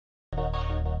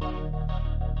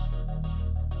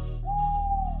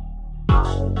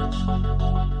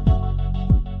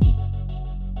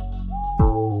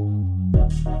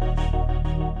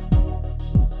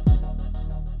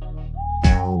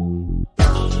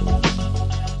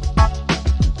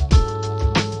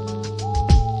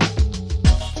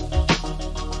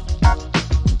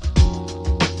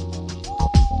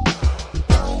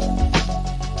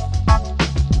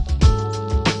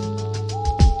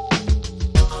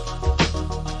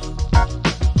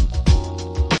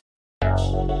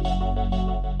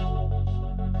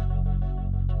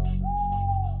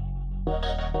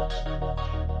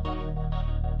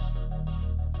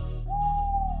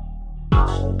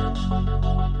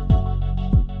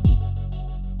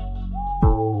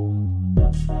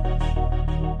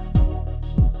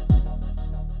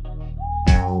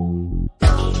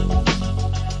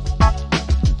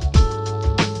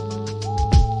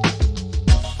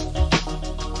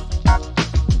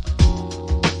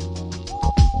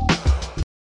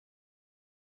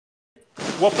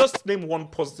Well, first name one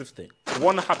positive thing,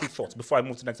 one happy thought before I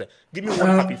move to the next thing. Give me one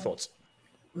happy thought.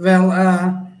 Well,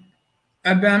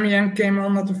 Aubameyang came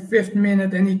on at the 5th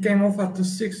minute and he came off at the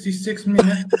 66th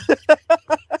minute.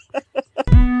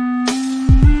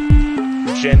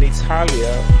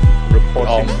 Genitalia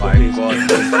reporting. Oh my god!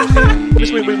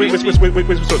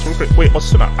 Wait,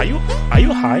 Osuna, are you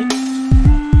high?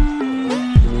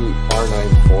 R9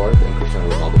 4th and Cristiano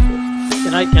Ronaldo 5th.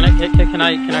 Can I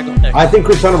go next? I think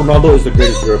Cristiano Ronaldo is the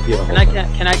greatest European of all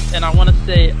time. And I want to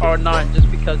say R9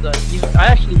 just because I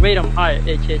actually rate him high.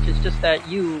 HH. It's just that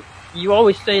you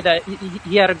always say that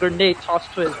he had a grenade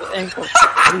tossed to his ankle,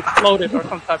 and he floated or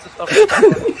some type of stuff.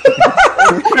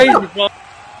 It's crazy, bro.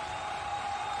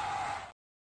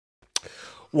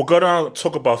 We're gonna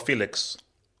talk about Felix.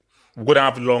 We're gonna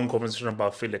have a long conversation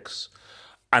about Felix,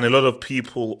 and a lot of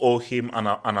people owe him an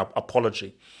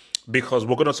apology. Because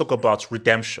we're going to talk about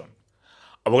redemption.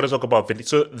 And we're going to talk about...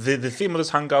 So the theme of this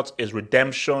hangout is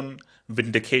redemption,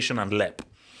 vindication, and LEP.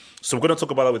 So we're going to talk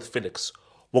about that with Felix.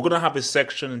 We're going to have a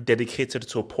section dedicated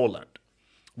to Poland.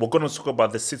 We're going to talk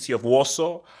about the city of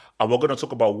Warsaw. And we're going to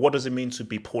talk about what does it mean to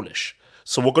be Polish.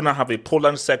 So we're going to have a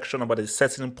Poland section about a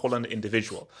certain Poland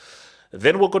individual.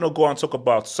 Then we're going to go and talk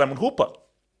about Simon Hooper.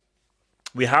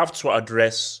 We have to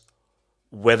address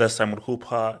whether Simon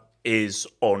Hooper is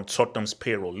on Tottenham's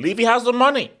payroll. Levy has the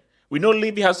money. We know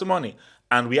Levy has the money.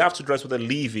 And we have to address whether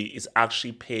Levy is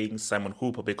actually paying Simon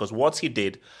Hooper, because what he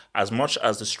did, as much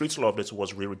as the streets loved it,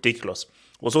 was really ridiculous.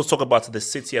 We'll also talk about the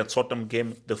City and Tottenham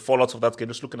game, the fallout of that game,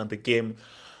 just looking at the game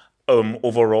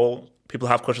overall. People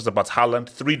have questions about Haaland.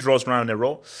 3 draws round in a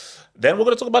row. Then we're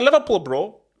going to talk about Liverpool,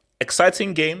 bro.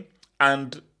 Exciting game.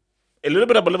 And a little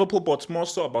bit about Liverpool, but more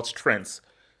so about Trent.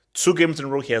 2 games in a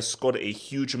row, he has scored a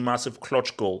huge, massive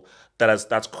clutch goal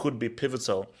that could be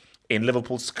pivotal in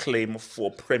Liverpool's claim for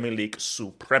Premier League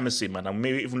supremacy, man. And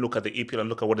maybe even look at the EPL and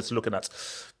look at what it's looking at.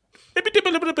 Maybe dip a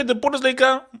little bit. The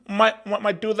Bundesliga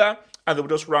might do that, and they'll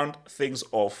just round things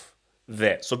off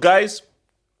there. So, guys,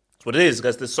 that's what it is,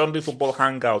 guys. The Sunday Football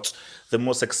Hangout, the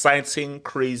most exciting,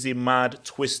 crazy, mad,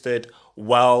 twisted,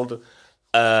 wild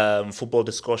football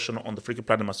discussion on the freaking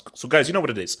planet. So, guys, you know what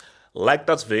it is. Like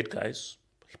that vid, guys.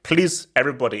 Please,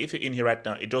 everybody, if you're in here right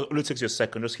now, it only takes you a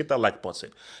second. Just hit that like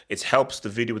button. It helps the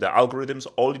video with the algorithms.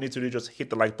 All you need to do is just hit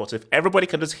the like button. If everybody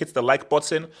can just hit the like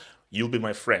button, you'll be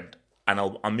my friend. And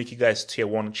I'll make you guys tier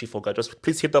 1 chief or guy. Just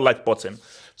please hit the like button.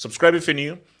 Subscribe if you're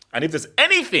new. And if there's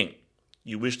anything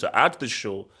you wish to add to the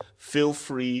show, feel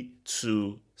free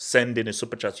to send in a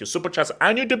super chat. Your super chats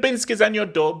and your Dubinskis and your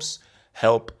Dubs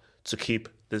help to keep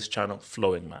this channel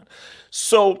flowing, man.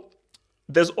 So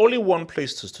there's only one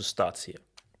place to start here.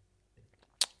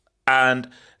 And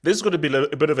this is going to be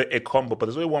a bit of a combo, but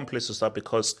there's only one place to start,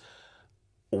 because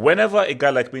whenever a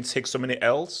guy like me takes so many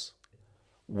L's,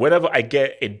 whenever I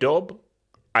get a dub,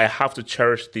 I have to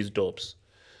cherish these dubs.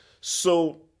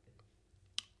 So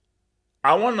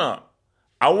I wanna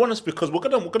because we're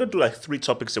gonna do like 3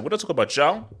 topics here. We're gonna talk about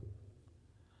Joao,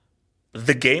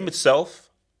 the game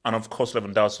itself, and of course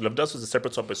Lewandowski. Lewandowski is a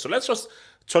separate topic. So let's just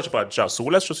touch about Joao. So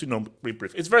let's just be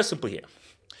brief. It's very simple here.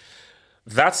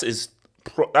 That is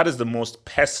the most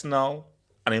personal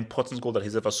and important goal that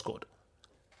he's ever scored.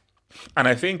 And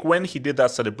I think when he did that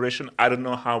celebration, I don't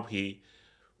know how he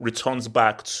returns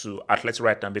back to Atleti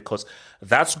right now, because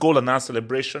that goal and that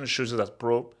celebration shows you that,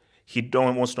 bro, he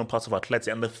don't want no part of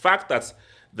Atleti. And the fact that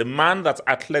the man that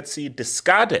Atleti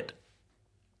discarded,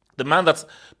 the man that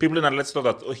people in Atleti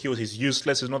thought that he's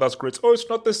useless, he's not that great, it's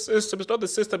not the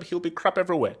system, he'll be crap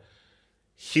everywhere.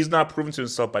 He's now proven to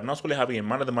himself by not only having a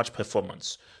man of the match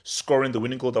performance, scoring the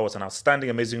winning goal that was an outstanding,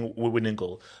 amazing winning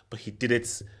goal, but he did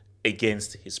it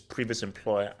against his previous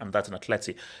employer, and that's an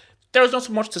Atleti. There is not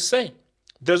so much to say.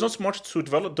 There's not so much to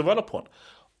develop on.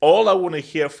 All I want to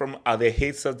hear from are the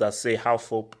haters that say,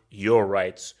 Halfop, you're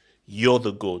right, you're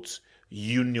the GOAT,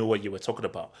 you knew what you were talking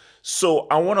about. So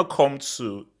I want to come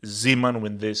to Zeman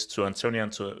with this, to Antonio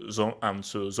and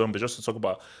to Zombie, just to talk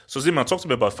about. So Zeman, talk to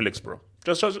me about Felix, bro.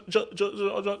 Just give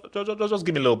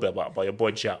me a little bit about your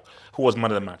boy Joao, who was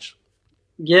man of the match.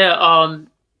 Yeah,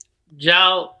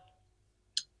 Joao.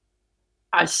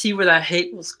 I see where that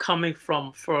hate was coming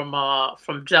from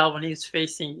Joao when he was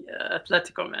facing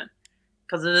Atletico, man.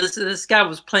 Because this guy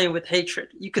was playing with hatred.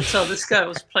 You could tell this guy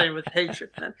was playing with hatred,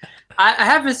 man. I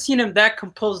haven't seen him that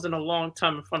composed in a long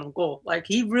time in front of goal. Like,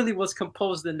 he really was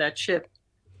composed in that chip.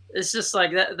 It's just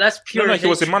like that. That's pure. No, hatred. He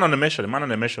was a man on a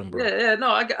mission. Bro. Yeah. No,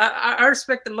 I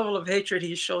respect the level of hatred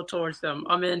he showed towards them.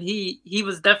 I mean, he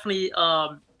was definitely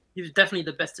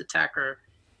the best attacker.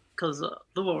 Because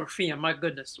Luo Rafinha, my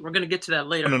goodness, we're gonna get to that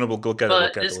later. No, we'll go get it.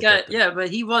 But this guy, but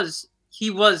he was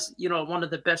one of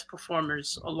the best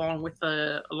performers along with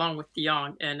De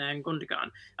Jong and Gundogan.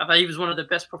 I thought he was one of the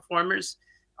best performers.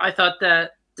 I thought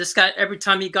that this guy, every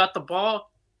time he got the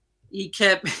ball, he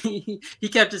kept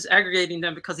just aggregating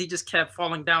them because he just kept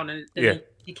falling down and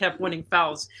he kept winning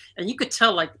fouls. And you could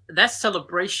tell like that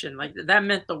celebration, like that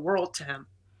meant the world to him.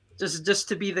 Just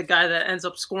to be the guy that ends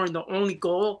up scoring the only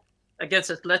goal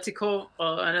against Atletico,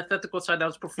 an Atletico side that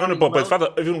was performing but father,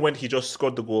 even when he just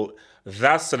scored the goal,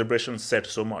 that celebration said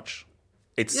so much.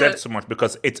 It said so much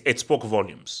because it spoke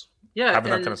volumes. Yeah,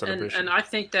 having that kind of celebration. And I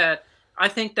think that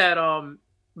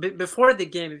before the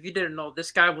game, if you didn't know,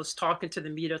 this guy was talking to the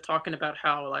media, talking about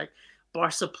how like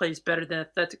Barca plays better than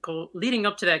Atletico. Leading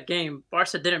up to that game,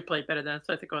 Barca didn't play better than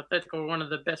Atletico. Atletico were one of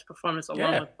the best performers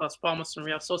along with Las Palmas and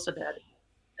Real Sociedad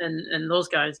and those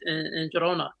guys in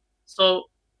Girona. So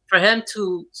for him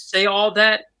to say all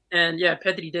that, and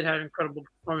Pedri did have an incredible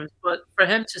performance, but for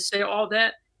him to say all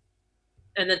that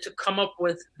and then to come up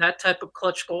with that type of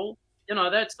clutch goal,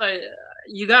 that's like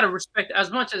you got to respect.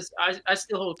 As much as I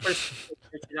still hold personal.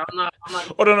 I'm not.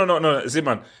 Oh no,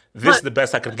 Zeman, this is the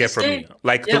best I could get from you.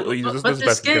 Like this is the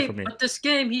best I can get from me. But this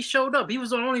game, he showed up. He was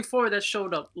the only forward that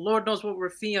showed up. Lord knows what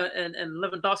Rafinha and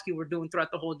Lewandowski were doing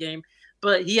throughout the whole game.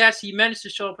 But he managed to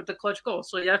show up with the clutch goal,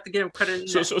 so you have to give him credit.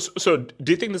 So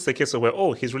do you think this is the case of where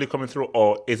he's really coming through,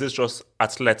 or is this just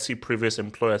Atleti previous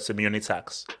employer Simeone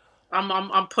tax?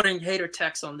 I'm putting hater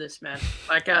tax on this, man.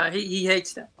 Like he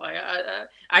hates that. Like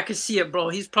I could see it, bro.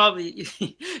 He's probably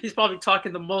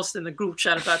talking the most in the group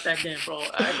chat about that game, bro.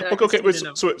 Okay. Wait,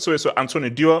 so Antonio,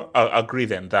 do you agree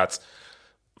then that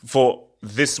for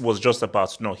this was just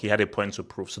about he had a point to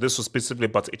prove. So this was specifically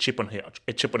about a chip on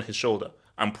his shoulder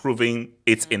and proving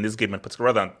it in this game in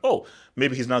particular, rather than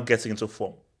maybe he's not getting into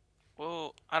form.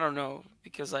 Well, I don't know,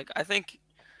 because like I think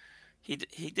he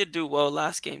did do well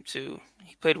last game too.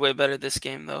 He played way better this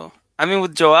game though. I mean,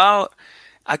 with Joao,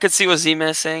 I could see what Zima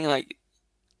is saying. Like,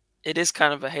 it is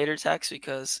kind of a hater tax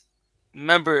because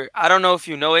remember, I don't know if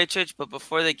you know HH, but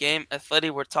before the game, Atleti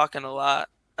were talking a lot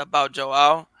about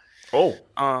Joao.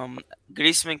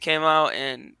 Griezmann came out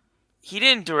and he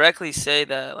didn't directly say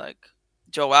that like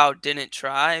Joao didn't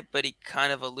try, but he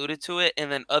kind of alluded to it.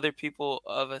 And then other people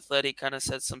of Atleti kind of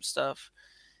said some stuff.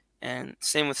 And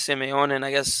same with Simeone. And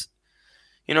I guess,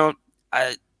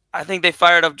 I think they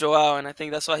fired up Joao, and I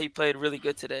think that's why he played really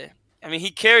good today. I mean,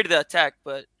 he carried the attack,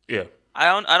 but I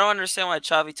don't understand why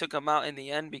Xavi took him out in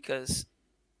the end, because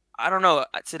I don't know.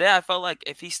 Today I felt like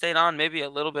if he stayed on maybe a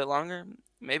little bit longer,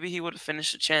 maybe he would have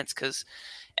finished a chance, because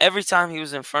every time he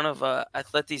was in front of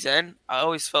Atleti's end, I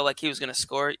always felt like he was going to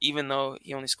score, even though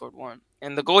he only scored one.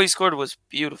 And the goal he scored was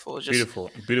beautiful. Just beautiful.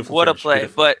 What finish, a play.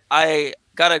 beautiful. But I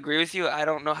got to agree with you. I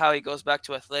don't know how he goes back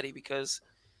to Atleti, because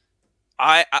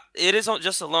it isn't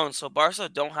just a loan. So Barca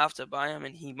don't have to buy him,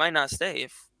 and he might not stay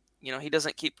if he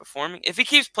doesn't keep performing. If he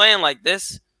keeps playing like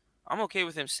this, I'm okay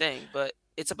with him staying. But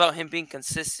it's about him being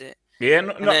consistent. Yeah,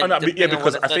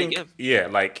 because I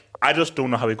think, I just don't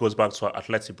know how he goes back to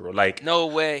Atleti, bro. Like, no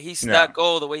way. That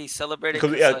goal, the way he celebrated.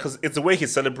 Because it's the way he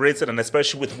celebrated, and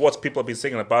especially with what people have been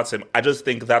saying about him, I just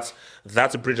think that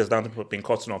bridge has now been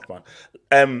cut off,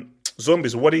 man.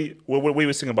 Zombies, what were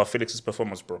you saying about Felix's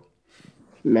performance, bro?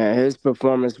 Man, his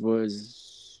performance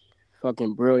was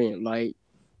fucking brilliant. Like,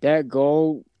 that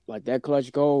goal, like that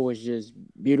clutch goal was just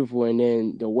beautiful. And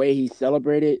then the way he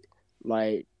celebrated,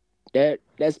 like, that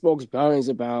spoke volumes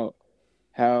about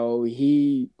how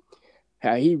he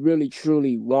really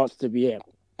truly wants to be at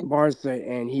Barca,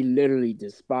 and he literally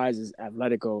despises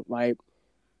Atletico. Like,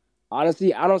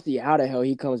 honestly, I don't see how the hell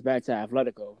he comes back to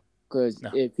Atletico. Because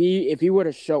if he were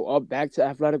to show up back to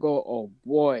Atletico, oh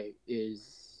boy,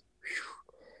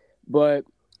 But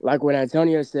like what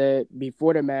Antonio said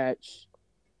before the match,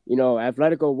 you know,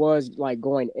 Atletico was like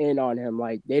going in on him.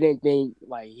 Like they didn't think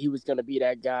like he was gonna be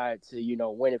that guy to, you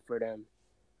know, win it for them.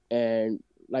 And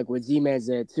like what Z-Man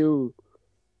said too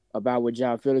about what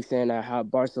Joao Felix saying how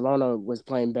Barcelona was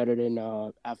playing better than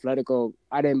Atletico.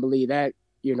 I didn't believe that,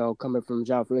 you know, coming from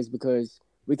Joao Felix, because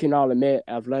we can all admit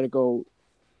Atletico,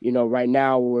 you know, right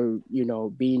now we're, you know,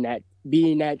 being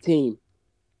that team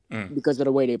because of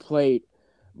the way they played.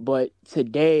 But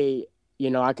today, you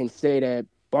know, I can say that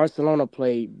Barcelona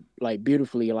played like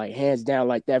beautifully, like hands down.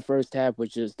 Like that first half was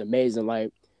just amazing.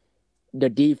 Like the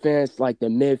defense, like the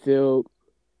midfield,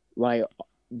 like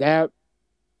that,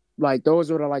 like those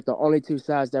were like the only two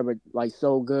sides that were like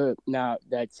so good. Now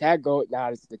the attack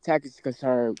the attack is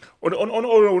concerned.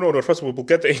 No. First of all, we'll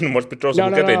get there in much, but we'll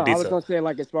get there in detail. I was gonna say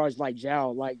like as far as like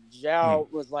Joao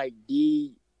was like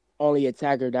the only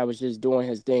attacker that was just doing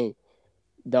his thing.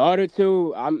 The other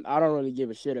two, I don't really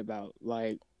give a shit about.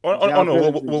 Like, we'll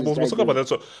talk about that.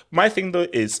 So my thing though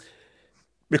is,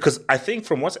 because I think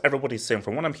from what everybody's saying,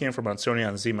 from what I'm hearing from Antonio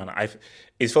and Zeman,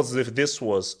 it felt as if this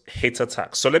was hate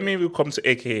attack. So let me come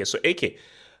to AK here. So AK,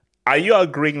 are you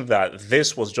agreeing that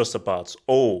this was just about,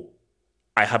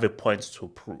 I have a point to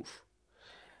prove?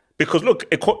 Because look,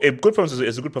 a good performance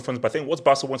is a good performance, but I think what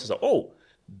Barca wants is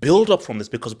build up from this,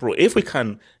 because bro, if we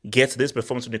can get this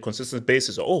performance on a consistent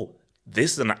basis,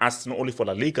 this is an asset not only for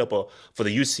La Liga but for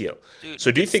the UCL. Dude, so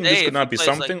do you think this could not be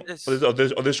something, like or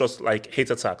this just like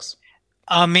hate attacks?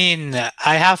 I mean,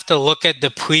 I have to look at the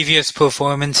previous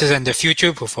performances and the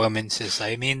future performances.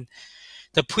 I mean,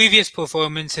 the previous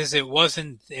performances,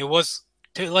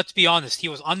 let's be honest, he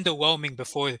was underwhelming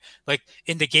before, like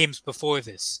in the games before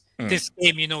this. This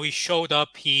game, you know, he showed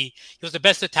up. He was the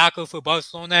best attacker for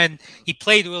Barcelona, and he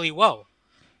played really well.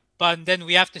 But then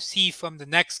we have to see from the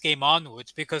next game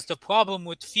onwards, because the problem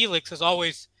with Felix is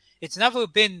always, it's never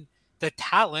been the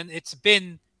talent, it's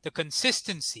been the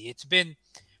consistency. It's been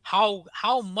how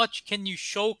much can you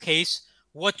showcase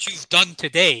what you've done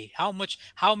today? How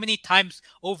many times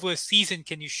over a season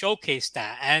can you showcase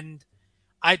that? And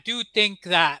I do think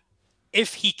that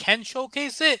if he can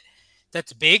showcase it,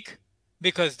 that's big,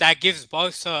 because that gives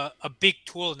Barca a big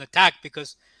tool in attack.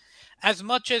 Because as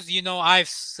much as, you know, I've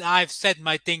said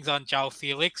my things on Joao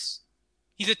Felix,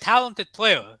 he's a talented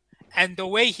player. And the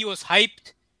way he was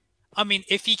hyped, I mean,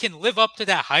 if he can live up to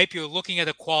that hype, you're looking at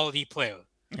a quality player.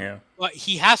 Yeah. But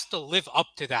he has to live up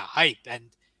to that hype. And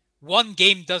one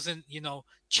game doesn't, you know,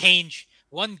 change.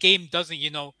 One game doesn't, you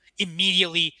know,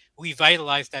 immediately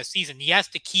revitalize that season. He has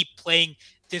to keep playing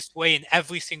this way in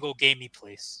every single game he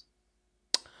plays.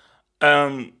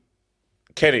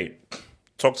 Kenny,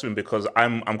 talk to me, because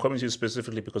I'm coming to you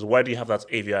specifically because why do you have that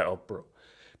AVI up, bro?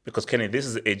 Because Kenny, this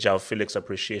is a Joao Felix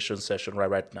appreciation session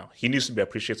right now. He needs to be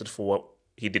appreciated for what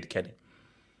he did, Kenny.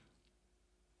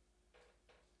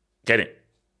 Kenny.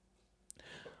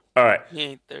 All right. He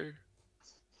ain't there.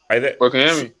 Are you there? Well, can you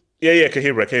hear me? Yeah, I can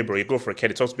hear bro. You go for it,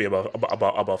 Kenny. Talk to me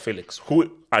about Felix.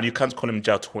 And you can't call him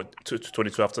Joao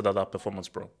 22 after that performance,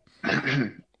 bro.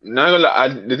 No,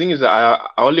 the thing is that I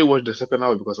only watched the second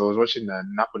half because I was watching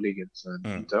Napoli against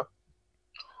Inter.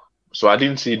 So I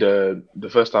didn't see the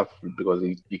first half because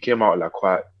he came out like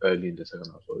quite early in the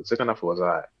second half. So the second half was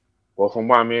alright. Well, from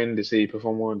what I mean, they say he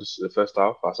performed well in the first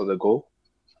half. I saw the goal.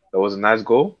 That was a nice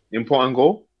goal, important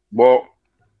goal. But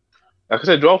like I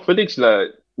said, Joao Felix, like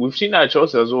we've seen that at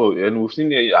Chelsea as well, and we've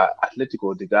seen it at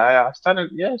Atletico. The guy standing,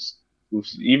 yes.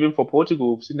 Even for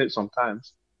Portugal, we've seen it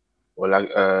sometimes. Or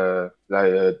the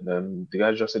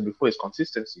guy just said before, is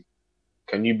consistency.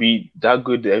 Can you be that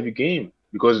good every game?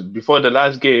 Because before the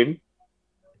last game,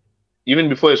 even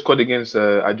before he scored against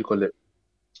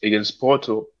against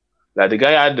Porto, like the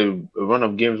guy had a run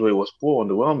of games where he was poor,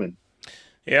 underwhelming.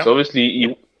 Yeah. So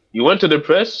obviously he went to the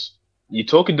press, he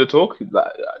talking the talk,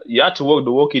 like, he had to walk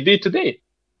the walk he did today.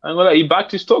 And he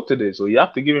backed his talk today, so you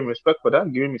have to give him respect for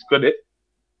that, give him his credit.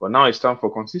 But now it's time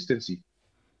for consistency.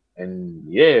 And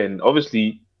yeah, and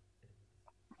obviously,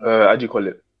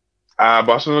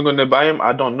 Barcelona going to buy him?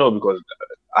 I don't know, because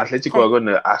Atletico are going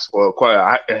to ask for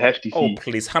quite a hefty fee. Oh,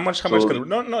 please. How much?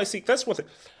 No, see, that's what...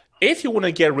 If you want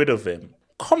to get rid of him,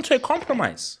 come to a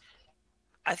compromise.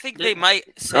 I think they might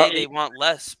say they want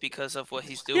less because of what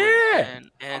he's doing. Yeah.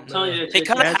 And they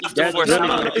kind of have to force him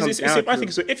out. I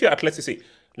think so. If you're Atleti,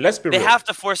 let's be real. They have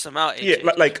to force him out. AJ.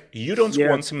 Yeah, like you don't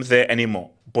want him there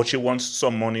anymore, but you want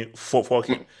some money for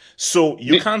him. So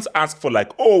you can't ask for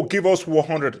give us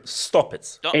 100. Stop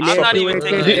it. I'm not even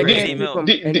taking 50 mil.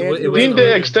 Didn't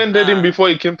they extended him before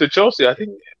he came to Chelsea? I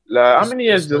think Like, how many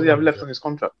years does he have left on his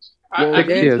contract? Well, 6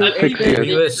 years. 6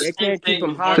 years. They can't keep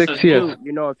him hostage. 6 years.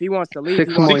 You know, if he wants to leave,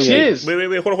 6 more 6 years.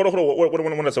 Wait, hold on. What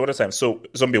are you saying? So,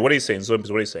 Zombie, what are you saying?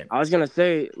 Zombies, what are you saying? I was gonna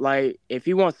say, like, if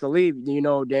he wants to leave, then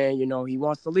he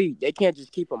wants to leave. They can't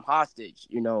just keep him hostage.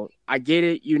 You know, I get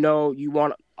it. You know, you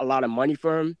want a lot of money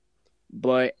for him,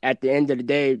 but at the end of the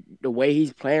day, the way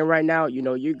he's playing right now, you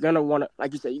know, you're gonna want to,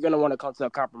 like you said, you're gonna want to come to a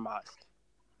compromise.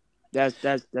 That's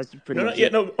pretty much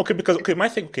it. Okay, my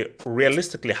thing,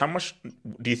 realistically, how much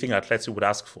do you think Atleti would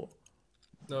ask for?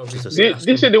 No,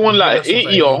 they said they want like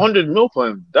 80 or 100 mil for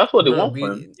him. That's what they want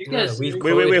for him.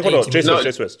 Wait, hold on. J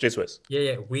West.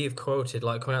 Yeah, we've quoted,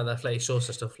 like, coming out of the athletic sources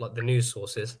and stuff, like the news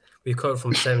sources, we've quoted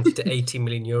from 70 to 80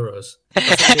 million euros. That's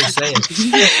what they're saying.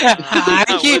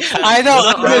 I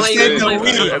don't understand the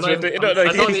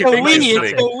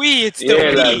we. It's the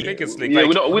we.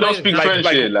 We don't speak French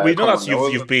here. We know that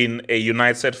you've been a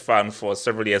United fan for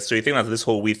several years, so you think that this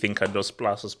whole we thing can just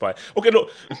pass us by. Okay, look,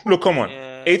 come on.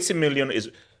 80 million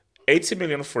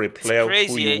for a player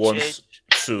who he wants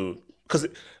to, because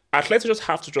Atleti just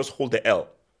have to just hold the L.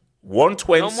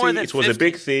 120, it was 50. A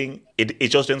big thing. It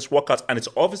just didn't work out, and it's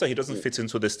obvious that he doesn't fit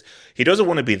into this. He doesn't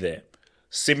want to be there.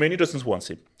 Simeone doesn't want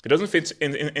him. He doesn't fit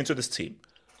into this team.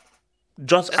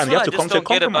 And you have to come to a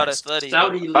compromise.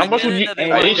 How much would you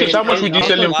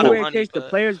sell him for? The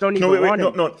players don't even want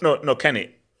him. No,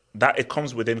 Kenny. That it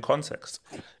comes within context.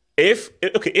 If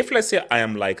let's say I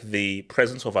am like the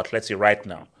president of Atleti right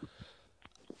now,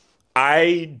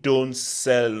 I don't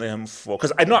sell him for,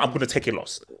 because I know I'm going to take a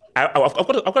loss. I've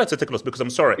got to take a loss because I'm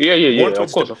sorry. Yeah.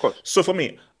 Of course. So for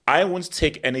me, I won't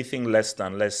take anything less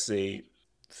than, let's say,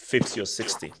 50 or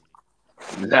 60.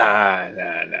 Nah,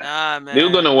 man.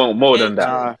 They're gonna want more than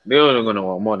that. They're gonna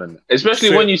want more than that,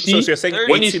 especially when you see. So you're saying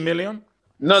 80 million?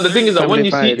 No, the thing is that when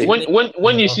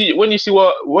you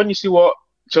see what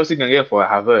Chelsea can get for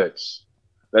Havertz,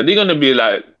 like they're gonna be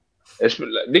like,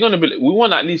 we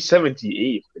want at least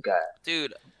 78 for the guy.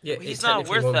 Dude, he's not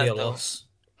worth that though.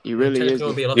 He really is.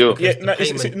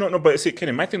 But see,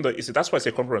 Kenny, my thing though is that's why I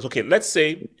say compromise. Okay, let's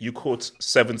say you quote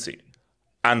 70,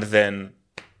 and then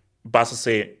Barca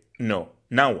say no.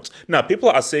 Now what? Now people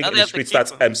are saying in the streets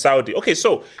that Saudi. Okay,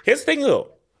 so here's the thing though.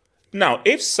 Now,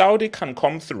 if Saudi can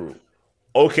come through,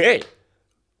 okay,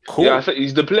 cool. Yeah,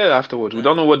 he's the player afterwards. We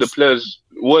don't know what the players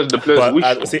wish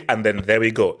for. See, and then there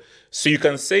we go. So you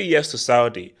can say yes to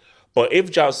Saudi, but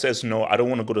if Joao says no, I don't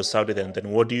want to go to Saudi, then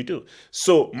what do you do?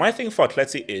 So my thing for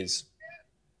Atleti is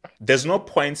there's no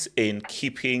point in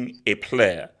keeping a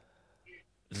player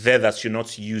there that you're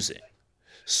not using.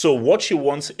 So what you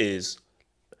want is,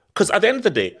 because at the end of the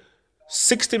day,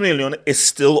 60 million is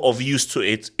still of use to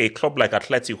it, a club like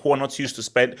Atleti who are not used to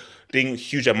spending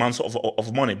huge amounts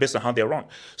of money based on how they run.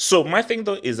 So my thing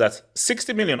though is that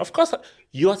 60 million, of course,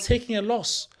 you are taking a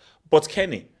loss. But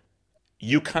Kenny,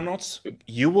 you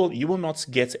will not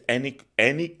get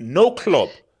no club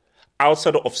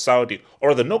outside of Saudi,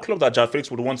 or no club that Joao Felix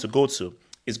would want to go to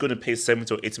is going to pay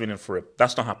 70 or 80 million for it.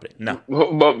 That's not happening. No.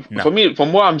 But for me,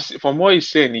 from what he's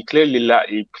saying, he clearly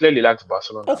likes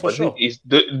Barcelona. Oh, for sure.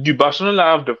 Do Barcelona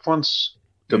have the funds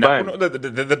to buy him? No, they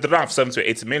don't have 70 or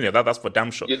 80 million. That's for damn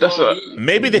sure. Yeah,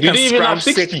 maybe they can scram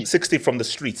 60 from the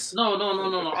streets. No.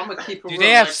 I'm gonna keep it real. Do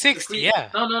they have 60? Yeah.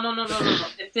 No.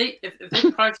 If they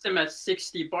priced them at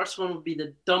 60, Barcelona would be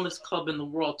the dumbest club in the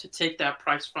world to take that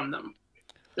price from them.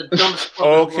 The dumbest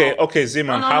club in the world. Okay,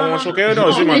 Zeman. How much? Okay,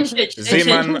 no,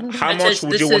 Zeman. How much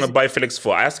would you want to buy Felix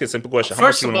for? I ask you a simple question.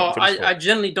 First of all, I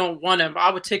generally don't want him.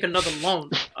 I would take another loan.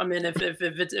 I mean, if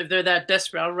they're that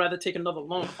desperate, I'd rather take another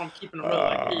loan if I'm keeping it real.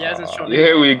 Like, he hasn't shown.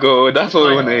 Here we go. That's what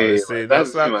we want to hear. That's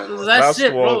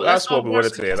it, bro. That's what we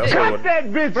wanted to hear. That's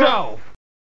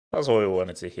what we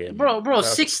wanted to hear. Bro,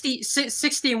 60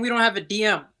 and we don't have a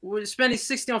DM. We're spending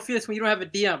 60 on Felix when you don't have a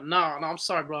DM. No, I'm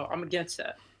sorry, bro. I'm against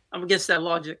that. I'm against that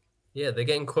logic. Yeah, they're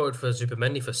getting quoted for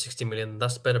Zubimendi for 60 million.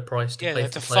 That's a better price to pay for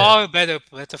the player.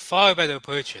 That's a far better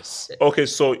purchase. Okay,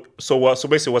 so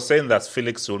basically we're saying that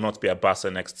Felix will not be at Barca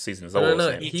next season. Is that what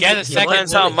we're saying? He get a second.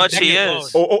 Depends how much he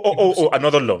is. Oh,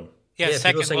 another loan. Yeah,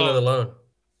 second another loan.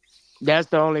 That's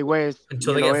the only way.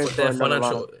 Until they get their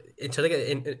financial, until they get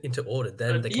into order,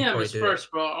 then they can probably do it. DM is first,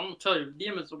 bro. I'm gonna tell you,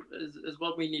 DM is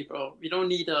what we need, bro. We don't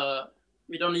need the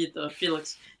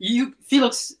Felix.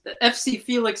 Felix, FC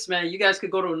Felix, man. You guys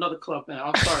could go to another club, man.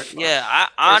 I'm sorry. Yeah,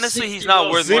 honestly, he's not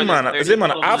worth more than 30.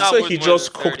 Zeman, after he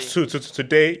just cooked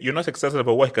today, you're not excited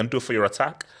about what he can do for your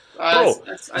attack? Bro,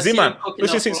 Zeman,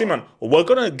 we're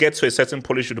going to get to a certain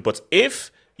polish shoot, but if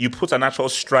you put an actual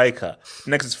striker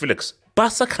next to Felix,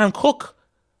 Barca can cook.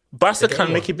 Barca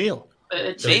can make a meal.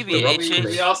 Maybe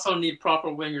we also need proper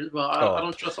wingers, but I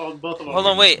don't trust both of them. Hold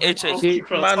on, wait, HH.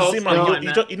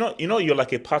 You know, you're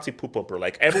like a party pooper, bro.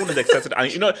 Like everyone is excited,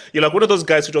 and you're like one of those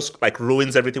guys who just like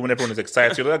ruins everything when everyone is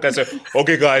excited. You're that guy say,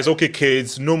 "Okay, guys, okay,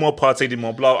 kids, no more party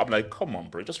anymore." Blah. I'm like, come on,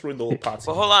 bro, just ruin the whole party.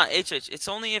 But hold on, HH. It's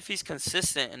only if he's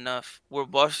consistent enough where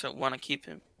Barca want to keep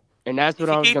him. And that's what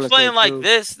I was going to say. If he keeps playing like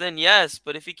this, then yes.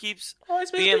 But if he keeps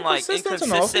being like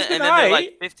inconsistent and then they're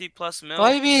like 50+ mil, What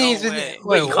do you mean he's in?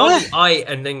 Wait, you can't be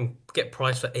and then get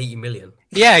priced for 80 million.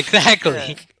 Yeah,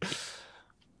 exactly.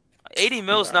 80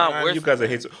 mil's not worth. You guys are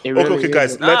hating. Okay,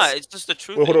 guys. It's just the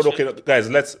truth. Hold on, okay, guys.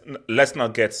 Let's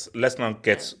not get fun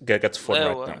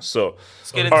right now. So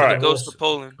let's get into the ghost of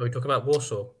Poland. Are we talking about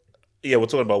Warsaw? Yeah, we're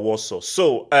talking about Warsaw.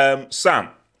 So, Sam,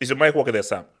 is your mic working there,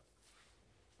 Sam?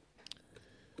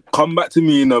 Come back to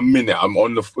me in a minute. I'm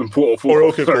on the important phone.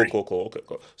 Okay,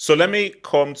 cool. So let me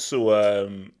come to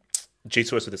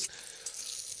G2S with this.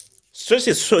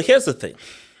 So here's the thing.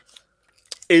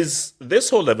 Is this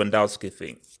whole Lewandowski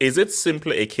thing, is it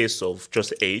simply a case of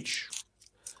just age?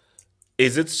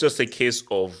 Is it just a case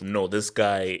of, no, this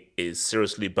guy is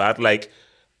seriously bad? Like,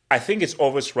 I think it's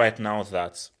obvious right now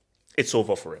that it's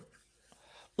over for him.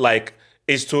 Like,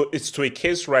 it's to a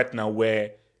case right now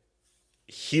where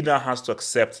he now has to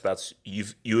accept that you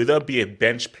either be a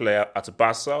bench player at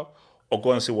Barca or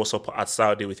go and see what's up at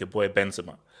Saudi with your boy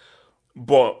Benzema.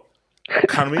 But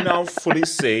can we now fully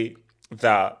say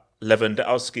that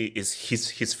Lewandowski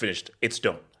he's finished? It's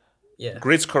done. Yeah.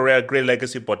 Great career, great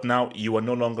legacy, but now you are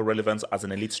no longer relevant as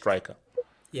an elite striker.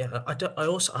 Yeah, I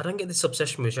don't get this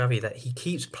obsession with Xavi that he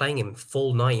keeps playing him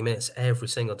full 90 minutes every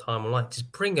single time. I'm like,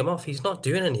 just bring him off. He's not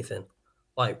doing anything.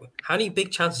 Like, how many big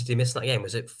chances did he miss in that game?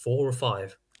 Was it 4 or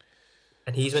 5?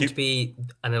 And he's meant to be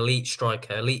an elite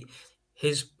striker.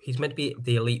 He's meant to be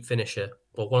the elite finisher,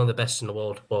 or one of the best in the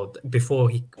world. Well, before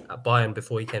he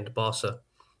came to Barca,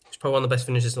 he's probably one of the best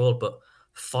finishers in the world. But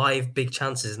 5 big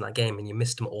chances in that game, and you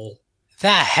missed them all.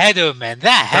 That header, man,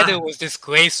 that header was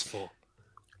disgraceful.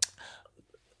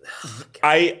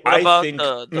 I think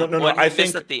I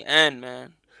think at the end,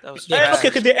 man. That was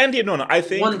okay, the end. No. I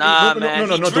think man. No.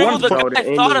 I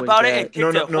thought about it.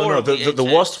 And no. The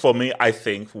worst for me, I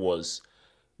think, was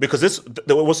because it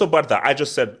was so bad that I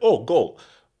just said, "Oh, goal."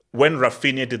 When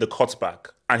Rafinha did the cutback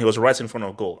and he was right in front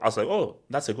of goal, I was like, "Oh,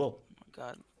 that's a goal." Oh my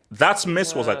God, that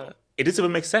miss was like it didn't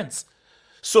even make sense.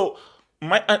 So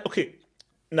okay.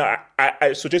 Now,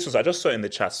 so Jason, I just saw in the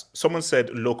chat someone said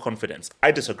low confidence.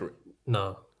 I disagree.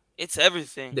 No. It's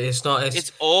everything. It's not.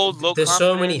 It's all low. There's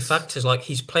so many factors. Like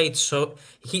he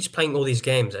keeps playing all these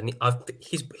games, and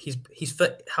he's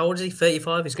how old is he?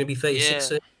 35. He's going to be 36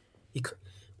 soon.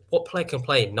 What player can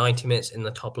play 90 minutes in the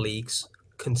top leagues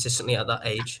consistently at that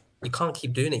age? You can't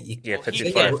keep doing it.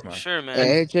 35, man. Sure,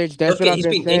 man. That's what I've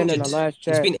been saying in the last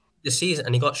chat. He's been this season,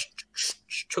 and he got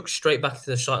took straight back to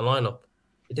the starting lineup.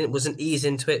 He wasn't eased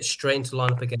into it, straight into the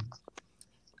lineup again.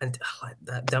 And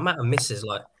the amount of misses,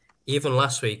 like. Even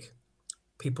last week,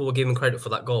 people were giving credit for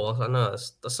that goal. I was like, no,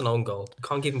 that's an own goal. You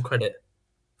can't give him credit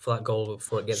for that goal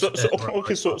before it gets.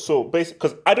 So basically,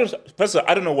 because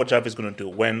I don't know what Xavi is going to do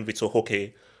when Vitor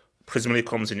Roque presumably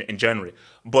comes in January.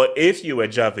 But if you were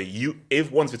Xavi,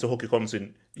 if once Vitor Roque comes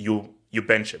in, you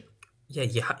bench him. Yeah,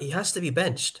 he has to be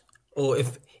benched. Or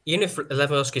even if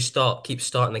Lewandowski keeps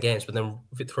starting the games, but then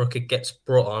Vitor Roque gets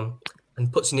brought on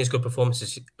and puts in his good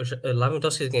performances,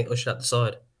 Lewandowski is getting ushered out the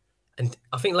side. And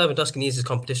I think Lewandowski needs his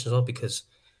competition as well because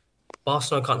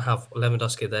Barcelona can't have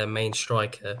Lewandowski, their main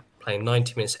striker, playing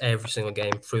 90 minutes every single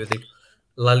game through the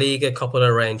La Liga, Copa del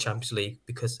Rey, and Champions League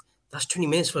because that's 20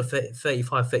 minutes for a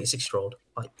 35, 36-year-old.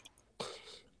 Like,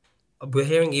 we're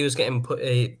hearing he was getting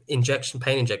pain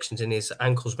injections in his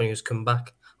ankles when he was coming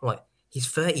back. I'm like, he's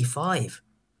 35.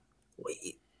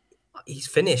 He's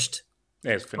finished.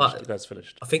 Yeah, he's finished. The guy's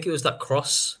finished. I think it was that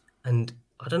cross, and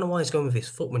I don't know why he's going with his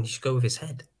foot when he should go with his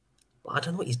head. I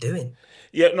don't know what he's doing.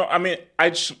 Yeah, no, I mean,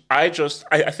 I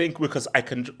think because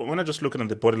when I'm just looking at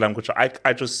the body language,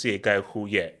 I just see a guy who,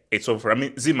 it's over. I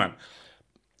mean, Z-Man,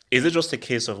 is it just a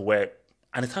case of where,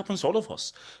 and it happens to all of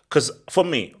us? Because for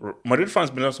me, Madrid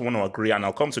fans may not want to agree, and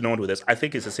I'll come to know with this. I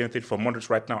think it's the same thing for Modric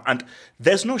right now, and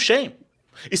there's no shame.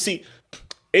 You see,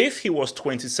 if he was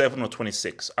 27 or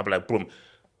 26, I'd be like, boom.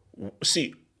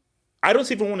 See, I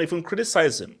don't even want to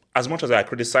criticize him as much as I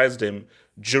criticized him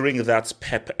during that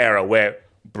Pep era where,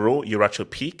 bro, you're at your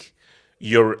peak,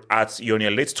 you're in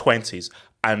your late 20s,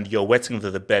 and you're wetting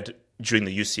the bed during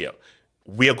the UCL.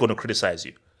 We are going to criticize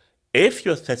you. If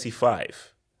you're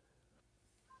 35,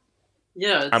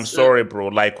 I'm sorry, bro.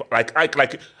 Like.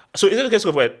 So is it a case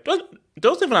of where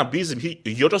don't even abuse him?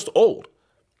 You're just old.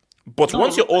 But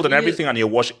once you're old and everything, and you're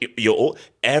washed, you're old.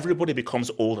 Everybody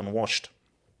becomes old and washed.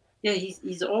 Yeah,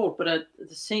 he's old, but at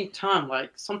the same time,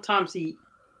 like sometimes he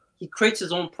creates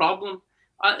his own problem.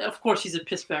 Of course, he's a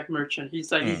piss back merchant.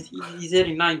 He's like he's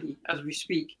hitting 90 as we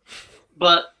speak,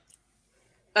 but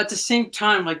at the same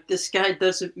time, like this guy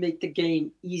doesn't make the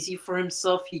game easy for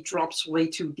himself. He drops way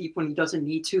too deep when he doesn't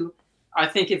need to. I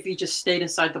think if he just stayed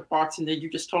inside the box and then you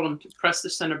just told him to press the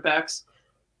center backs,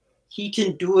 he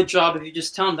can do a job if you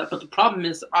just tell him that. But the problem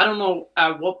is, I don't know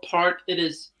at what part it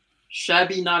is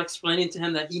Shabby not explaining to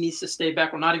him that he needs to stay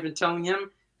back or not even telling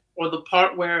him, or the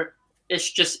part where it's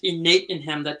just innate in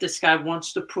him that this guy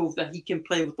wants to prove that he can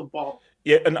play with the ball.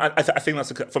 Yeah, and I think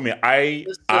that's for me. I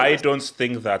don't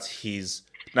think that he's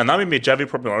now maybe a Javi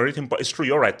problem or anything, but it's true.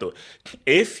 You're right though.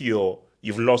 If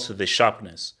you've lost the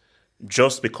sharpness,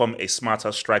 just become a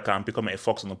smarter striker and become a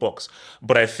fox in the box.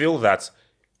 But I feel that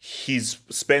he's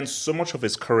spent so much of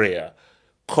his career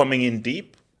coming in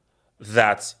deep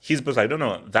that he's like,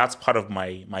 no, that's part of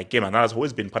my game, and that has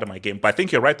always been part of my game. But I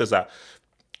think you're right. There's that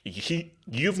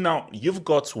you've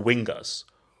got wingers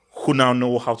who now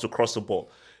know how to cross the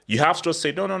ball. You have to just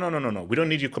say, no. We don't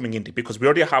need you coming in deep because we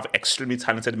already have extremely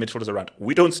talented midfielders around.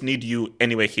 We don't need you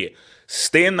anywhere here.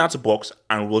 Stay in that box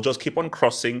and we'll just keep on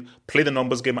crossing, play the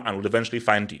numbers game, and we'll eventually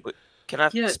find you. Can I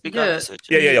speak on this?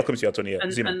 Yeah, I'll come to you, Antonio.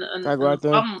 And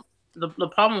the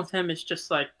problem with him is just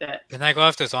like that. Can I go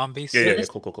after zombies? Yeah,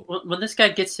 cool. When this guy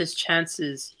gets his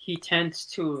chances, he tends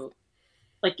to...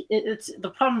 Like, it's the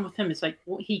problem with him is, like,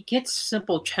 he gets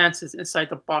simple chances inside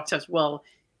the box as well,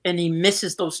 and he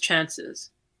misses those chances.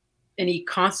 And he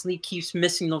constantly keeps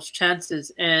missing those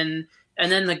chances, and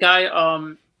then the guy,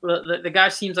 the guy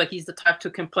seems like he's the type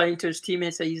to complain to his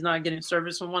teammates that he's not getting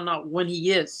service and whatnot. When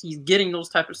he's getting those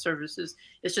type of services.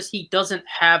 It's just he doesn't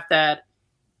have that.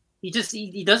 He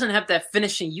doesn't have that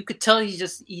finishing. You could tell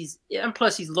and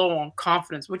plus he's low on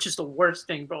confidence, which is the worst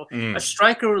thing, bro. A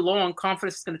striker low on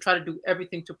confidence is going to try to do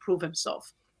everything to prove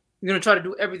himself. He's going to try to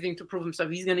do everything to prove himself.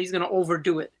 He's going to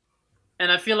overdo it, and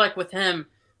I feel like with him.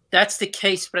 That's the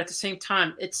case, but at the same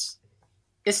time, it's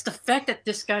the fact that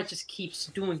this guy just keeps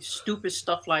doing stupid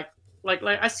stuff. Like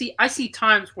I see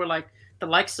times where like the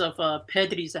likes of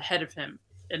Pedri's ahead of him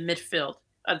in midfield.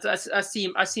 I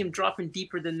see him dropping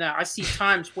deeper than that. I see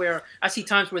times where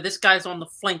this guy's on the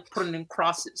flank putting in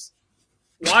crosses.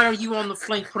 Why are you on the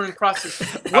flank putting crosses?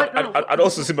 I'd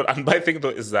also see, but my thing though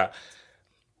is that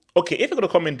okay, if you're gonna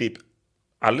come in deep,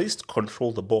 at least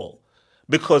control the ball.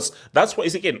 Because that's what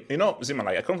is again, Zima,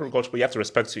 like I come from a culture where you have to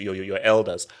respect your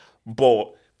elders.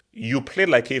 But you play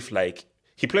like if like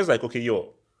he plays like, okay,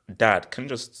 dad,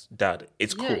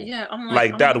 it's cool. Yeah,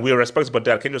 Dad, we respect, but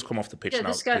dad, can you just come off the pitch now?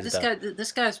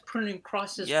 This guy's putting in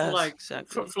crosses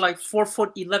for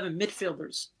 4'11"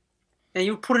 midfielders. And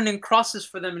you're putting in crosses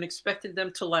for them and expecting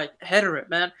them to like header it,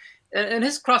 man. And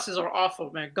his crosses are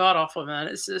awful, man. God awful, man.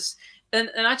 It's just and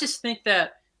I just think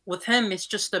that with him it's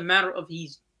just a matter of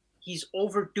he's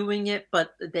overdoing it,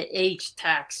 but the age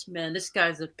tax, man. This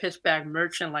guy's a piss bag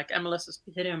merchant. Like MLS is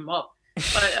hitting him up.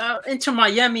 Inter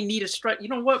Miami need a strike. You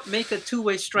know what? Make a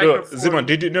two-way striker. Zima,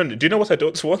 do you know what I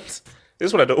don't want? This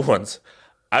is what I don't want.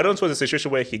 I don't want a situation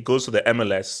where he goes to the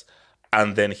MLS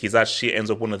and then he's actually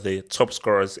ends up one of the top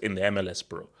scorers in the MLS,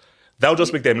 bro. That would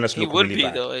just make the MLS look really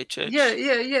bad. Though, HH.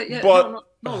 Yeah. But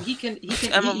no, he can do.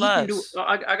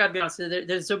 I gotta be honest.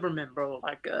 There's Zuberman, bro.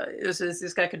 Like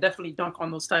this guy could definitely dunk on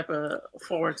those type of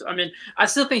forwards. I mean, I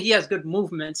still think he has good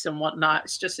movements and whatnot.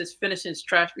 It's just his finishing is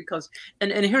trash because.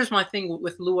 And here's my thing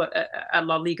with Lua at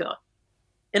La Liga.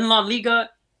 In La Liga,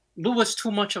 Lua's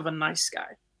too much of a nice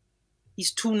guy.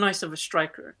 He's too nice of a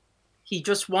striker. He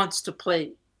just wants to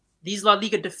play. These La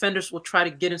Liga defenders will try to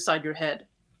get inside your head.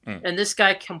 And this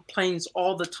guy complains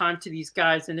all the time to these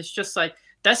guys. And it's just like,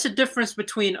 that's the difference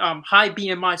between high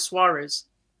BMI Suarez.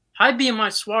 High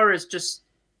BMI Suarez just,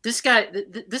 this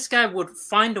guy would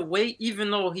find a way,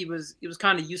 even though he was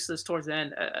kind of useless towards the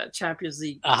end Champions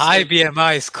League. A high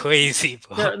BMI is crazy,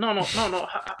 bro. No.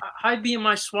 High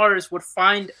BMI Suarez would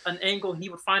find an angle. He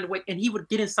would find a way, and he would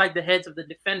get inside the heads of the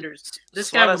defenders. This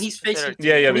Suarez guy, when he's facing,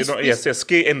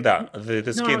 Ski in that.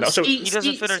 The ski in that. He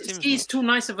doesn't fit our team. He's too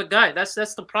nice of a guy. That's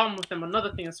the problem with him.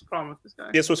 Another thing that's the problem with this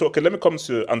guy. Yeah. So okay, let me come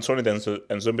to Antonio then,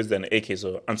 and Zombies then AK.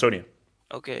 So Antonio.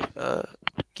 Okay.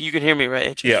 You can hear me,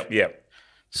 right? HH? Yeah.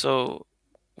 So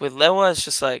with Lewa, it's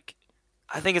just like,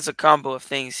 I think it's a combo of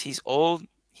things. He's old.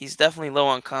 He's definitely low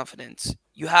on confidence.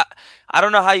 I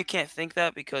don't know how you can't think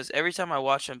that, because every time I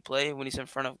watch him play when he's in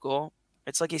front of goal,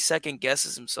 it's like he second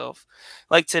guesses himself.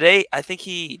 Like today, I think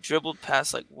he dribbled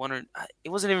past like it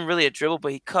wasn't even really a dribble,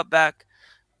 but he cut back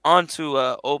onto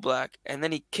Oblak and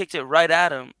then he kicked it right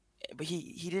at him. But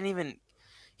he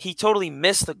he totally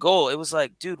missed the goal. It was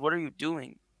like, dude, what are you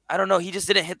doing? I don't know. He just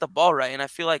didn't hit the ball right. And I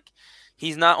feel like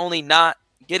he's not only not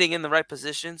getting in the right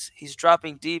positions, he's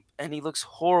dropping deep, and he looks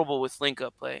horrible with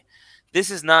link-up play. This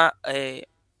is not a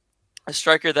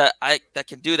striker that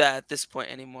can do that at this point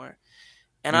anymore.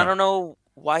 And I don't know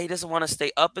why he doesn't want to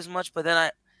stay up as much, but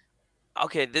then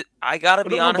I gotta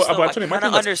be honest though, I kind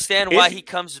of understand why he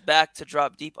comes back to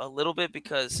drop deep a little bit,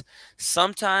 because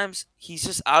sometimes he's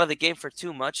just out of the game for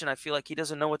too much, and I feel like he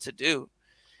doesn't know what to do.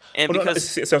 And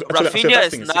because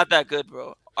Rafinha is not that good,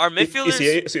 bro. Our midfielders,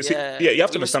 you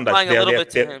have to understand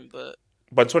that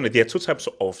but Tony, there are two types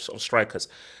of strikers.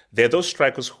 There are those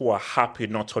strikers who are happy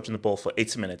not touching the ball for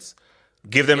 80 minutes.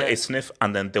 Give them a sniff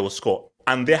and then they will score.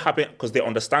 And they're happy because they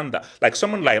understand that. Like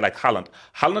someone like Haaland.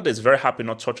 Haaland is very happy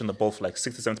not touching the ball for like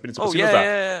 60, 70 minutes. Because he knows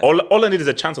that all I need is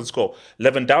a chance to score.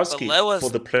 Lewandowski, for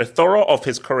the plethora of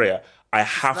his career, I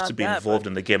have to be involved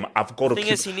in the game. I've got to keep...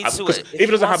 Because if he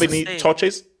doesn't have any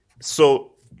touches, so...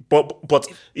 But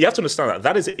you have to understand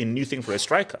that is a new thing for a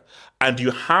striker. And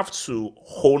you have to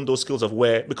hone those skills of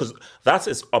because that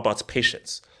is about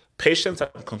patience. Patience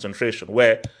and concentration,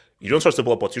 where you don't touch the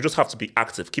ball, but you just have to be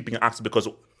active, keeping it active, because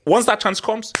once that chance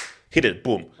comes, hit it,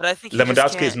 boom. But I think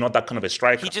Lewandowski is not that kind of a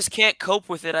striker. He just can't cope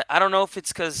with it. I don't know if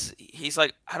it's because he's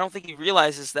like, I don't think he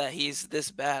realizes that he's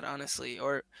this bad, honestly.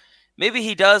 Or maybe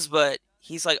he does, but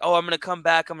he's like, oh, I'm going to come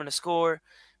back, I'm going to score.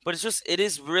 But it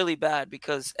is really bad,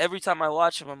 because every time I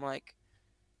watch him, I'm like,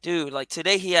 dude, like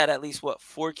today he had at least,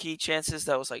 4 key chances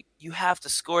that was like, you have to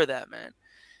score that, man.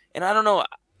 And I don't know.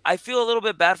 I feel a little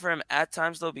bit bad for him at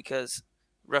times, though, because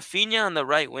Rafinha on the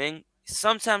right wing,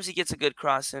 sometimes he gets a good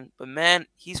cross in, but man,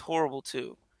 he's horrible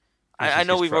too. I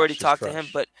know we've already talked to him,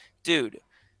 but dude,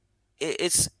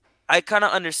 I kind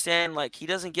of understand, like, he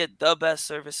doesn't get the best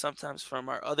service sometimes from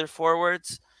our other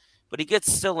forwards, but he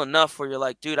gets still enough where you're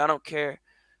like, dude, I don't care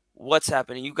what's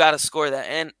happening. You got to score that.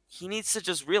 And he needs to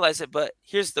just realize it. But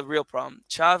here's the real problem.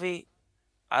 Xavi,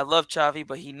 I love Xavi,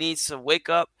 but he needs to wake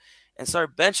up and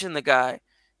start benching the guy.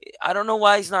 I don't know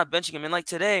why he's not benching him. And like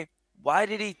today, why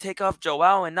did he take off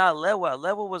Joao and not Lewa?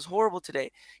 Lewa was horrible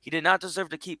today. He did not deserve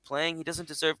to keep playing. He doesn't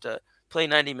deserve to play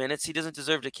 90 minutes. He doesn't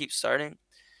deserve to keep starting.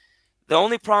 The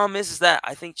only problem is that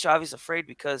I think Xavi's afraid,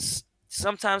 because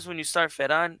sometimes when you start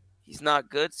Ferran, he's not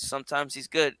good. Sometimes he's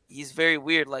good. He's very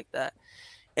weird like that.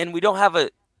 And we don't have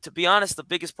to be honest, the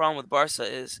biggest problem with Barca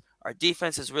is our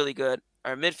defense is really good.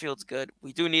 Our midfield's good.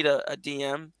 We do need a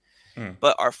DM.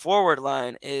 But our forward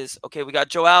line is, okay, we got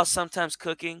Joao sometimes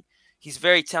cooking. He's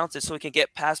very talented, so he can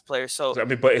get past players. So I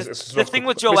mean, but the thing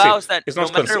with Joao is that no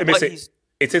matter what it's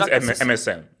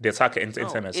MSN. The attacker, it's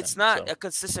MSN. It's not a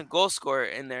consistent goal scorer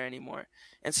in there anymore.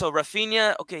 And so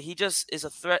Rafinha, okay, he just is a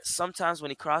threat sometimes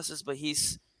when he crosses, but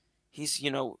he's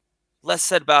less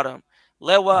said about him.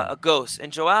 Lewa, a ghost.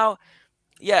 And Joao,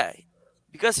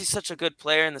 because he's such a good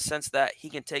player in the sense that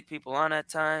he can take people on at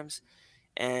times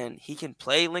and he can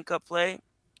play link-up play,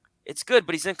 it's good,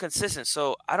 but he's inconsistent.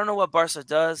 So I don't know what Barca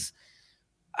does.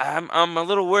 I'm a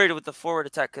little worried with the forward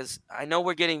attack, because I know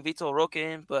we're getting Vitor Roque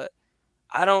in, but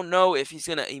I don't know if he's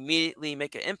going to immediately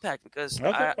make an impact, because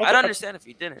I'd understand if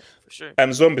he didn't, for sure.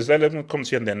 Zombies, let me come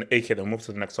to you and then AK, then move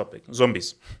to the next topic.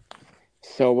 Zombies.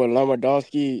 So with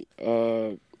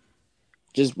Lewandowski,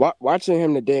 just watching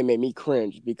him today made me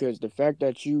cringe, because the fact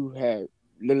that you had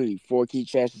literally 4 key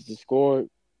chances to score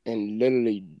and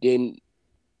literally he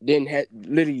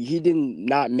did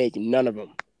not make none of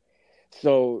them.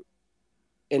 So,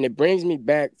 and it brings me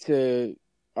back to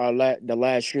the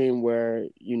last stream where,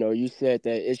 you said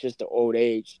that it's just the old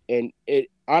age, and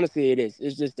honestly it is.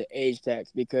 It's just the age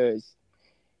tax, because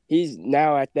he's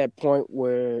now at that point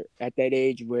at that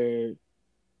age where,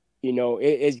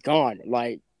 it's gone.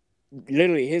 Like,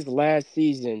 literally his last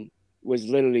season was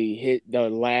literally the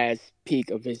last peak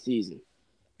of his season.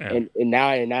 Yeah. And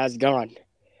now it's gone.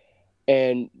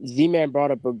 And Z-Man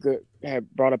brought up a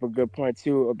good point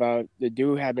too about the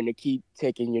dude having to keep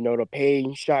taking, the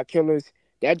pain shot killers.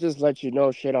 That just lets you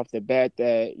know straight off the bat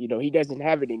that, he doesn't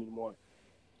have it anymore.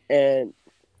 And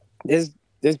this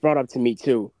brought up to me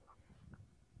too.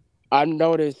 I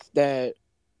noticed that,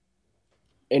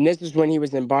 and this is when he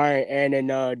was in Bayern and in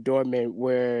Dortmund,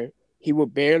 where he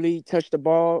would barely touch the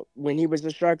ball when he was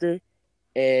a striker.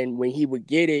 And when he would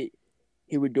get it,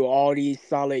 he would do all these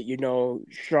solid,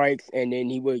 strikes, and then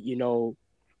he would,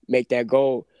 make that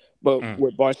goal. But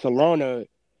with Barcelona,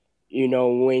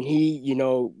 when he,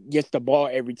 gets the ball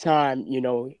every time,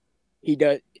 he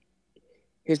does.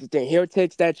 Here's the thing: he'll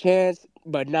take that chance,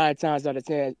 but 9 times out of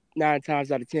 10,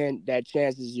 that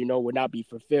chances, would not be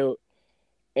fulfilled.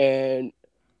 And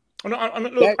No, I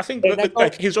mean, look, I think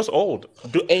like he's just old.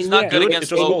 He's not good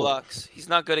against low blocks. He's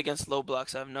not good against low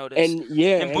blocks. I've noticed. And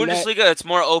in Bundesliga, it's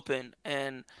more open,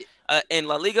 and in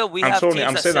La Liga,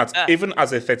 I'm saying that even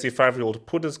as a 35-year-old,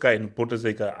 put this guy in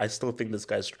Bundesliga, I still think this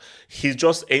guy's. He's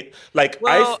just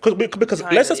because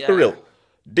let's just be real.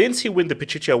 Didn't he win the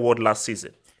Pichichi Award last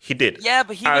season? He did. Yeah,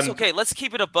 but he was okay. Let's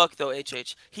keep it a buck, though,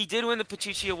 HH. He did win the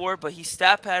Pichichi Award, but he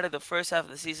stat padded the first half of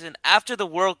the season. After the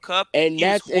World Cup, and he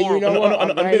was horrible. And you know what?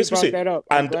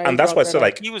 And that's why I said,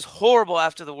 like, he was horrible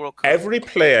after the World Cup. Every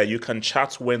player you can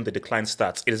chat when the decline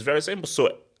starts. It is very simple.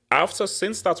 So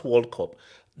since that World Cup,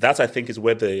 that I think is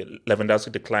where the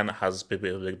Lewandowski decline has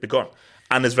begun.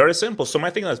 And it's very simple. So my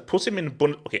thing is, put him in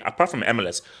apart from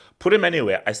MLS, put him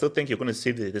anywhere. I still think you're going to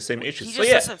see the same issues. He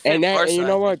just doesn't fit and you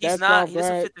know what? He doesn't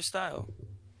fit their style.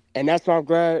 And that's why I'm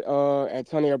glad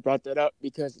Antonio brought that up,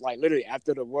 because like literally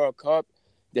after the World Cup,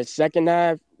 the second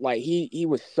half, like he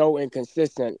was so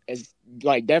inconsistent. It's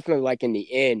like definitely like in the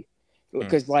end,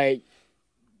 because like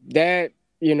that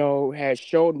has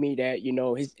showed me that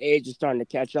his age is starting to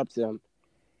catch up to him,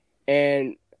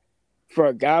 and for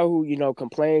a guy who,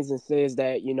 complains and says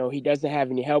that, he doesn't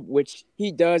have any help, which he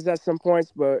does at some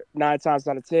points, but 9 times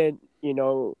out of 10,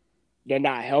 they're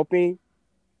not helping.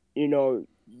 You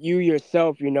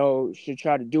yourself, should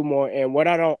try to do more. And what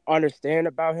I don't understand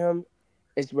about him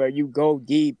is where you go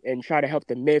deep and try to help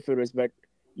the midfielders, but,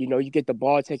 you get the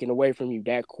ball taken away from you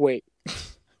that quick.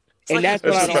 And that's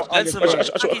what I don't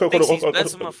understand.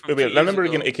 Let me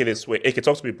bring in AK this way. AK,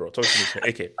 talk to me, bro. Talk to me,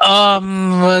 AK.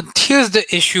 Here's the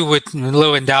issue with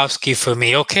Lewandowski for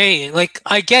me. Okay, like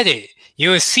I get it.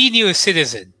 You're a senior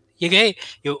citizen. Okay,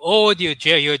 you're old. You're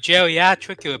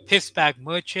geriatric. You're a piss bag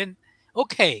merchant.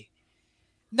 Okay.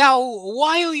 Now,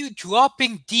 why are you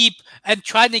dropping deep and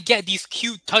trying to get these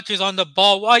cute touches on the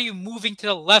ball? Why are you moving to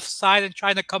the left side and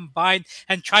trying to combine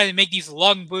and trying to make these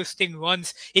long bursting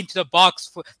runs into the box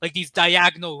for like these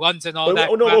diagonal runs and all that?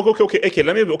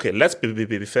 Okay. Let's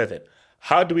be fair then.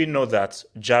 How do we know that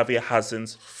Javi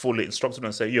hasn't fully instructed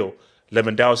and said, "Yo,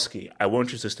 Lewandowski, I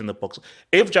want you to stay in the box"?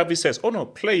 If Javi says, "Oh no,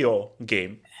 play your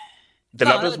game," the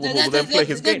Lewandowski will then play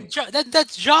his game.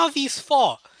 That's Javi's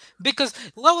fault. Because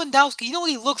Lewandowski, you know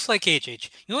what he looks like, HH?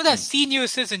 You know that senior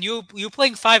citizen, you're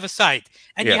playing 5-a-side,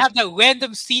 and you have that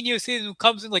random senior citizen who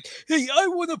comes in like, "Hey, I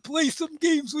want to play some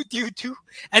games with you too."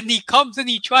 And he comes and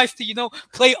he tries to,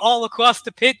 play all across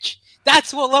the pitch.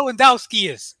 That's what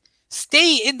Lewandowski is.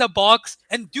 Stay in the box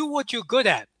and do what you're good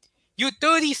at. You're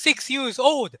 36 years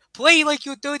old. Play like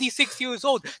you're 36 years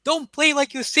old. Don't play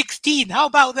like you're 16. How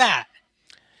about that?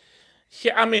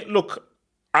 Yeah, I mean, look,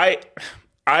 I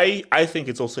think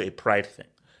it's also a pride thing.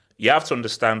 You have to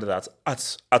understand that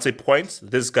at a point,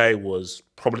 this guy was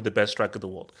probably the best striker in the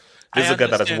world. This is a guy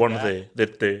that has won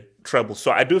the treble.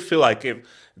 So I do feel like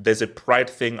there's a pride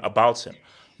thing about him.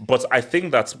 But I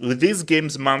think that with these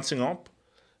games mounting up,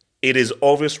 it is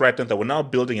obvious right now that we're now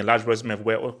building a large resume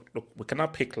where, look, we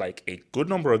cannot pick like a good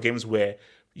number of games where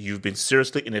you've been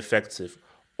seriously ineffective,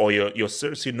 or you're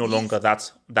seriously no longer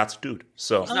that dude.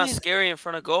 So it's not scary in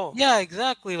front of goal. Yeah,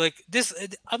 exactly. Like this,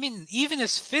 even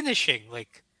his finishing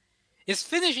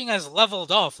has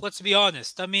leveled off. Let's be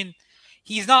honest. I mean,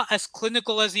 he's not as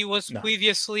clinical as he was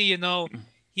previously.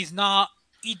 He's not.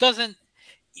 He doesn't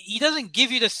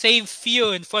give you the same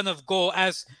feel in front of goal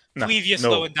as previous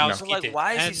Lewandowski did.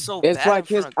 Why is he so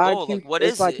bad in front of goal? Like, what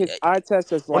is it? His eye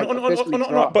test is like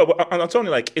but I'm telling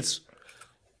you, like it's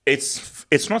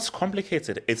not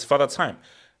complicated. It's for the time.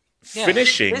 Yeah.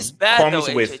 Finishing comes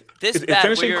with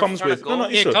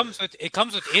it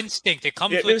comes with instinct. It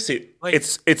comes with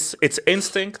it's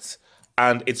instinct,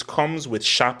 and it comes with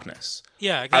sharpness.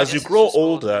 Yeah, exactly. As you grow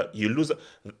older, you lose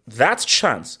that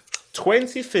chance.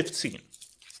 2015.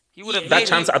 He would have that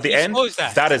chance at the end.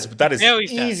 That is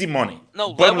easy money.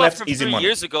 No, Lewa from 3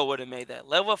 years ago would have made that.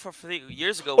 Lewa from 3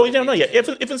 years ago.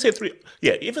 Even say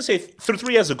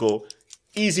 3 years ago.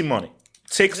 Easy money.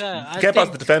 Get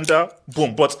past the defender,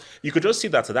 boom. But you could just see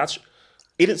that.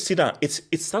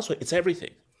 It's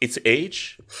everything. It's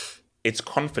age, it's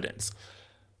confidence,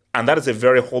 and that is a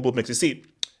very horrible mix. You see,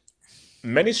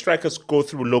 many strikers go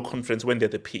through low confidence when they're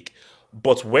at the peak,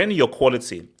 but when your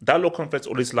quality, that low confidence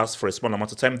always lasts for a small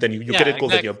amount of time. Then you get a goal,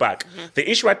 then you're back. Mm-hmm. The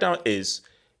issue right now is,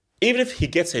 even if he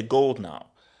gets a goal now,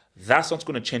 that's not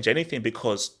going to change anything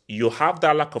because you have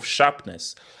that lack of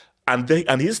sharpness. And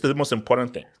here's the most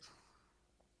important thing.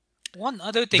 One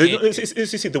other thing.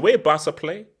 The way Barca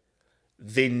play,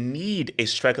 they need a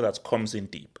striker that comes in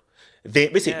deep. They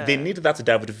need that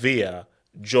David Villa,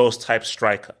 Jaws type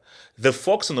striker. The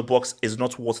fox in the box is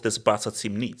not what this Barca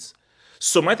team needs.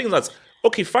 So my thing is that,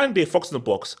 okay, find the fox in the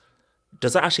box.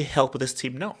 Does that actually help with this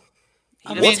team? No.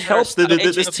 What helps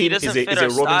this team is a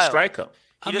rolling striker.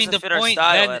 He doesn't fit our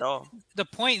style at all. The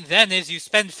point then is you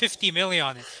spend 50 million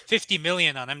on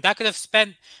him. That could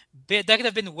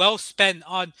have been well spent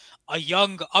on a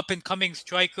young up and coming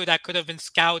striker that could have been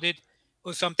scouted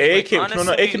or something. AK, hold on.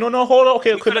 Okay,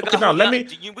 now let me.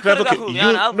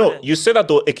 You said that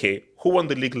though. AK, who won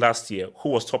the league last year? Who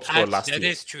was top scorer last year?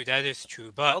 That is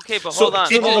true. But okay, but hold on.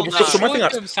 So my thing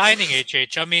is signing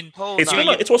HH. I mean,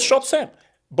 it was short term.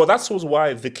 But that's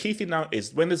why the key thing now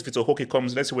is when this Vitor Hockey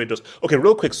comes, let's see what it does. Okay,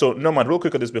 real quick. So, Nomad, real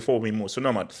quick on this before we move. So,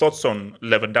 Nomad, thoughts on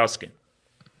Lewandowski?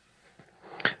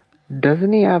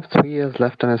 Doesn't he have 3 years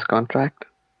left on his contract?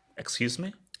 Excuse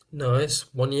me? No, it's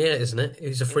 1 year, isn't it?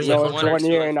 He's a 3-year contract. 1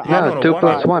 year and yeah, 2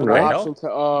 plus 1, right? Option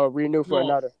to renew for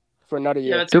another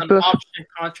year. Yeah, it's an option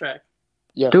contract.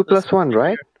 Yeah, 2 plus 1,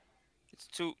 right? It's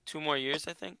two more years,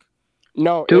 I think.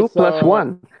 No, 2 plus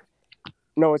 1.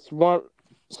 No, it's 1.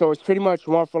 So it's pretty much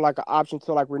 1 for like an option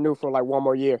to like renew for like 1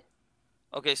 more year.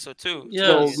 Okay, so 2.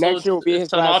 Yeah, so next year will be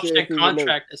his last year. It's an option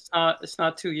contract. It's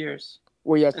not 2 years.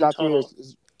 Well, yeah, it's not total. 2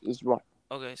 years. It's 1.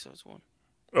 Okay, so it's 1.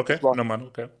 Okay, no man.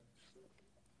 Okay.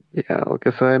 Yeah.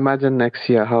 Okay. So imagine next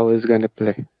year how he's going to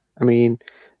play. I mean,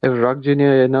 if Rock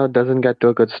Jr. Doesn't get to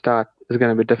a good start, it's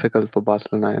going to be difficult for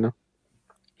Barcelona.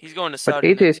 He's going to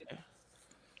Saudi.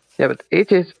 But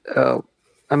HH.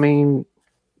 I mean.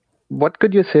 What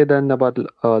could you say then about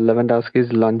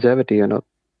Lewandowski's longevity?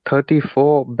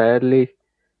 34 barely,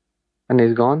 and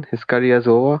he's gone. His career's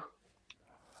over.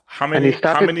 How many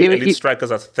elite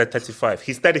strikers at 35?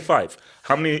 He's 35.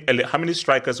 How many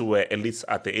strikers were elites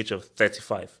at the age of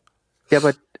 35? Yeah,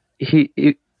 but he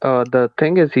the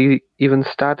thing is he even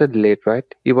started late, right?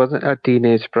 He wasn't a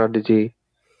teenage prodigy.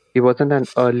 He wasn't an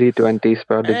early 20s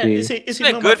prodigy. Is he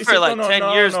been good for like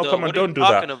 10 years, though? Come on, don't do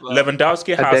that.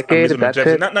 Lewandowski has amazing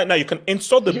longevity. Now, you can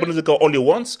insult the Bundesliga all you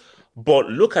want, but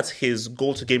look at his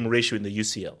goal-to-game ratio in the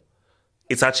UCL.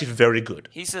 It's actually very good.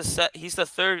 He's the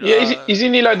third. Yeah,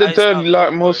 isn't he like the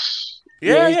third most?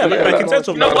 Yeah. Like in terms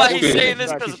of. You know why he's saying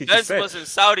this? Because Benzema's in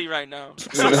Saudi right now.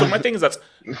 So my thing is that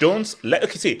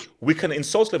we can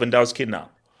insult Lewandowski now.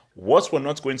 What we're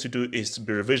not going to do is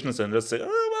be revisionist and just say,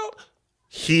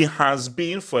 he has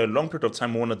been, for a long period of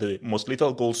time, one of the most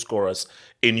lethal goal scorers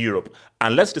in Europe.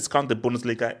 And let's discount the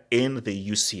Bundesliga in the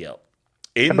UCL.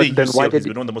 In the UCL, he's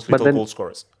been one of the most lethal goal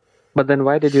scorers. But then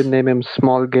why did you name him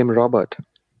Small Game Robert?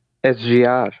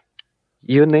 SGR.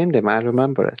 You named him, I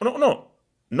remember it.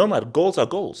 No, man, goals are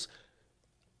goals.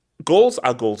 Goals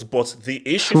are goals, but the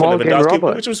issue for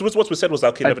Lewandowski, which was what we said, was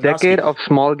okay, a decade of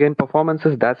small game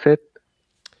performances, that's it?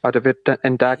 Out of your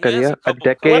entire career, a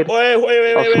decade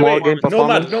of small game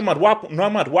performance.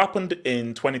 Nomad, what happened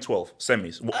in 2012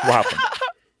 semis? What happened?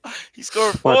 He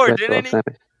scored 4, didn't he?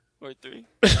 Or 3.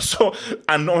 So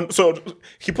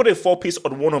he put a 4-piece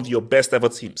on one of your best ever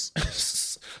teams.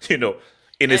 In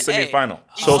a semi-final.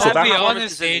 So to be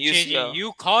honest, AJ,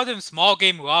 you called him small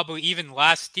game robber even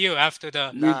last year after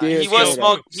the. He was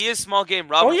small. He is small game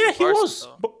robber. Oh yeah, he was.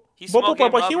 But he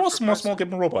was small game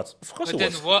robot. Of course, but he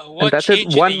was. What that's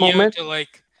it. One moment.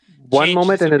 One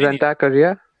moment in his entire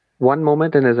career. One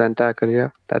moment in his entire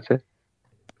career. That's it.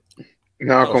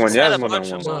 No, come on, yeah, more than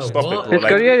one. Stop it, bro. His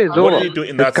career is over. What did he do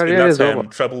in that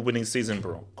treble-winning season,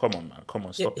 bro? Come on, man. Come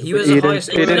on, stop it. He was the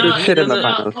highest. He didn't do shit in the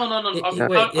finals. No.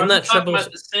 Wait, in that treble. Are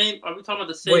we talking about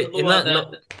the same? Wait, in that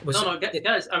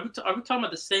guys, are we talking about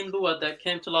the same Lua that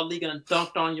came to La Liga and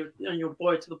dunked on your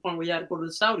boy to the point where you had to go to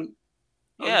the Saudi?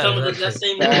 Yeah, that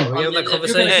same Lua. We have that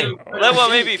conversation. Let one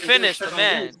maybe finish, but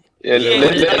man. Yeah,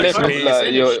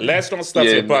 let's not start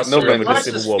to pass the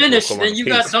Civil War. Finish, then you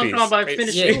got dunked on by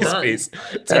finishing.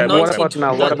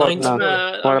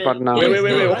 What about now?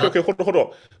 Wait. Okay, hold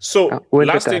on. So,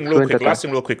 last thing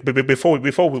real quick. Before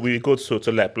we go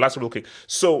to lab, last real quick.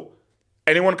 So,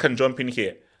 anyone can jump in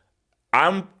here.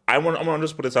 I'm gonna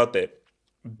just put this out there.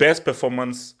 Best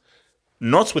performance,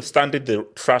 notwithstanding the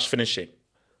trash finishing,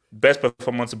 best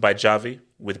performance by Xavi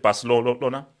with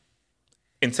Barcelona.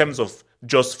 In terms of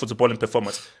just footballing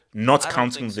performance, not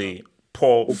counting the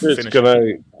poor finishing.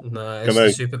 No, it's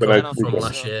the Super Cup from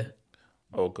last year.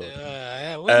 Oh god.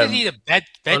 Wasn't he the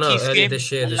Betis game?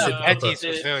 This year, the Super Cup. Betis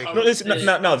was very good.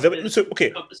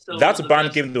 That's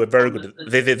Bayern game. They were very good.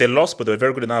 They lost, but they were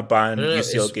very good in that Bayern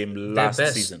UCL game last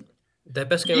season. Their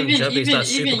best game in Germany is that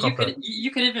Super Cup.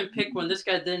 You could even pick when this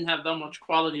guy didn't have that much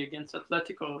quality against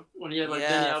Atletico when he had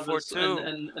Dani Alves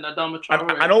and Adama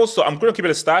Traore. And also, I'm going to keep it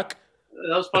a stack.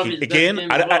 That was probably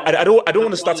again. I don't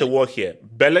want to start a war here.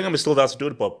 Bellingham is still there to do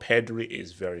it, but Pedri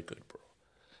is very good, bro.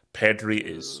 Pedri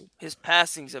is his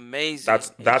passing's amazing.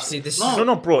 Bro.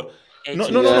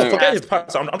 No. Forget his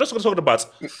pass. I'm just going to talk about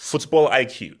football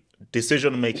IQ.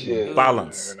 decision making,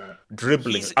 balance,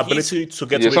 dribbling, ability to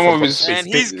get away some from of his. And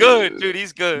he's good, dude.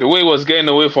 He's good. The way he was getting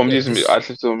away from this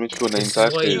Atletico midfield the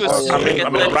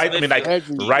entire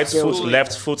right foot,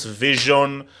 left foot,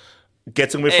 vision,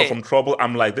 getting away from trouble.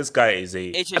 I'm like, this guy is a.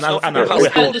 Is he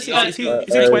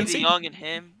 20? Young and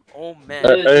him. Oh man,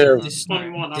 this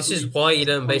is why you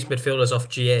don't base midfielders off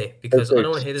GA, because I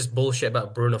don't want to hear this bullshit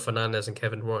about Bruno Fernandes and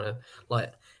Kevin De Bruyne.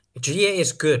 Like, GA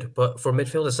is good, but for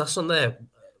midfielders, that's not their.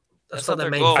 That's not their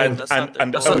main goal. It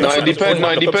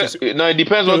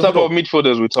depends what type of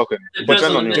midfielders we're talking.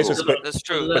 That's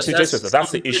true. But see, Jason,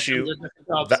 that's the issue.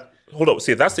 Hold up.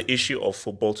 See, that's the issue of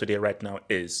football today right now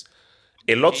is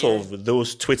a lot of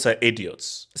those Twitter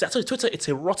idiots. See, actually, Twitter, it's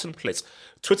a rotten place.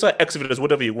 Twitter exhibitors,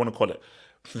 whatever you want to call it.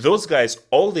 Those guys,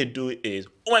 all they do is,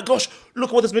 oh my gosh, look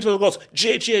at what this midfielder got.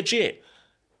 GA.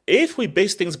 If we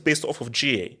base things based off of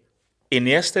GA,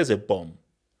 Iniesta is a bomb.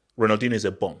 Ronaldinho is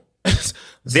a bomb.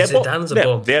 They're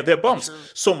bombs.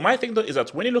 So my thing though is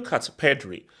that when you look at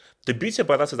Pedri, the beauty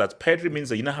about that is that Pedri means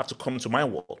that you now have to come to my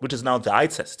world, which is now the eye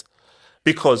test.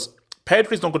 Because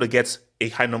Pedri is not going to get a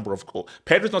high number of goals.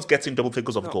 Pedri is not getting double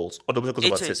figures of goals or double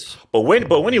figures of assists. But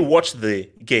when you watch the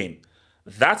game,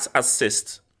 that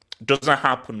assist doesn't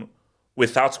happen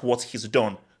without what he's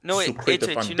done to create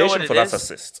the foundation for that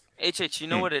assist. You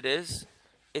know what it is?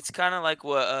 It's kind of like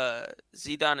what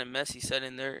Zidane and Messi said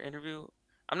in their interview.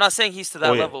 I'm not saying he's to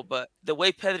that level, but the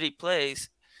way Pedri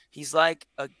plays, he's like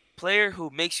a player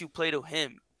who makes you play to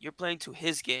him. You're playing to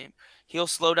his game. He'll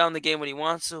slow down the game when he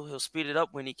wants to. He'll speed it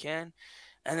up when he can.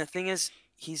 And the thing is,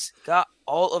 he's got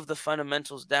all of the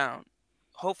fundamentals down.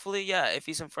 Hopefully, if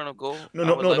he's in front of goal.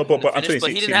 But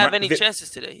he didn't have any chances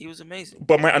today. He was amazing.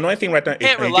 But my annoying thing right now is... You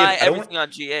can't rely everything on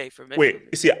GA for me. Wait,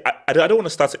 you see, I don't want to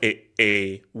start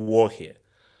a war here.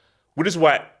 Which is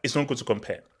why it's not good to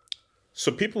compare.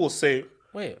 So people will say,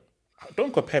 wait,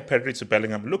 don't compare Pedri to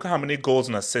Bellingham. Look at how many goals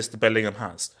and assists Bellingham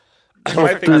has.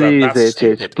 Please.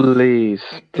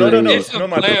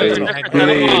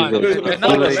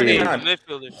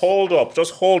 Hold up.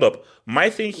 Just hold up.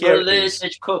 My thing here is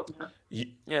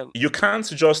you can't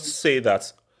just say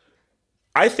that.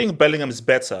 I think Bellingham is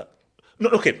better. No,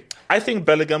 okay. I think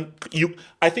Bellingham.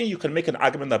 I think you can make an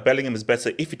argument that Bellingham is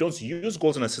better if you don't use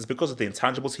goals and assists because of the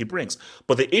intangibles he brings.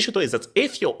 But the issue though is that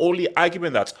if you're only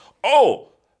arguing that,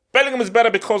 Bellingham is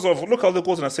better because of look at all the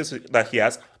goals and assists that he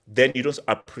has, then you don't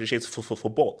appreciate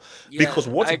football. Because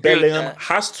what Bellingham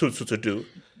has to do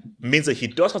means that he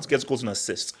does have to get goals and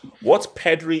assists. What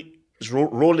Pedri's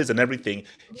role is and everything,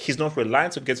 he's not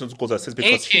reliant on getting goals and assists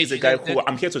because he's a guy who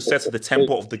I'm here to set the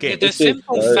tempo of the game. The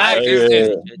simple fact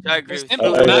is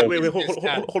hold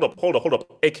up.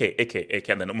 AK,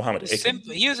 and then Mohammed.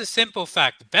 Here's a simple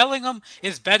fact. Bellingham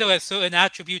is better at certain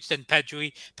attributes than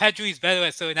Pedri. Pedri is better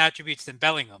at certain attributes than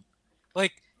Bellingham.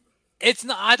 Like, it's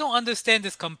not. I don't understand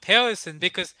this comparison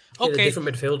because different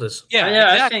midfielders.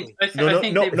 Yeah, exactly. But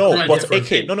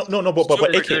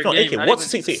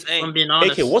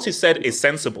AK, what he said is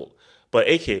sensible. But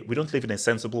AK, we don't live in a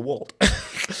sensible world.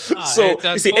 So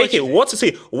you see, AK, what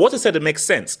he said it makes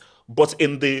sense. But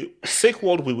in the sick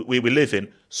world we live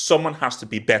in, someone has to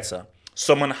be better.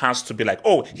 Someone has to be like,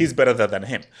 he's better than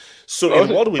him. So in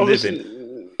the world we live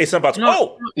in, it's about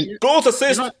goals,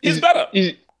 assists, he's better.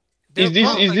 Is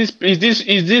this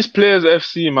players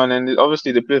FC, man? And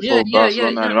obviously they play for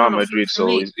Barcelona and Real Madrid, so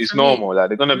it's normal. Like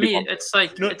they're gonna be. It's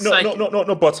like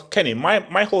no. But Kenny,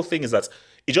 my whole thing is that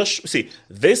it just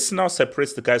this now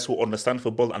separates the guys who understand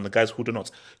football and the guys who do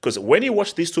not. Because when you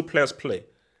watch these two players play,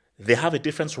 they have a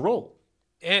different role.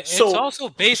 It's also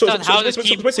based on how the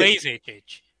team plays.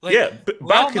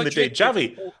 Back in the day,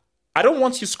 Javi, I don't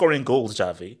want you scoring goals,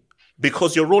 Javi,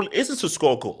 because your role isn't to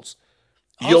score goals.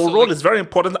 Your role is very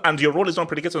important, and your role is not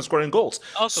predicated on scoring goals.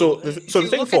 So the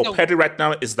thing for Pedri right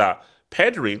now is that,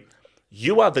 Pedri,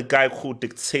 you are the guy who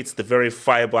dictates the very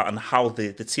fiber and how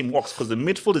the team works, because the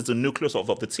midfield is the nucleus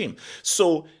of the team.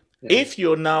 So if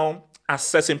you're now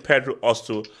assessing Pedri as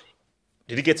to,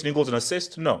 did he get any goals and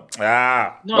assists? No.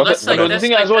 The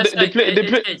thing as well, they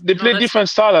play different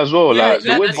style as well.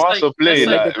 The way Barca play,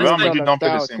 Real Madrid don't play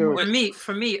the same way.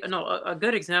 For me, a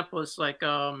good example is like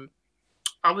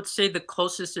I would say the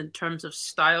closest in terms of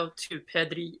style to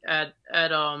Pedri at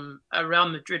Real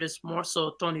Madrid is more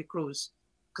so Toni Kroos,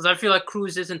 because I feel like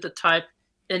Kroos isn't the type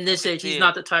in this age. He's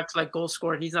not the type to like goal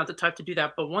score. He's not the type to do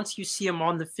that. But once you see him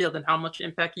on the field and how much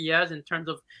impact he has in terms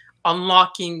of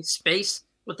unlocking space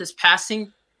with his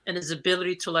passing and his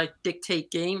ability to like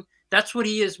dictate game, that's what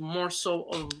he is more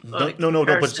so. But you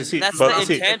see,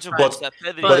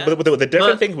 the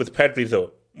different thing with Pedri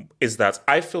though is that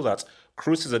I feel that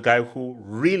Kroos is a guy who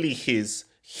really his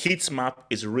heat map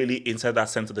is really inside that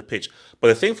center of the pitch. But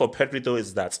the thing for Pedri, though,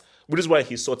 is that, which is why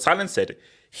he's so talented,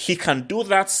 he can do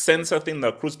that center thing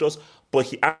that Cruz does, but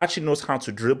he actually knows how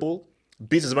to dribble,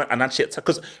 beat his man, and actually attack.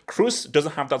 Because Cruz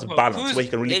doesn't have that balance where he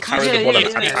can really carry the ball and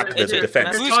attack the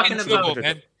defense. Cruz can dribble,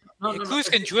 man. Cruz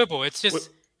can dribble. It's just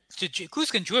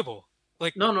Cruz can dribble.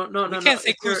 Like no. You can't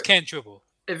say Cruz can't dribble.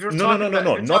 No,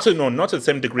 not to the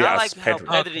same degree as Pedri.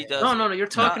 Pedri does. No. You're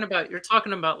talking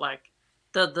about like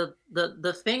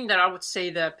the thing that I would say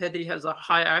that Pedri has a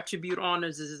high attribute on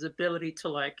is his ability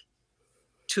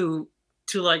to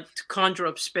conjure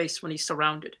up space when he's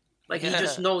surrounded. Like he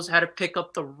just knows how to pick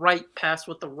up the right pass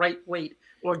with the right weight,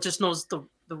 or just knows the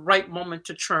right moment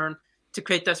to churn to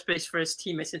create that space for his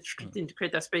teammates and to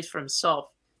create that space for himself.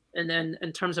 And then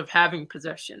in terms of having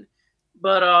possession.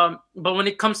 But when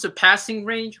it comes to passing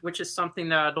range, which is something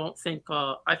that I don't think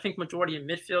I think majority of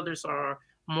midfielders are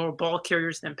more ball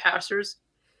carriers than passers.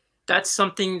 That's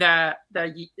something that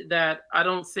I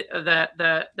don't think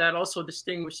that also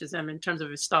distinguishes him in terms of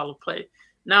his style of play.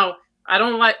 Now, I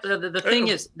don't like the thing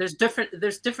is there's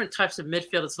different types of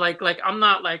midfielders. Like I'm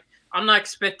not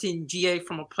expecting GA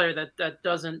from a player that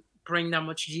doesn't bring that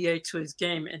much GA to his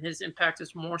game, and his impact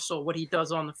is more so what he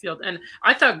does on the field. And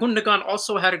I thought Gundogan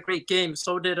also had a great game.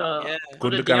 So did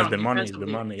Gundogan has been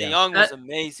money. De Jong was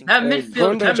amazing. That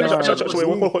midfield.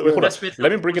 Wait.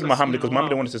 Let me bring in Mohammed because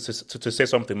Mohammed wanted to say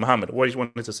something. Mohammed, what do you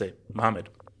want to say? Mohammed.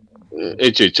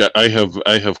 I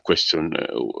have question.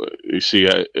 You see,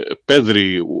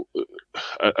 Pedri,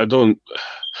 I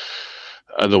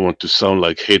don't want to sound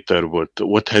like hater, but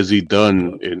what has he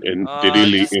done in the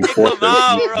really important?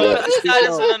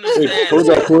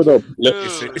 Hold up.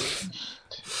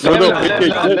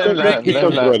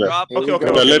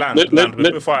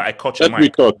 Before I cut your mic. Let me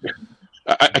talk.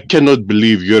 I cannot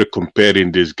believe you're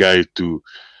comparing this guy to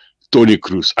Toni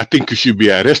Kroos. I think you should be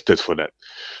arrested for that.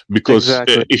 Because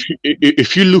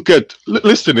if you look at...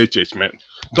 Listen, HH, man.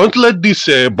 Don't let these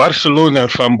Barcelona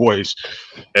fanboys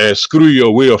screw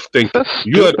your way of thinking.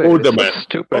 You are older, man.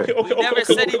 Okay. Let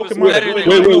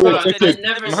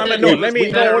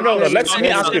me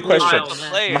ask you a question.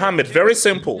 Mohammed, very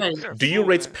simple. Do you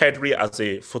rate Pedri as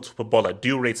a footballer? Do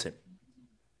you rate him?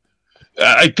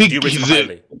 I think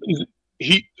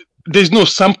there's no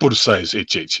sample size,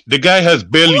 HH. The guy has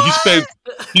barely.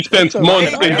 He spends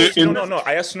months in.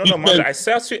 I asked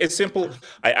you a simple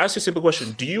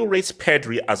question. Do you rate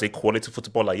Pedri as a quality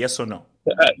footballer? Yes or no?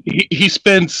 He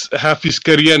spends half his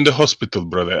career in the hospital,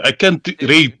 brother. I can't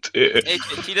rate.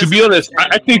 To be honest,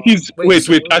 I think he's. Wait.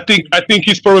 I think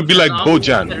he's probably like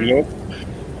Bojan, you know.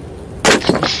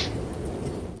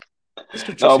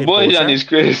 Bojan is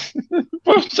crazy.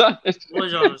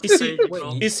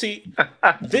 You see,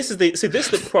 this is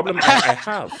the problem I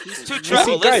have. He's too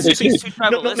tribalistic.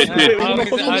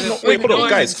 Wait, hold on,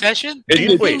 guys.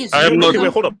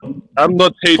 Hold up. I'm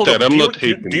not hater. I'm not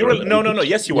hating. No.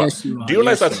 Yes, you are. Do you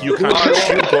realize that you can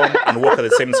chew gum and walk at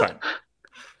the same time?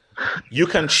 You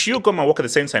can chew gum and walk at the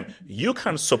same time. You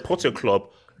can support your club,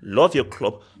 love your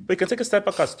club, but you can take a step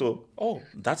back as to,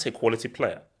 that's a quality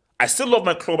player. I still love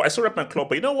my club. I still rep my club.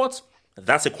 But you know what?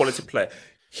 That's a quality player.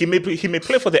 He may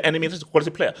play for the enemy. That's a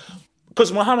quality player.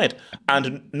 Because Mohammed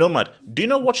and Nomad, do you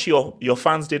know what your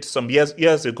fans did some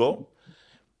years ago?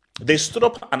 They stood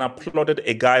up and applauded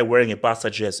a guy wearing a Barca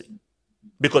jersey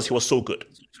because he was so good.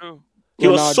 True. He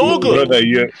was so good.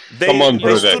 Brother, come on,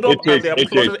 brother. They stood up and they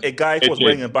applauded a guy who was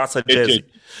wearing a Barca jersey.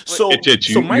 So my thing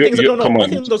is, my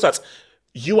thing is that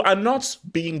you are not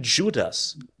being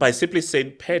Judas by simply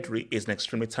saying Pedri is an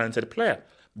extremely talented player.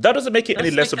 That doesn't make it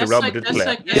any less of a Real Madrid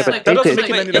player. That doesn't make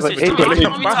it any less of a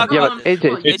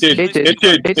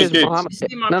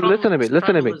Now listen to me.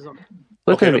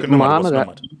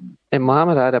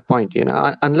 Mohammed had a point,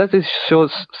 unless it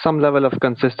shows some level of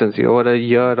consistency over a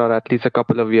year or at least a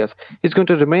couple of years, he's going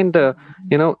to remain the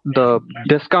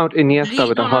discount Iniesta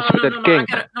with a hospital king.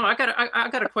 I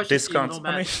got a question. Discount.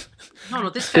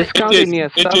 Discount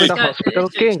Iniesta with a hospital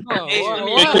king.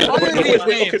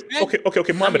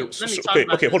 Okay, Mohammed.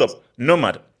 Okay, hold up.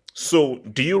 Nomad. So,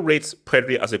 do you rate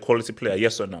Pedri as a quality player?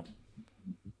 Yes or no?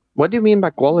 What do you mean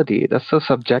by quality? That's so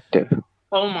subjective.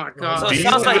 Oh my God! So it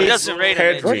sounds like he doesn't rate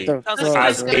Pedri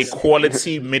as a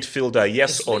quality midfielder,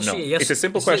 yes or no? It's a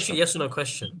simple question. Yes or no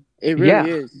question. It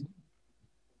really is.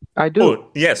 I do.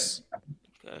 Oh, yes.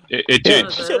 It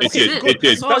is.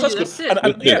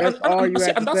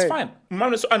 And that's fine.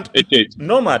 And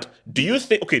Nomad, do you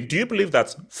believe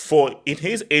that in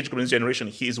his age group, in his generation,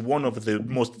 he is one of the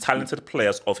most talented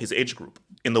players of his age group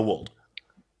in the world?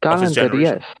 Talented,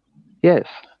 yes.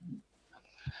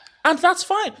 And that's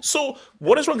fine. So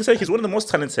what is wrong to say he's one of the most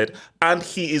talented and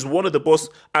he is one of the most,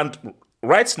 and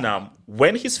right now,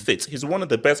 when he's fit, he's one of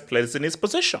the best players in his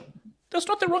position. There's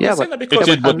nothing wrong in saying that because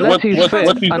unless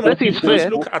he's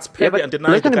fit, look at Pedri and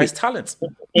deny the guy's talent.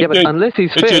 Yeah, but unless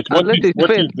he's fit,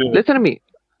 listen to me.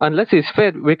 Unless he's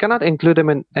fit, we cannot include him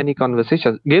in any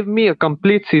conversation. Give me a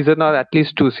complete season or at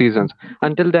least 2 seasons.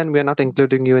 Until then, we are not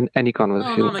including you in any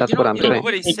conversation. No, That's what I'm saying.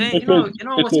 Nobody's saying. You know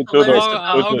what's hilarious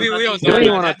about? What do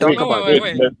you want to talk about?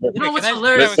 You know what's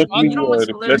hilarious? You know what's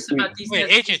hilarious about these guys?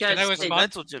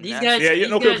 These guys. Yeah,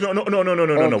 no.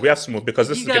 We have to move because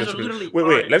this is getting to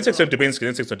wait. Let me take some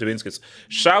Dubinsky.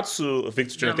 Shout to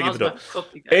Victor. Thank you for the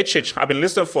I've been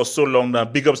listening for so long now.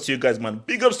 Big ups to you guys, man.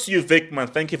 Big ups to you, Vic, man.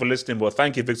 Thank you for listening, bro.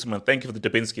 Thank you, Victor, man. Thank you for the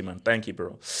Dubinsky, man. Thank you,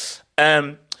 bro.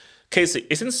 Casey,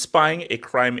 isn't spying a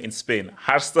crime in Spain?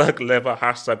 #Leva,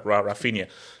 #Rafinha.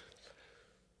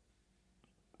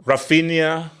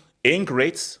 Rafinha ain't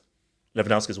great.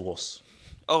 Lewandowski is worse.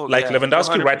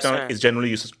 Lewandowski 100%. Right now is generally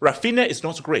useless. Rafinha is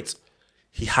not great.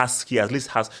 He at least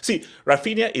has. See,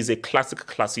 Rafinha is a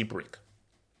classy brick.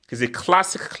 He's a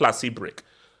classy brick.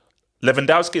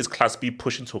 Lewandowski is class B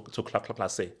pushing to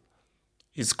class A.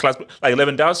 He's class B. Like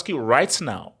Lewandowski right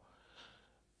now,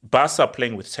 Barca are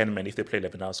playing with 10 men if they play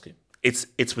Lewandowski. It's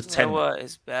with 10 men.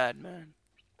 It's bad, man.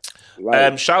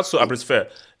 Shout out to Abris Fair.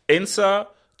 Inter,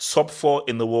 top 4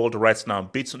 in the world right now,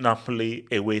 beats Napoli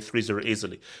away 3-0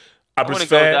 easily. Abris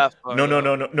Fair,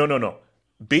 no.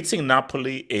 Beating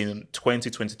Napoli in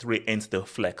 2023 ain't the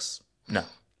flex. No.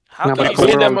 How can you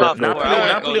say them off?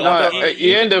 Napoli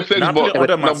under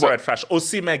trash.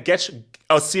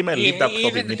 Osimhen leave that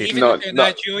club immediately. Even the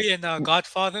Nigerian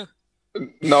Godfather.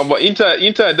 No, but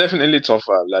Inter definitely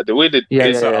tougher. Like the way they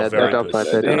are very good.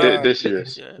 They're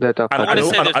serious.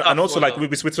 And also, like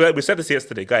we said this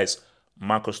yesterday, guys.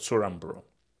 Marcus Thuram, bro.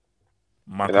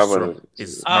 Marcus Thuram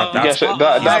is that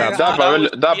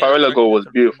Barella goal was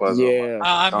beautiful. Yeah,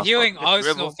 I'm hearing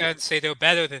Arsenal fans say they're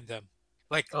better than them.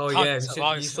 Like, you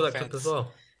saw that clip as well.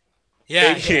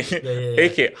 Yeah.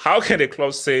 AK, how can a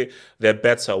club say they're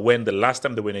better when the last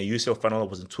time they were in a UCL final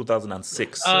was in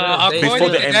 2006? Before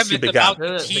the MC began.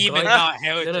 The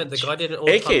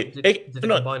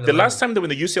last time they were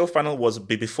in the UCL final was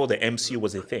before the MC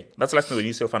was a thing. That's the last time they were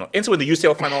in the UCL final. Inter in the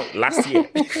UCL final last year.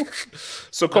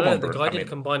 So come on, bro. The guy did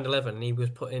combined 11 and he was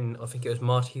put in, I think it was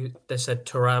Marty. They said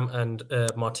Thuram and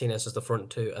Martinez as the front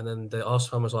two. And then the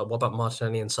Arsenal fan was like, what about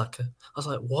Martinelli and Saka? I was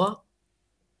like, what?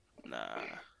 Nah.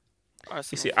 You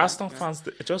see, Arsenal fans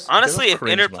just honestly, if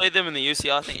Inter played them in the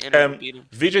UCL, I think Inter would beat them.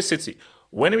 VJ City,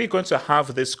 when are we going to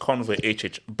have this convo?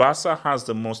 Barca has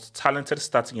the most talented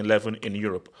starting 11 in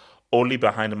Europe, only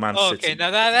behind Man City. Okay, now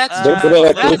that's no.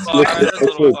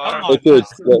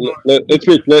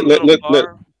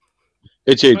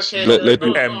 I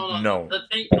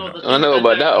know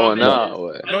about that one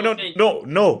now.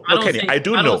 No, Kenny, I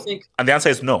do know. And the answer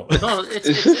is no. No, it's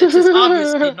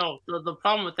obviously no. The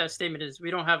problem with that statement is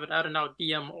we don't have an out-and-out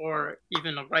DM or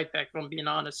even a right back, if I'm being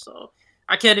honest. So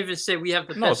I can't even say we have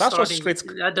the best starting.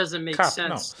 That doesn't make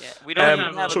sense. No. Yeah, we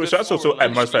don't have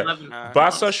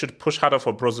Barca should push harder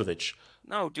for Brozovic.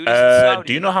 No, dude, he's in Saudi.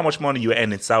 Do you know how much money you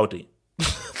earn in Saudi?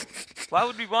 Why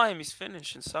would we buy him? He's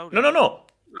finished in Saudi. No.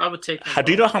 I would take him.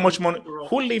 Do you know how much money?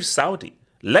 Who leaves Saudi?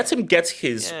 Let him get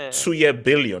his 2-year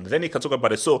billion. Then he can talk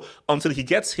about it. So until he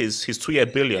gets his 2-year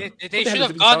billion, they should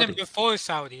have gone him before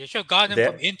Saudi. They should have gone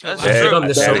him from Inter. They ain't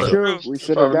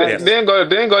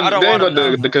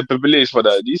got the capabilities for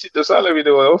that. You see the salary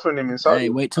they were offering him in Saudi. Hey,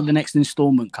 wait till the next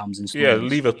installment comes. Yeah,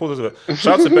 leave it.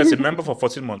 Shout out to Bessie, member for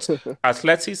 14 months.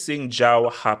 Atleti seeing Joao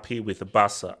happy with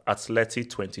Barca. Atleti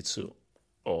 22.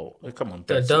 Oh, come on.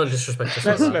 Don't disrespect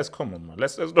us. Let's come on, man.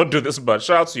 Let's not do this, but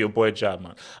shout out to your boy Jab,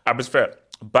 man. Abis fair.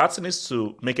 Barca needs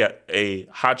to make a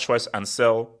hard choice and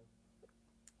sell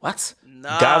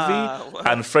Gavi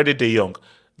and Freddie De Jong.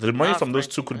 The money from those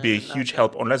two could be a huge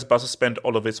help unless Barca spend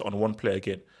all of it on one player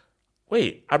again.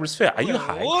 Wait, Abis fair, are you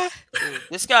high? What?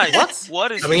 This guy,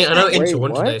 what is? I mean, I know Inter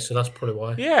won today, so that's probably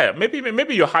why. Yeah,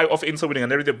 maybe you're high off Inter winning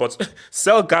and everything, but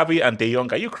sell Gavi and De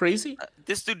Jong. Are you crazy?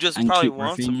 This dude just probably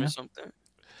wants him or something.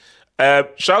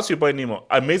 Shout out to your boy Nemo.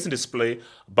 Amazing display.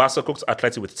 Barca cooked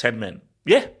Atleti with 10 men.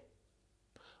 Yeah.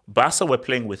 Barca were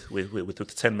playing with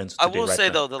 10 men today. I will say,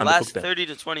 though, the last 30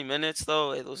 to 20 minutes,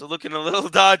 though, it was looking a little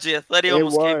dodgy. Atleti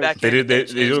almost came back. They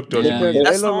looked dodgy.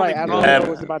 That's the only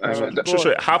problem.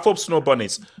 Half of Snow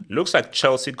Bunnies. Looks like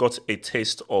Chelsea got a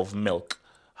taste of milk.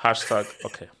 #.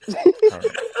 Okay.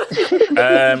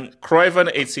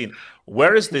 Croyven 18.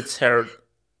 Where is the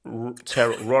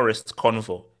terrorist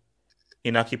convo?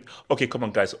 Okay, come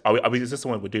on, guys. Are we? Is this the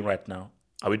one we're doing right now?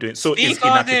 Are we doing? So is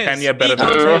Inaki Kenya better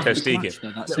than Ter Stegen?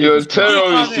 Your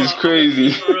terrorist is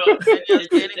crazy.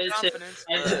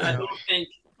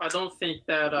 I don't think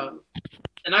that.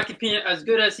 In my opinion, as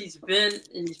good as he's been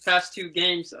in these past 2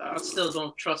 games, I still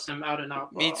don't trust him out and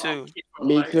out. Me too.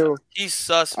 Me too. He's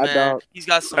sus, man. He's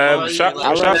got some. Shout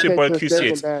out your boy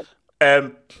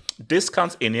QC8.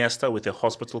 Discount Iniesta with a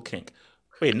hospital king.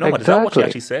 Wait, no, is that what he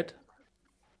actually said?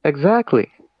 Exactly.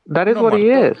 That is what he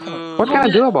is. What can I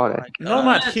do about it? No,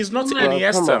 man, he's not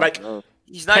Iniesta.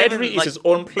 He's not Pedri is his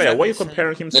own player. Why are you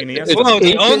comparing him to Iniesta? Well,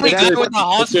 the only guy with the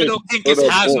hospital king is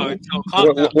Hazard. So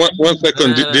one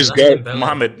second, this guy.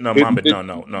 Mohammed, no. Remember,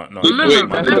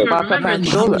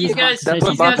 these guys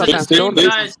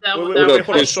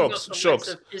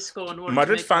Shocks.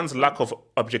 Madrid fans' lack of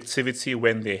objectivity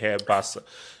when they hear Barca.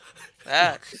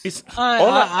 It's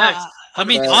I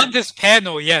mean, on this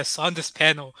panel, yes, on this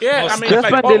panel. Yeah, I mean,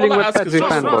 just by dealing with Pedri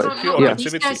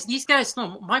fanboys. These guys,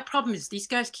 no. My problem is these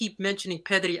guys keep mentioning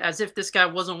Pedri as if this guy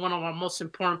wasn't one of our most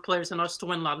important players in us to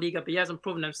win La Liga, but he hasn't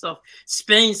proven himself.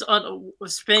 Spain's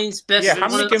best. Yeah, how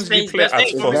many games did he play for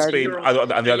Spain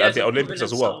at the Olympics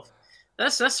as well?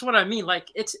 That's what I mean. Like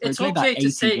it's okay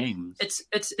to say it's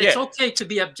okay to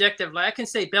be objective. Like I can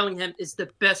say Bellingham is the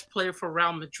best player for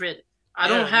Real Madrid. I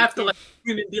don't have to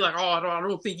be like, oh, I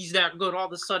don't think he's that good all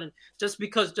of a sudden. Just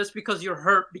because you're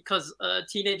hurt because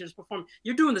teenagers perform.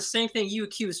 You're doing the same thing you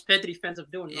accuse Pedri fans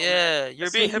of doing. Yeah, you're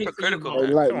being hypocritical.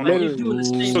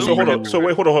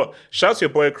 So hold on. Shout out to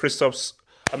your boy Christoph's.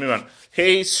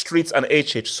 Hey, Streets and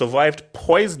HH survived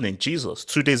poisoning. Jesus,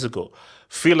 2 days ago.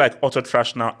 Feel like utter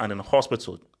trash now and in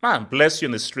hospital. Man, bless you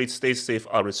in the streets. Stay safe.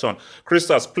 I'll return.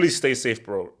 Christoph, please stay safe,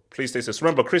 bro. Please stay safe.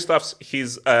 Remember, Christoph's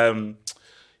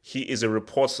he is a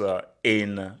reporter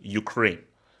in Ukraine.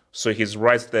 So he's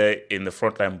right there in the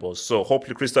frontline boss. So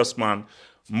hopefully, Christoph's, man,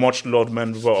 much loved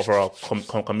member of our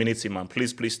community, man.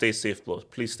 Please stay safe, bro.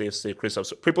 Please stay safe, Christoph.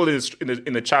 So people in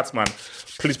the chat, man,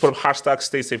 please put up hashtag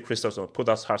stay safe, Christoph. So put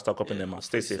that hashtag up in there, man.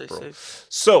 Stay safe, bro. Safe.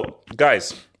 So,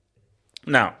 guys,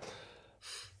 now,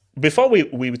 before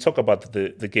we talk about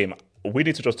the game, we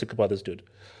need to just think about this dude.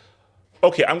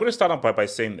 Okay, I'm going to start out by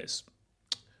saying this.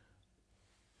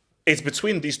 It's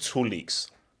between these 2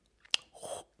 leagues.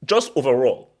 Just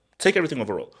overall, take everything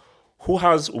overall.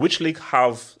 Which league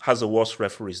has the worst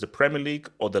referees? The Premier League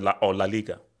or La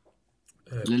Liga?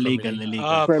 La Liga. La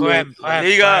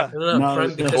Liga.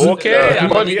 Okay,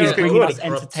 I'm here. Good.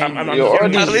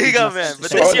 La Liga, man.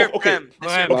 But this year, Prem.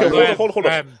 Okay, hold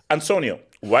on. Antonio,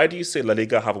 why do you say La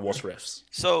Liga have worse refs?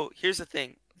 So here's the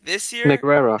thing. This year,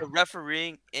 the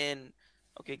refereeing in.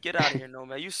 Okay, get out of here, no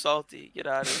man. You salty. Get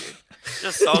out of here.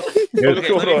 Just salty.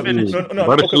 Okay, let me finish.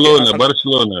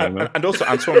 Barcelona. And also,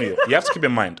 Antonio, you have to keep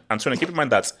in mind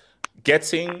that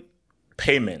getting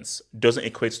payments doesn't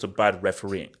equate to bad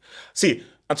refereeing. See,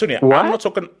 Antonio, what? I'm not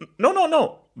talking.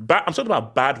 No. I'm talking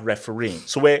about bad refereeing.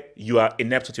 So where you are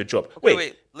inept at your job. Okay,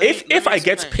 wait. If I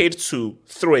get paid to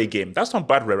throw a game, that's not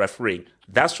bad refereeing.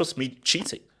 That's just me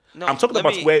cheating. No, I'm talking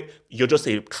about where you're just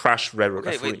a trash referee.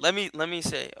 Okay, wait. Let me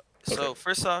say. So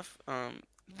first off,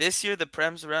 this year the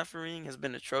Prem's refereeing has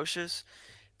been atrocious,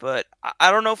 but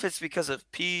I don't know if it's because of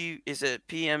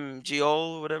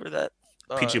PMGO or whatever that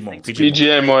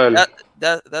PGMOL.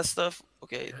 That stuff.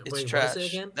 Okay, it's trash.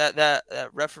 That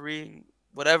refereeing,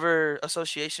 whatever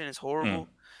association is horrible.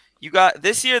 You got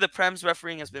this year the Prem's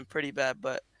refereeing has been pretty bad,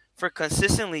 but for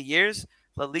consistently years,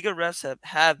 La Liga refs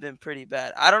have been pretty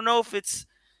bad. I don't know if it's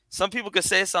some people could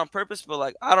say it's on purpose, but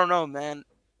like I don't know, man.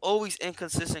 Always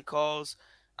inconsistent calls.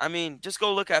 I mean, just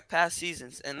go look at past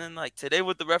seasons. And then, like, today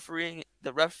with the refereeing,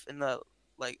 the ref in the,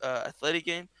 Atleti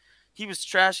game, he was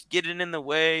trash, getting in the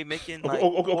way, making, like,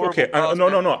 okay. No.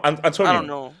 Antonio, I don't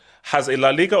know. Has a La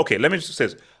Liga, okay, let me just say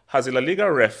this. Has a La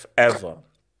Liga ref ever,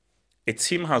 a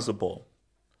team has the ball,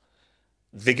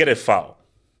 they get a foul,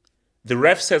 the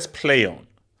ref says play on,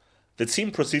 the team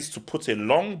proceeds to put a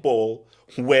long ball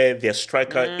where their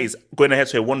striker is going ahead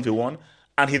to a 1v1,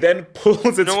 and he then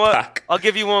pulls it back. I'll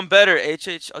give you one better,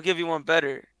 HH. I'll give you one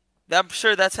better. I'm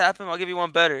sure that's happened. I'll give you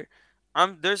one better.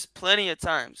 There's plenty of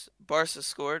times Barca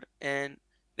scored, and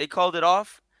they called it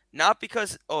off. Not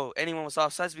because, anyone was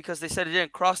offsides, because they said it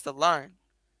didn't cross the line.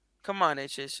 Come on,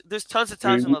 HH. There's tons of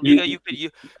times in La Liga you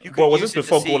could Well, was this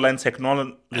before goal line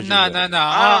technology? No. I don't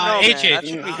know,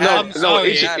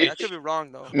 HH. I could be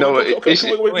wrong, though.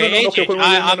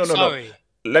 I'm sorry.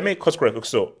 Let me course correct.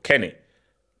 So, Kenny,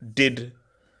 do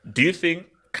you think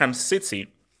Can City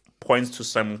point to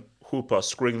some hooper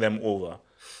screwing them over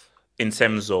in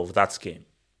terms of that game?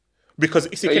 Because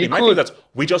you see, Kenny, my thing is that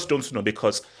we just don't know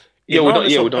because we don't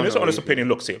know. Honest opinion,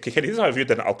 look, say, okay, Kenny, this is how I view it,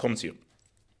 then I'll come to you.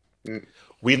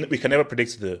 We can never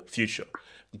predict the future.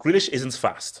 Grealish isn't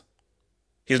fast.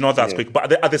 He's not that quick.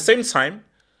 But at the same time,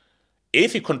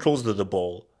 if he controls the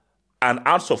ball and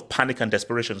out of panic and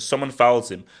desperation, someone fouls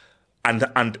him, and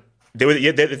they're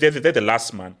the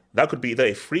last man. That could be either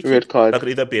a free kick, that could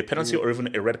either be a penalty or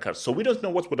even a red card. So we don't know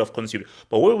what would have consumed.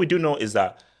 But what we do know is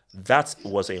that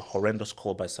was a horrendous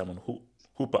call by Simon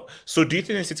Hooper. So do you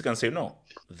think the City can say, no,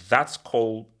 that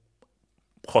call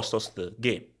cost us the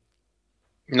game?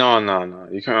 No.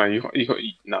 You can't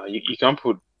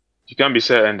be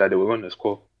certain that they were going to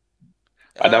score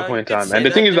at that point in time. And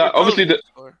the thing is that obviously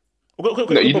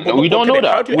we don't know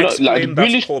that.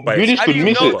 Grealish could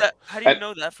miss it. How do you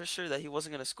know that for sure that he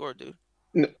wasn't going to score, dude?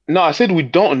 No, I said we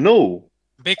don't know.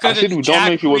 Because I said we don't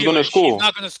know if he was going to score. He's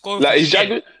not going to score. Like, is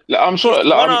Jack? I'm sure.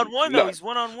 Like, one-on-one, though. He's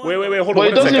one-on-one. Wait, hold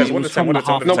on. One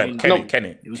time.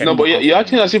 Kenny. No, but you're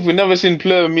acting as if we've never seen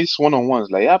player miss one-on-ones.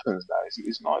 Like, it happens. Like,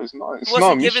 it's not. He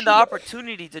wasn't given the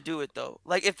opportunity to do it, though.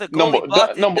 Like, if the goalie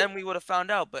blocked it, then we would have found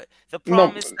out. But the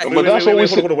problem is that... But that's always...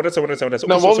 Hold on.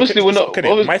 No, obviously we're not...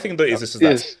 My thing, though, is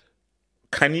that...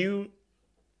 Can you...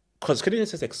 Because can you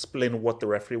just explain what the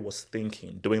referee was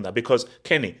thinking doing that? Because,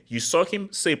 Kenny, you saw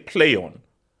him say play on.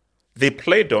 They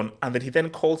played on, and then he then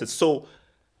calls it. So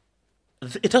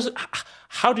it doesn't.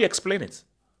 How do you explain it?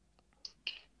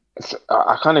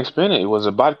 I can't explain it. It was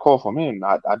a bad call from him.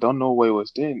 I don't know what he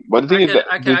was doing. But the thing is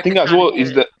that the thing as well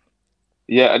is that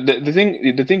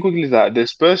the thing quickly is that the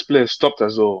Spurs players stopped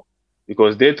as well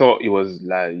because they thought it was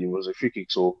a free kick.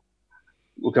 So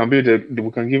we can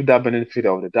give that benefit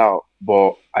of the doubt.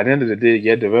 But at the end of the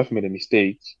day, the ref made a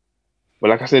mistake. But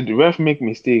like I said, the ref make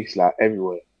mistakes like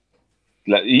everywhere.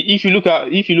 Like if you look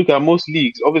at most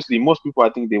leagues, obviously most people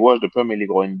I think they watch the Premier League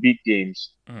or in big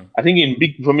games. I think in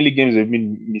big Premier League games there have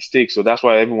been mistakes, so that's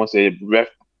why everyone say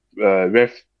pure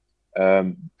refs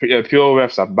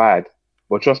are bad.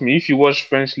 But trust me, if you watch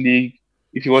French league,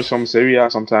 if you watch some Serie A,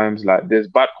 sometimes like there's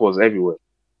bad calls everywhere.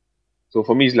 So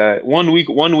for me, it's like one week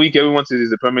everyone says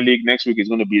it's the Premier League, next week it's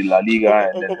going to be La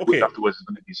Liga, and then the week afterwards it's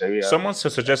going to be Serie A. Someone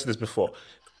suggested this before.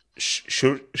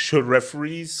 Should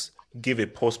referees give a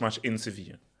post-match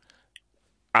interview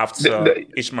after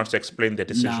each match to explain their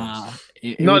decisions?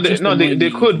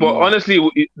 They could, but honestly,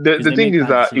 the thing is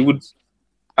that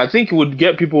I think it would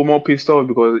get people more pissed off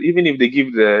because even if they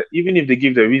give the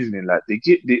reasoning, like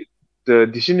the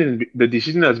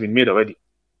decision has been made already.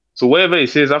 So whatever he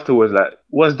says afterwards, like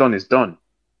what's done is done.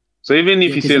 So even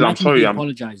if he says I'm sorry,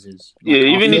 apologizes.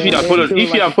 Even if he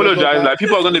apologizes, like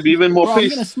people are going to be even more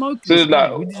pissed. So it's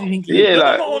like,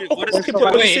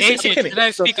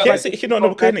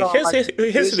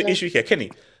 here's the issue here,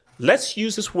 Kenny. Let's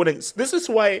use this warning. This is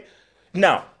why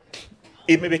now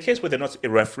it may be a case where they're not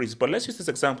referees, but let's use this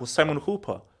example: Simon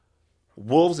Hooper,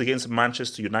 Wolves against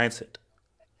Manchester United,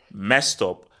 messed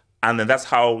up, and then that's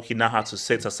how he now had to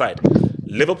sit aside.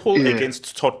 Liverpool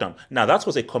against Tottenham. Now that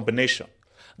was a combination.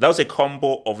 That was a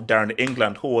combo of Darren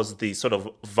England, who was the sort of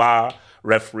VAR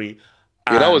referee.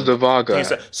 That was the VAR guy.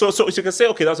 So you can say,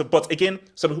 okay, but again,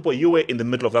 Simon Hooper, you were in the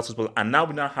middle of that as well, and now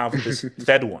we have this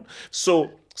third one. So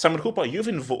Simon Hooper, you've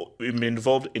been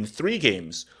involved in 3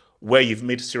 games where you've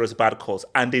made serious bad calls,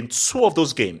 and in 2 of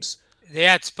those games, they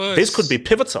had Spurs. This could be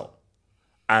pivotal,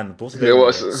 and both of them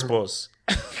were Spurs.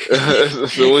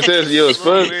 So we say,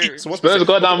 Spurs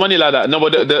got that money like that. No,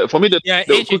 but for me, the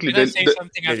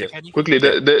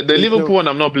Liverpool one,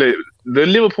 I'm not blaming. The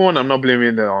Liverpool one, I'm not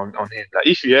blaming on him. Like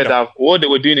if you hear that, what they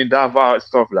were doing in that VAR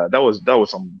stuff, like that was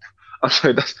some. I'm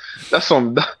sorry, that's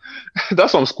some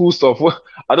school stuff.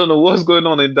 I don't know what's going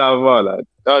on in that VAR. Like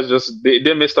that was just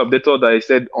they messed up. They thought that he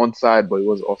said onside, but it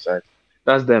was offside.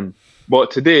 That's them.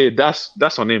 But today,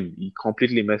 that's on him. He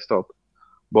completely messed up.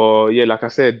 But yeah, like I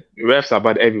said, refs are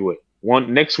bad everywhere.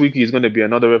 Next week he's going to be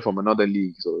another ref from another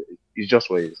league, so it's just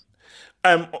what it is.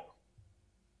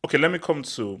 Okay, let me come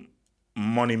to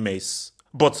Money Mace.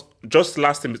 But just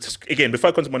last thing, again, before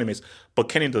I come to Money Mace, but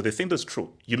Kenny, though, the thing that's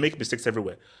true, you make mistakes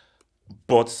everywhere.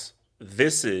 But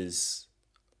this is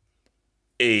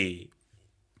a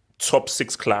top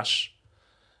 6 clash.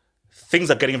 Things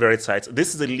are getting very tight.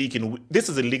 This is a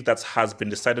league that has been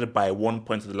decided by 1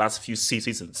 point in the last few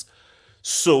seasons.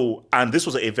 So, and this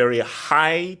was a very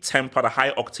high-tempered,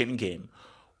 high-octane game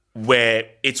where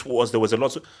there was a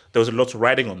lot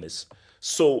riding on this.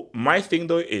 So, my thing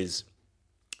though is,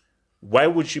 why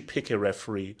would you pick a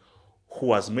referee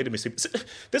who has made a mistake?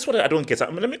 This is what I don't get.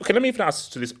 Let me even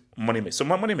ask to this Money Miss. So,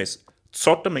 my Money Miss,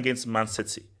 Tottenham against Man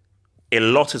City, a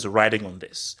lot is riding on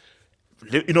this.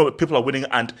 You know, people are winning,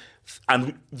 and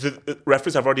the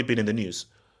referees have already been in the news.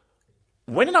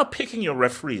 When you're now picking your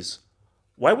referees,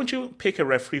 why wouldn't you pick a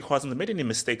referee who hasn't made any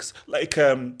mistakes? Like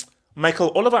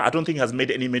Michael Oliver, I don't think has made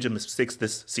any major mistakes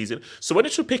this season. So why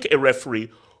don't you pick a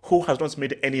referee who has not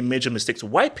made any major mistakes?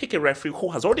 Why pick a referee who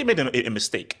has already made a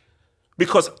mistake?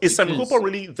 Because is Simon Cooper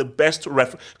really the best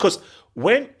referee? Because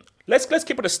when let's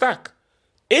keep it a stack.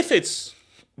 If it's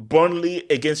Burnley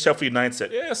against Sheffield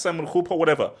United, Simon Cooper,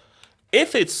 whatever.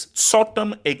 If it's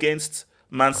Tottenham against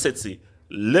Man City,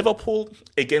 Liverpool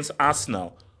against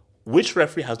Arsenal, which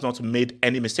referee has not made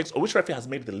any mistakes, or which referee has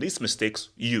made the least mistakes?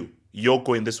 You're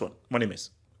going this one. Money miss.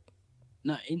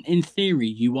 No, in theory,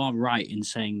 you are right in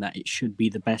saying that it should be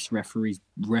the best referees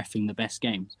reffing the best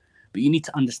games. But you need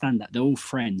to understand that they're all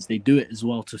friends. They do it as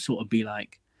well to sort of be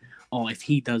like, oh, if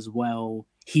he does well,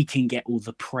 he can get all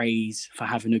the praise for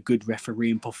having a good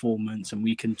refereeing performance, and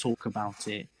we can talk about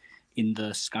it in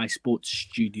the Sky Sports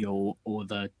studio or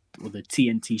the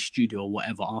TNT studio or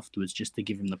whatever afterwards, just to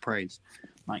give him the praise.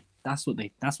 Like that's what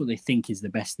they think is the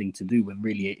best thing to do, when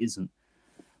really it isn't.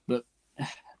 But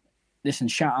listen,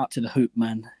 shout out to the Hoop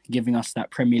man giving us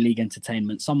that Premier League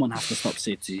entertainment. Someone has to stop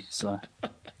City, so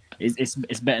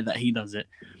it's better that he does it.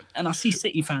 And I see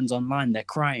City fans online, they're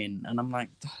crying, and I'm like,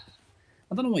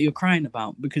 I don't know what you're crying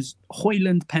about, because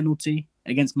Højlund penalty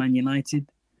against Man United,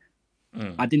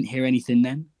 I didn't hear anything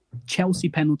then. Chelsea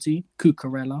penalty,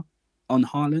 Cucurella on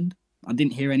Haaland, I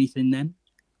didn't hear anything then.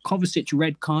 Kovacic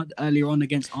red card earlier on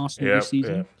against Arsenal this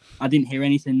season, I didn't hear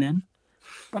anything then.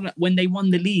 But when they won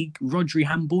the league, Rodri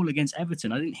handball against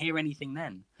Everton, I didn't hear anything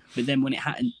then. But then when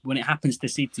it happens to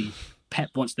City,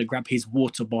 Pep wants to grab his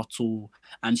water bottle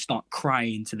and start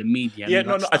crying to the media.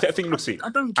 I think look, see, I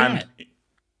don't get it.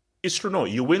 It's true. No,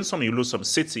 you win some, you lose some.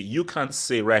 City, you can't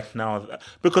say right now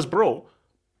because, bro,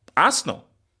 Arsenal,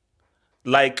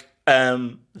 like,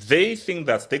 they think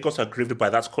that they got aggrieved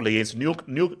by that call against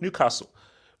Newcastle.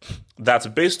 That's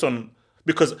based on,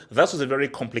 because that was a very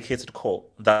complicated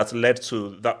call that led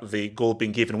to the goal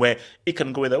being given, where it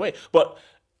can go either way. But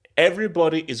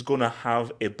everybody is going to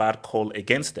have a bad call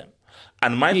against them.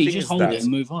 And my thing is hold it and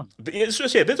move on. It's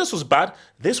just, this was bad.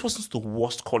 This wasn't the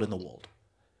worst call in the world.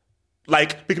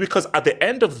 Like, because at the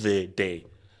end of the day,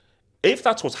 if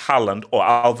that was Haaland or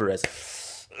Alvarez,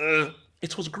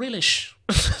 it was Grealish.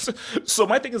 So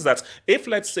my thing is that if,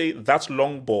 let's say, that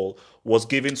long ball was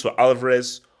given to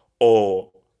Alvarez or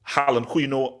Haaland,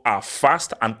 who are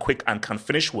fast and quick and can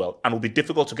finish well and will be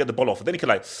difficult to get the ball off, then you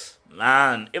can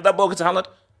man, if that ball gets to Haaland,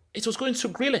 it was going to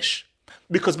Grealish.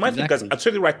 Because my thing, guys, I'll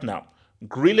tell you right now,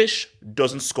 Grealish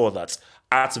doesn't score that.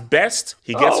 At best,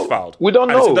 he gets fouled. We don't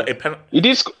know. He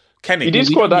did Kenny, he did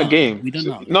score that game. We don't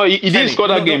know. No, he didn't score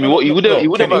that game. He would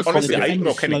have. Honestly,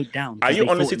 are you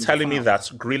honestly telling me that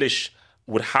Grealish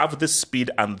would have the speed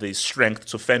and the strength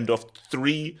to fend off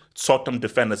 3 Tottenham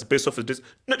defenders based off of this?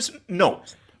 No.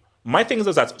 My thing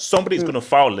is that somebody is going to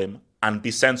foul him and be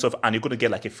sent off, and you're going to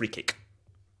get like a free kick.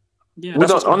 Yeah, we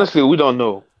don't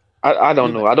know. I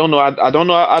don't know. I don't know.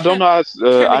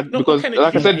 Because,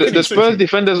 like I said, the Spurs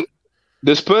defenders.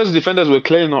 The Spurs defenders were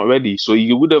clearly not ready, so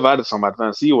you would have had some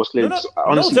advance. He was clearly.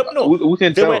 Honestly, we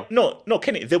can tell. No,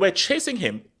 Kenny, they were chasing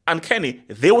him, and Kenny,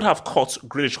 they would have caught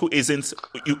Grealish, who isn't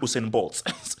Usain Bolt.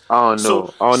 Oh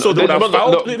no! So they would have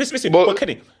fouled. But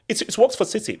Kenny, it's worked for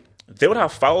City. They would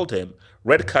have fouled him,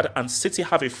 red card, and City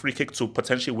have a free kick to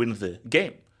potentially win the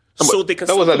game. So they can.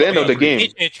 That was at the end of the game.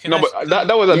 No, but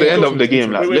that was at the end of the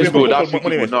game. Let's go. That free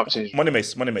kick would not change. Money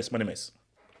miss.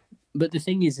 But the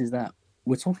thing is that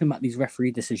we're talking about these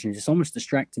referee decisions. It's almost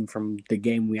distracting from the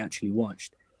game we actually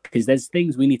watched, because there's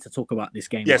things we need to talk about this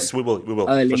game. Yes, we will.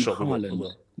 Erling for sure, Haaland, we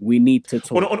will. We need to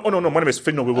talk. No, money miss.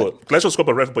 No, we will. Let's just go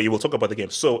about ref, but you will talk about the game.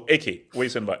 So, AK, what are you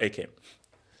saying about AK?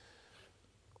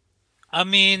 I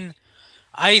mean,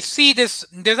 I see this.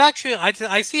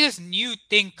 I see this new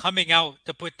thing coming out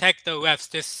to protect the refs.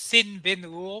 This sin bin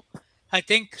rule. I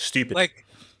think stupid. Like,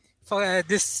 for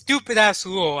this stupid ass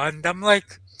rule, and I'm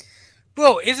like,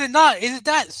 bro, is it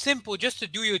that simple just to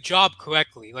do your job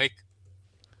correctly? Like,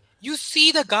 you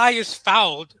see the guy is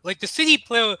fouled, like the City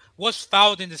player was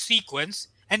fouled in the sequence,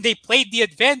 and they played the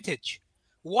advantage.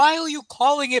 Why are you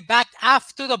calling it back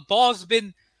after the ball's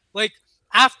been,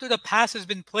 after the pass has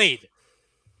been played?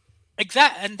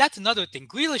 And that's another thing.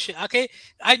 Grealish, okay,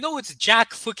 I know it's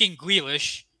Jack fucking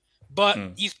Grealish, but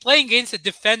he's playing against the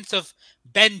defense of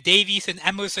Ben Davies and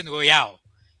Emerson Royale.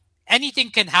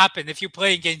 Anything can happen if you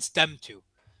play against them two.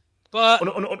 But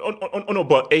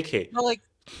but AK,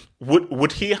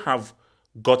 would he have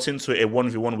gotten to a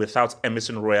 1v1 without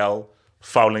Emerson Royale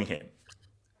fouling him?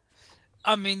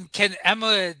 I mean,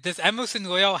 does Emerson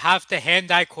Royale have the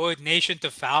hand-eye coordination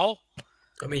to foul?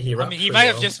 I mean, he might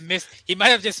have just missed. He might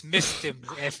have just missed him.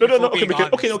 Okay. See,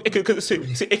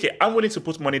 I'm willing to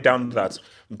put money down that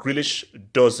Grealish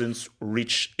doesn't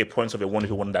reach a point of a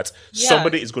 1v1 that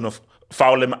somebody is going to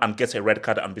foul him and get a red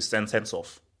card and be sent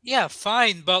off. Yeah,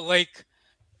 fine, but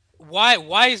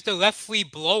why is the referee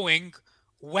blowing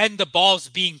when the ball's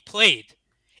being played.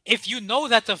 If you know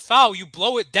that's a foul, you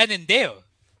blow it then and there.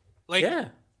 Like,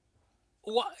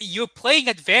 you're playing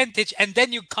advantage and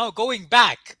then you're going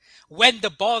back when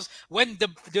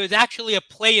there's actually a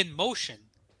play in motion.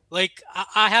 Like,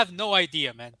 I have no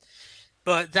idea, man.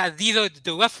 But these are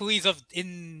the referees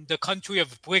in the country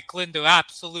of Brickland. They're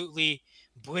absolutely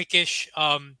brickish.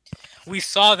 We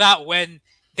saw that when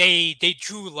they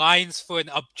drew lines for an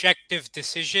objective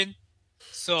decision.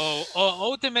 So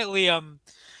ultimately,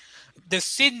 the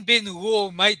sin bin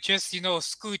rule might just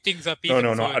screw things up even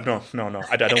further. No. I don't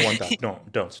want that. No,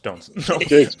 don't. No,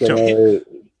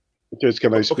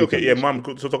 Can I speak? Okay, yeah, Mom.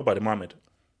 So talk about it, Mohammed.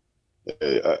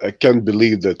 I can't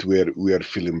believe that we are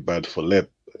feeling bad for Lep.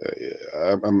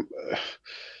 I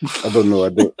don't know. I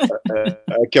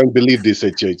can't believe this,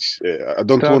 HH. I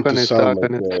don't want to sound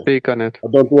like. Speak on it. I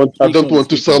don't want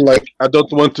to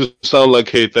sound like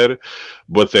hater,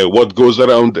 but what goes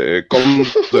around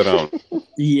comes around.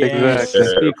 Exactly.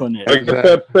 Speak on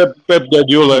it. Pep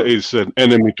Guardiola is an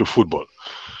enemy to football,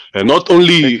 and not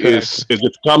only is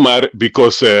it Kamar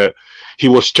because he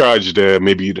was charged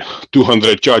maybe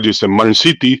 200 charges in Man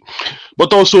City,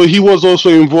 but also he was also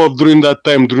involved during that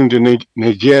time during the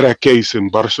Nigeria case in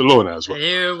Barcelona as well.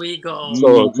 Here we go.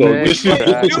 So this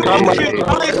is Kamar.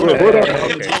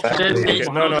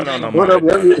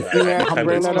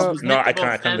 No, I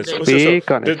can't.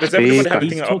 Does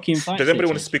everybody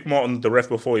want to speak more on the ref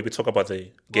before we talk about the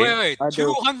game? Wait,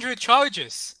 200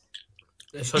 charges.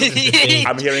 I'm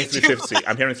hearing 350.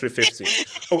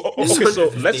 Okay,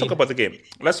 so let's talk about the game.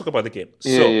 Let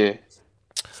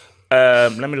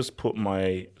me just put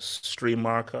my stream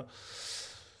marker.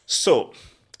 So,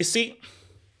 you see,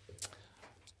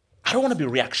 I don't want to be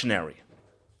reactionary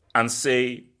and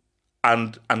say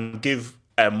and give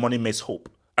Money Mace hope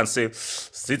and say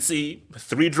City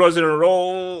 3 draws in a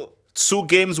row, 2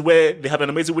 games where they have an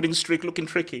amazing winning streak, looking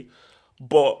tricky,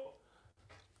 but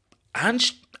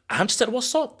Ange said,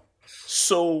 "What's up?"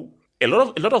 So a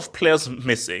lot of players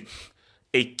missing,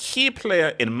 a key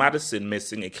player in Maddison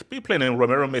missing, a key player in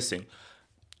Romero missing.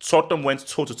 Tottenham went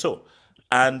toe to toe,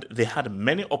 and they had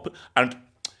many and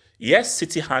yes,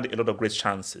 City had a lot of great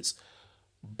chances,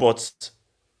 but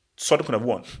Tottenham could have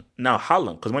won. Now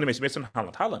Haaland, because when you mentioned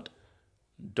Haaland,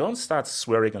 don't start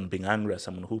swearing and being angry at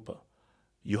Simon Hooper.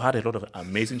 You had a lot of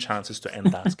amazing chances to end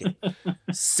that game.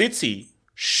 City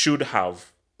should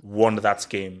have won that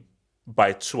game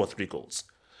by 2 or 3 goals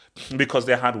because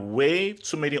they had way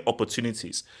too many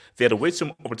opportunities. They had way too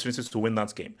many opportunities to win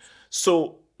that game.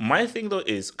 So my thing though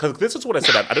is, because this is what I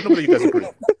said, I don't know whether you guys agree.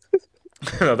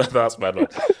 No, that's bad. One.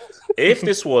 If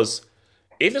this was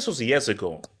years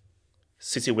ago,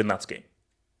 City win that game.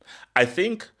 I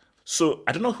think so.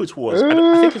 I don't know who it was.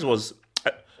 I think it was.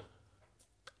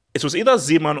 It was either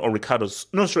Zeman or Ricardo.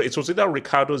 No, sorry. It was either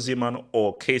Ricardo, Zeman,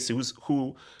 or Casey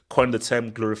who coined the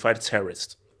term glorified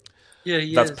terrorist. Yeah,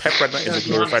 That's Pep right now is a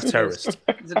glorified terrorist.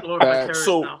 He's a glorified terrorist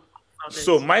now.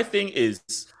 So my thing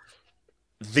is,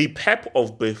 the Pep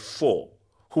of before,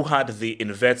 who had the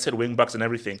inverted wing backs and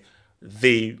everything,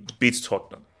 they beat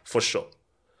Tottenham for sure.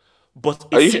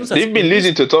 But they've been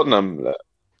losing to Tottenham.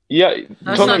 Yeah,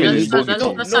 Tottenham is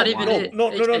that's not even it.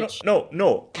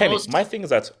 No, Kenny. My thing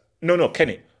is that no,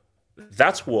 Kenny.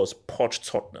 That was poch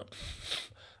Tottenham.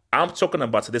 I'm talking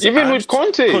about this. Even with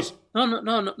Conte.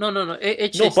 No.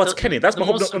 But Kenny, that's my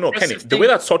hope. No, Kenny. The way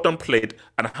that Tottenham played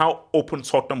and how open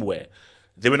Tottenham were,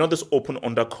 they were not this open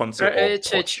under Conte. You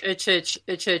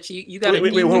got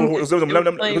wait.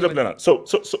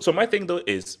 So my thing though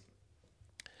is,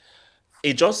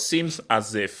 it just seems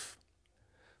as if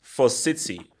for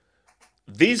City,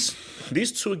 these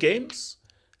 2 games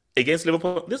against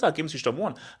Liverpool, these are games you should have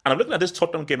won. And I'm looking at this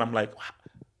Tottenham game, I'm like,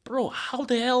 bro, how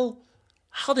the hell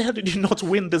did you not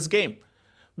win this game?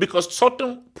 Because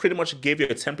Tottenham pretty much gave you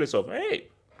a template of, hey,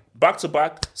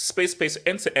 back-to-back, space,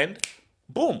 end-to-end,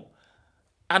 boom.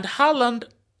 And Haaland,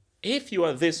 if you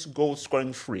are this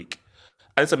goal-scoring freak,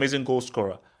 and this amazing goal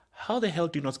scorer, how the hell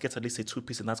do you not get at least a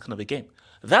 2-piece in that kind of a game?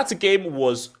 That game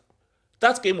was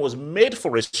made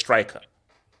for a striker.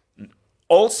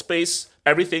 All space,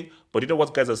 everything. But you know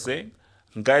what guys are saying?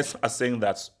 Guys are saying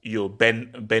that your Ben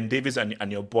Davies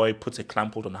and your boy put a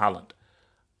clamp hold on Haaland.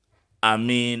 I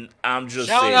mean, I'm just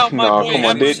saying. No, come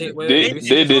on, they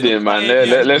did it, man.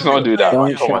 Let's not do that.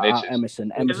 Don't come on,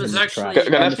 Emerson. Emerson's trash.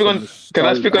 Can I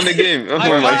speak on the game?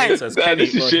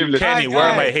 This is shameless. Kenny, where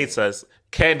are my haters?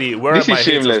 Kenny, where are my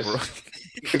haters, bro?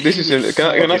 This is shameless.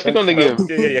 Can I speak on the game?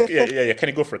 Yeah.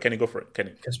 Kenny, go for it. Kenny.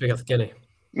 Can speak after Kenny.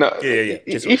 No. Yeah.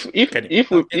 If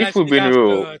we've been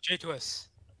real,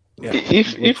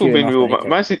 if we've been real,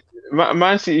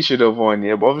 Man City should have won,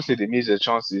 yeah, but obviously they missed their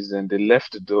chances and they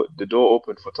left the door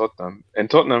open for Tottenham. And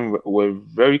Tottenham were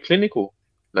very clinical.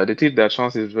 Like they took their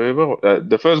chances very well.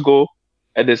 The first goal,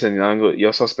 Edison,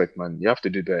 you're suspect, man. You have to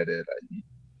do better there. Like,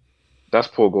 that's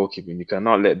poor goalkeeping. You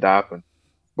cannot let that happen.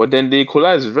 But then they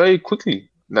equalized very quickly.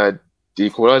 Like they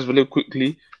equalized really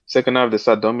quickly. Second half they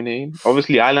start dominating.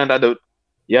 Obviously, Ireland had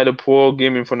a poor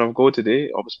game in front of goal today.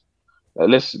 Obviously,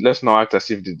 let's not act as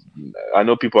if I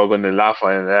know people are going to laugh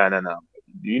at it.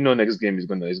 No. Next game is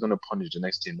gonna punish the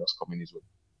next team that's coming his way.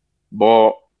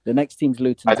 But the next team's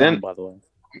Luton Town, by the way.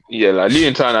 Yeah, like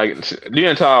Luton Town are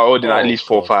holding at least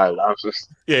 4-5.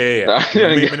 Yeah.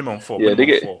 Minimum 4. Yeah, they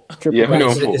get 4. Yeah,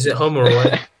 minimum 4. Is it home or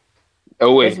away?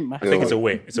 Away. I think it's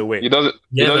away. It's away. It doesn't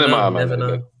matter, man. Never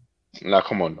know. Nah,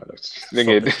 come on, man.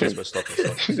 Stop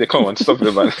it. Come on, stop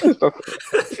it, man. Stop it.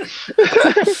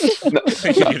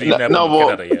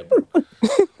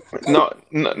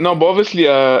 No, but obviously,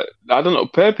 I don't know.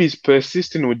 Pep is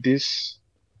persistent with this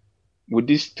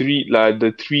 3, like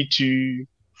the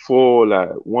 3-2-4, like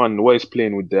 1. What he's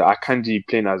playing with the Akanji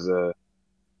playing as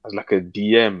like a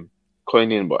DM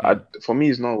coin in, but for me,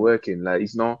 it's not working. Like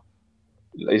it's not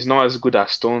as good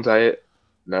as Stones at it.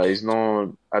 Like it's not.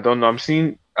 I don't know.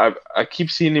 I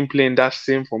keep seeing him playing that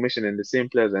same formation and the same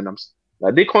players, and I'm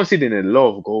like they conceding a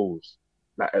lot of goals.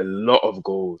 Like a lot of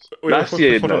goals. Last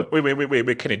year,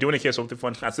 wait, Kenny, do you want to hear something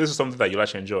fun? This is something that you'll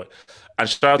actually enjoy. And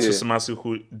shout out to Samasu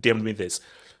who DM'd me this.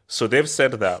 So they've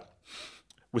said that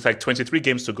with like 23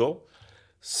 games to go,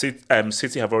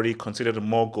 City have already conceded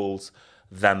more goals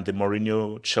than the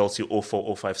Mourinho Chelsea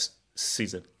 04-05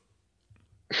 season.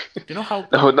 Do you know how?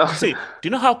 Do you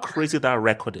know how crazy that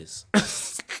record is?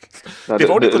 They've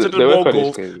already conceded more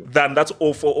goals than that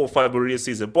 04-05 Mourinho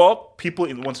season. But people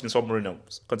want to insult Mourinho.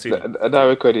 Continue. That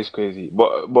record is crazy.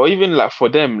 But even like for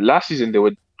them, last season they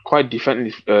were quite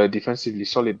defensively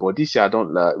solid. But this year I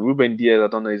don't like Ruben Diaz. I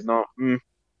don't know.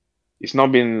 It's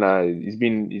not been like it's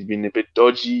been a bit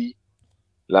dodgy.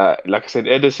 Like I said,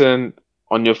 Ederson,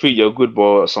 on your feet you're good,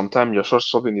 but sometimes your shot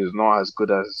stopping is not as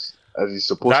good as it's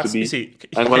supposed to be. See,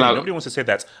 nobody wants to say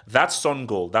that. That's Son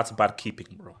goal. That's bad keeping,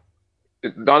 bro.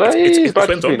 No, that is bad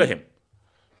keeping. Under him.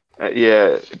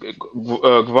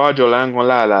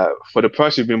 Gvardiol, like for the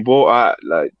price you've been bought at,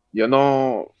 like you're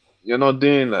not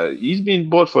doing like he's been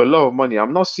bought for a lot of money.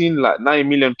 I'm not seeing like £9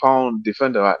 million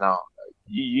defender right now. Like,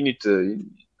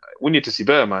 we need to see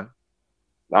better, man.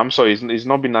 I'm sorry, it's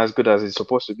not been as good as it's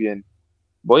supposed to be.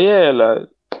 But yeah, like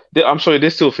I'm sorry, they're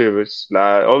still favorites.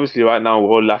 Like obviously, right now we're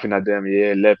all laughing at them,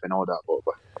 left and all that. But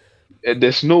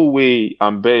there's no way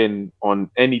I'm betting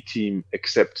on any team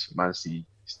except Man City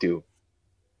still.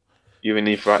 Even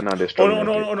if right now they're struggling.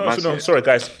 No. Sorry,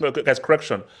 guys.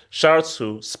 Correction. Shout out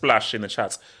to Splash in the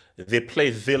chat. They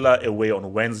play Villa away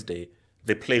on Wednesday.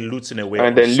 They play Luton away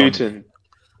on Sunday. Luton.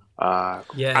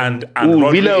 And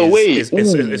Villa away.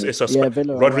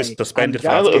 Rodri is suspended.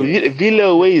 Villa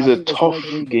away is a tough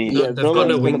game.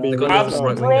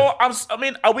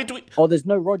 Are we doing? Oh, there's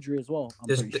no Rodri as well.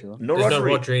 There's no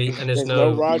Rodri, and there's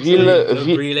no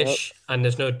Grealish, and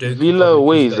there's no Duke. Villa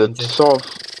away is a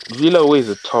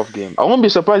tough game. I won't be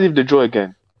surprised if they draw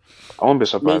again. I won't be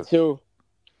surprised. Me too.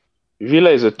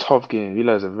 Villa is a tough game.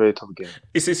 Villa is a very tough game.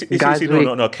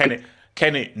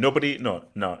 Kenny, nobody, no.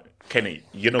 Kenny,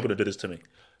 you're not going to do this to me.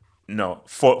 No,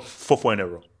 4 in a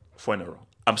row. 4 in a row.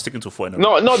 I'm sticking to 4 in a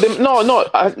row. No.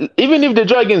 Even if they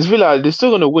draw against Villa, they're still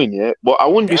going to win, yeah? But I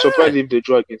wouldn't be surprised if they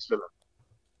draw against Villa.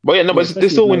 But but they're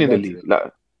still winning the league.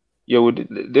 Like,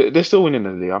 they're still winning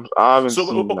the league. I haven't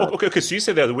seen that. Okay, so you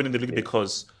say they're winning the league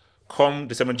because come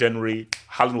December, January,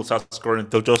 Haaland will start scoring.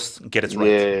 They'll just get it right.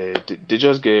 Yeah, they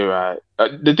just get it right.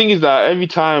 The thing is that every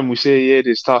time we say,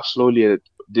 they start slowly,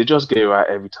 they just get it right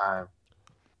every time.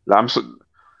 Like,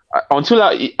 until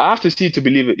I have to see it to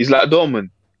believe it. It's like Dortmund.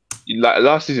 Like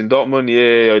last season, Dortmund,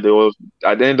 they was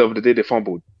at the end of the day they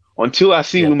fumbled. Until I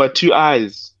see with my 2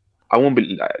 eyes, I won't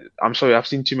believe. Like, I'm sorry, I've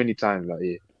seen too many times.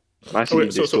 Like,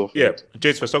 James, first talk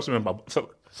to me about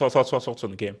thoughts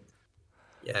on the game.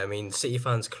 Yeah, I mean, City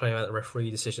fans crying out the referee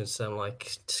decisions, so I'm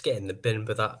like, just get in the bin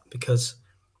with that because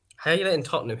how are you letting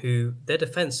Tottenham, who their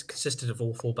defence consisted of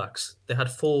all fullbacks? They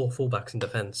had 4 fullbacks in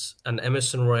defence, and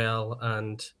Emerson Royale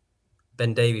and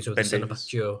Ben Davies were the centre-back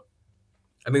duo.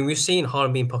 I mean, we've seen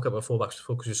Haaland being pocket by fullbacks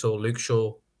before because we saw Luke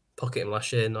Shaw pocket him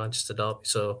last year in Manchester Derby.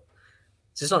 So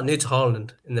it's not new to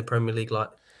Haaland in the Premier League. Like,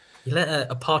 you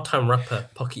let a part-time rapper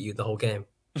pocket you the whole game.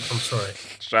 I'm sorry.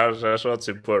 Shout out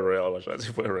to Royale.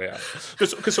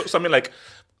 Because something like...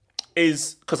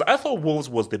 because I thought Wolves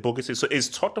was the bogey team. So is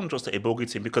Tottenham just a bogey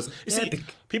team? Because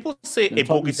people say a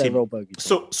bogey team.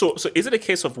 So is it a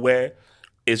case of where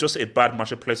it's just a bad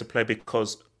matchup place to play?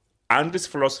 Because And this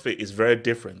philosophy is very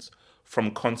different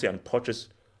from Conte and Poch's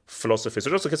philosophy.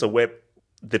 So just a case of where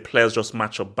the players just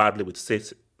match up badly with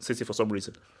City for some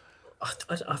reason.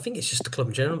 I think it's just the club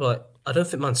in general, but I don't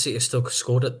think Man City has still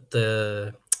scored at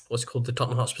the the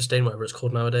Tottenham Hotspur Stadium, whatever it's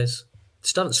called nowadays. They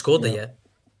still haven't scored there yet,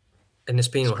 and it's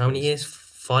been how many years?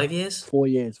 5 years? 4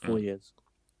 years. 4 years.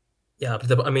 Yeah,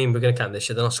 but I mean, we're going to count this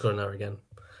year. They're not scoring now again.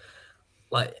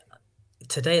 Like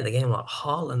today in the game, like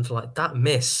Haaland, like that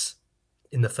miss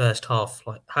in the first half.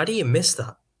 Like, how do you miss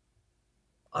that?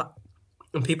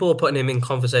 And people are putting him in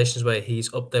conversations where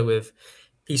he's up there with.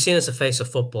 He's seen as a face of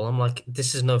football. I'm like,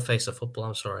 this is no face of football.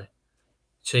 I'm sorry.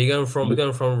 So we're going from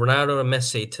Ronaldo and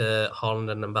Messi to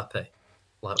Haaland and Mbappe.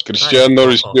 Like, Cristiano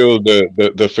is still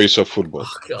the face of football.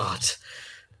 Oh God.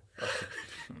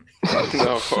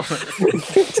 No.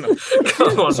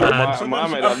 Come on, so man.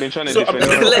 Mohamed, I've been trying to defend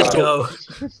you. Let's go.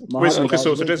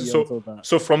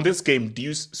 So from this game, do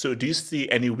you see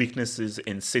any weaknesses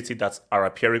in City that are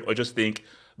appearing, or just think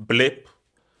blip?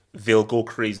 They'll go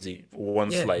crazy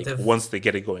once they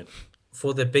get it going.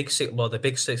 For the big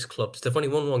six clubs, they've only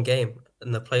won one game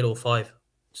and they've played all 5.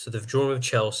 So they've drawn with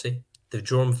Chelsea, they've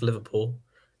drawn with Liverpool,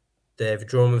 they've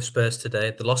drawn with Spurs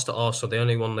today. They lost to Arsenal. The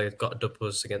only one they got a dub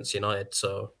was against United.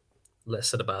 So less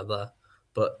said about that.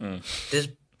 But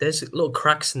there's little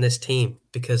cracks in this team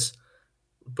because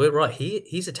we're right.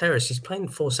 He's a terrorist. He's playing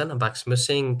 4 centre backs. We're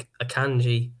seeing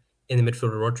Akanji in the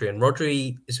midfield with Rodri, and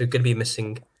Rodri is going to be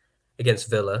missing against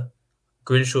Villa.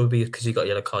 Grealish will be because he got a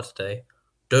yellow card today.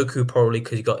 Doku probably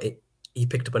because he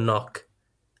picked up a knock.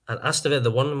 And Aston Villa,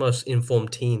 they're one of the most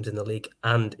informed teams in the league,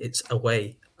 and it's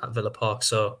away at Villa Park,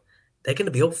 so they're going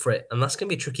to be up for it, and that's going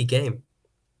to be a tricky game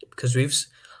because they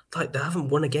haven't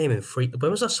won a game in 3. When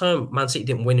was that time Man City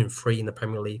didn't win in 3 in the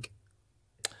Premier League?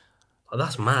 Oh,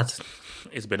 that's mad.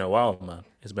 It's been a while, man.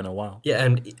 It's been a while. Yeah,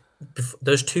 and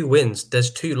those 2 wins,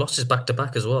 there's 2 losses back to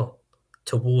back as well.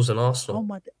 To Wolves and Arsenal. Oh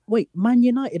my! Wait, Man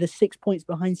United are 6 points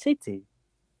behind City.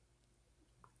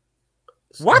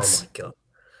 What? Oh my God!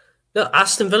 No,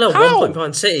 Aston Villa 1 point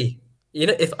behind City. You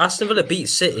know, if Aston Villa beat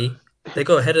City, they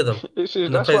go ahead of them.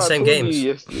 And they play the same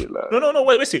games. No.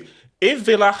 Wait. See, if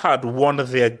Villa had won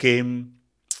their game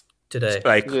today,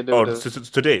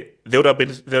 today, they would have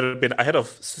been ahead of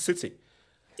City.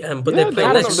 Yeah, but they play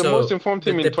next. The most informed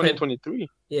team in 2023.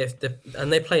 Yeah,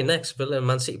 and they play next. Villa and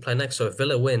Man City play next. So if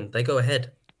Villa win, they go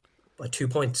ahead by 2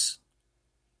 points.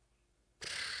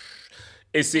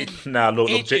 Is it look,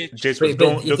 Jason,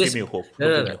 don't give me hope.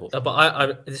 No.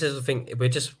 But this is the thing. We're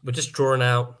just drawing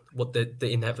out what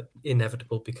the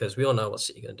inevitable because we all know what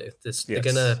City are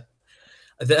going to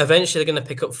do. Eventually they're going to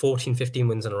pick up 14, 15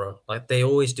 wins in a row. Like they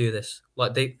always do this.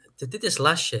 Like they did this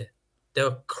last year. They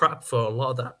were crap for a lot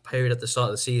of that period at the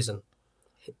start of the season.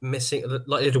 Missing,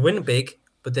 like they'd win big,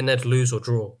 but then they'd lose or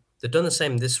draw. They've done the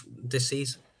same this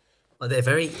season. Like they're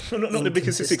very no.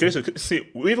 Because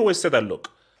see, we've always said that. Look,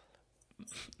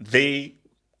 they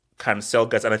can sell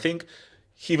guys, and I think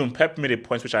even Pep made a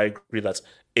point, which I agree that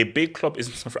a big club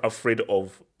isn't afraid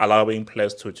of allowing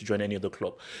players to join any other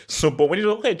club. So, but when you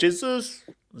look at Jesus,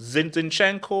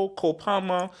 Zinchenko, Cole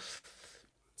Palmer.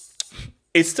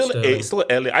 It's still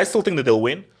early. I still think that they'll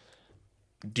win.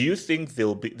 Do you think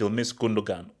they'll miss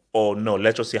Gundogan, or no?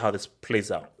 Let's just see how this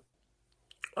plays out.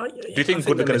 Do you think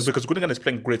Gundogan is because Gundogan is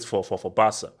playing great for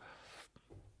Barca?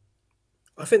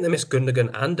 I think they miss Gundogan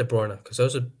and De Bruyne because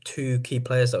those are 2 key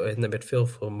players that were in the midfield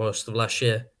for most of last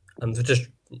year, and they're just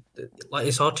like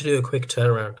it's hard to do a quick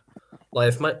turnaround.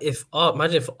 Like imagine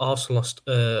if Arsenal lost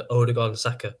Odegaard and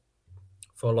Saka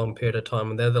for a long period of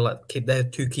time, and they're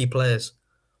 2 key players.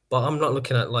 But I'm not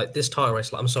looking at like this title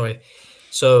race. Like, I'm sorry.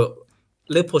 So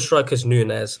Liverpool strikers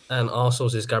Nunez and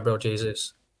Arsenal's is Gabriel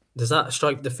Jesus. Does that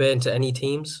strike the fear into any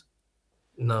teams?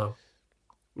 No.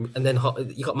 And then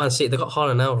you got Man City. They got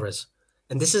Haaland and Alvarez,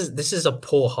 and this is a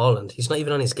poor Haaland. He's not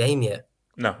even on his game yet.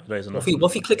 No, there isn't. What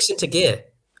if he clicks into gear?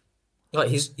 Like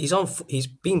he's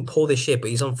been poor this year, but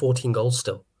he's on 14 goals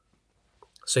still.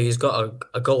 So he's got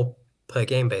a goal per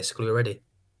game basically already,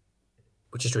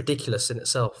 which is ridiculous in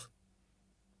itself.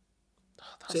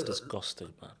 That's disgusting,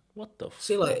 man. What the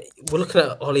See, like, we're looking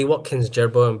at Ollie Watkins,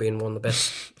 Jared Bowen being one of the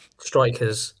best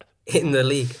strikers in the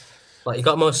league. Like, you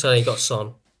got Mo Salah, you got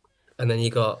Son, and then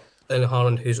you got Erling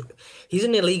Haaland, he's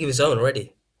in a league of his own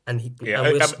already. And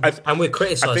we're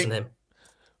criticising him.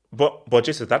 But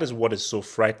Jason, that is what is so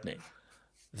frightening.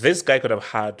 This guy could have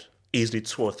had easily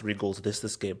 2 or 3 goals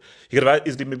this game. He could have had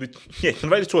easily he could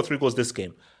have had 2 or 3 goals this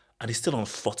game, and he's still on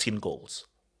 14 goals.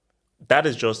 That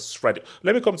is just right.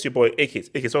 Let me come to your boy,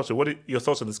 AK. AK, so what are your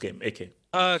thoughts on this game, AK?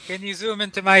 Can you zoom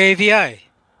into my AVI?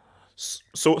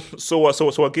 So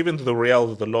we're giving the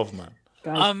Real the love, man.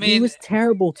 Guys, he was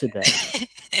terrible today.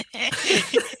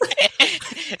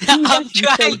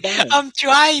 I'm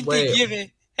trying to give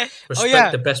it.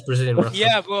 Respect the best Brazilian rapper.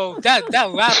 Yeah, bro, that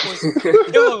rap was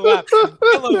killer rap.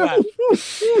 Killer rap.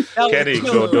 Kenny,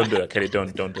 don't do that. Kenny,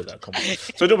 don't do that. Come on.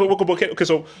 So okay.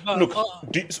 So look,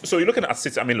 so you're looking at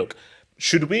City. I mean, look,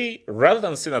 should we, rather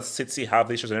than saying that City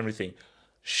have issues and everything,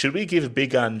 should we give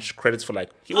Big Ange credits for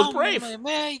he was brave?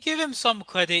 Man, give him some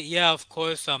credit. Yeah, of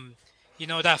course.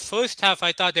 That first half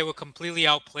I thought they were completely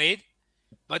outplayed,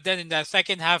 but then in that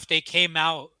second half they came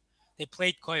out. They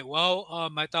played quite well.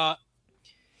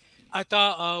 I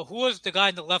thought who was the guy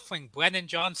in the left wing? Brennan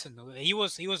Johnson. He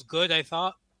was good, I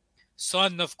thought.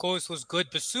 Son, of course, was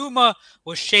good. Basuma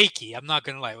was shaky. I'm not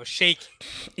gonna lie, was shaky.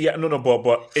 Yeah, no,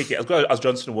 but okay, as good as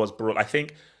Johnson was, bro, I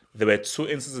think there were 2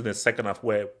 instances in the second half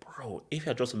where, bro, if he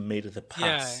had just made the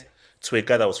pass to a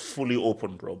guy that was fully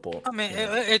open, bro. But I mean,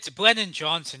 it's Brennan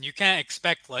Johnson. You can't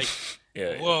expect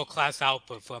world class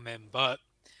output from him. But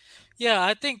yeah,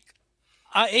 I think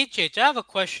HH. I have a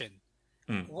question.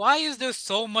 Why is there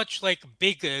so much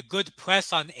big good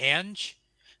press on Ange,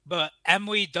 but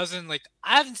Emery doesn't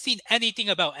I haven't seen anything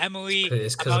about Emery.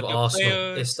 It's because of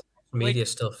Arsenal. It's media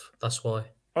stuff. That's why.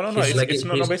 Oh no, it's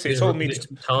not basically. It's all media.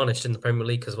 Tarnished in the Premier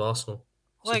League because of Arsenal.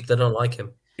 So they don't like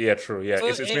him. Yeah, true. Yeah,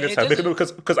 it's media time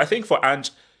because I think for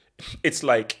Ange, it's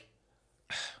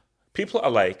people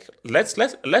are let's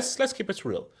keep it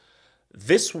real.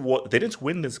 They didn't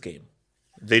win this game.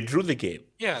 They drew the game.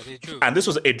 Yeah, they drew. And this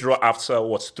was a draw after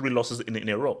 3 losses in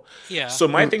a row. Yeah. So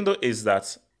my thing though is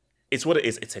that it's what it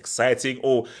is. It's exciting,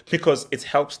 because it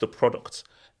helps the product.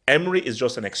 Emery is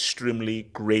just an extremely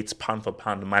great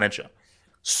pound-for-pound manager.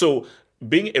 So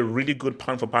being a really good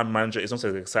pound-for-pound manager is not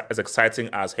as exciting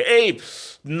as, hey,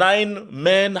 9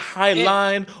 men, high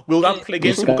line, we'll not play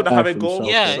against him, we're going to have a goal.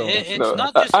 Yeah, it's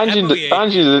not just Emery.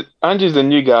 Ange's the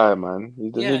new guy, man.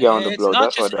 He's the new guy on the block.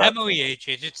 It's not just Emery,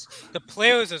 it's the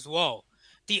players as well.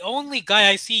 The only guy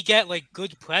I see get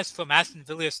good press from Aston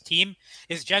Villa's team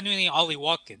is genuinely Ollie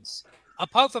Watkins.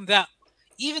 Apart from that,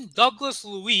 even Douglas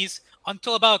Luiz,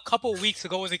 until about a couple of weeks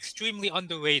ago, was extremely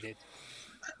underrated.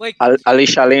 Ali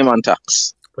Shalim on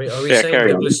tax. Wait, are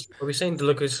we saying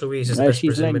Douglas Luiz is the best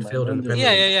Brazilian midfielder in the Premier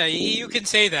League? Yeah. You can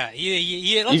say that.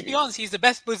 Let's be honest, he's the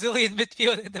best Brazilian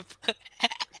midfielder in the.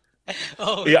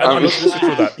 Let's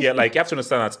through that. Yeah, you have to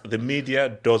understand that the media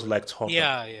does like Tottenham.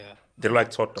 Yeah. They like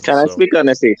Tottenham. Can I speak on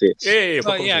this, City? Yeah.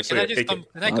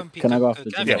 Can I go after?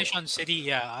 Can I finish on City?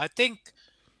 Yeah, I think.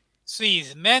 See,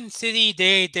 Man City,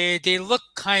 they look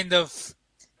kind of.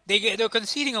 They're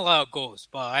conceding a lot of goals,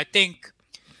 but I think.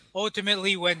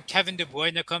 Ultimately, when Kevin De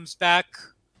Bruyne comes back,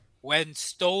 when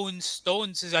Stones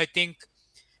is, I think,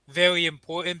 very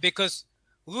important because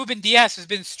Ruben Dias has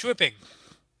been stripping.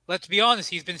 Let's be honest,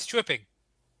 he's been stripping.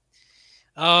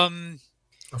 I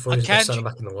thought he was the best centre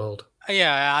back in the world.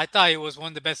 Yeah, I thought he was one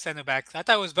of the best centre backs. I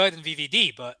thought it was better than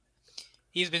VVD, but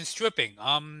he's been stripping.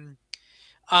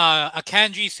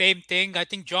 Akanji, same thing. I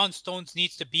think John Stones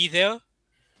needs to be there.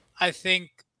 I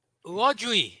think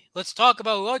Rodri. Let's talk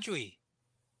about Rodri.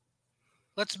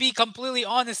 Let's be completely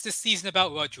honest this season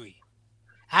about Rodri.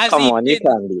 You can't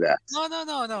do that.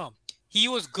 No. He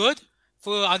was good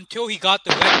until he got the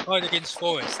red card against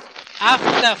Forest.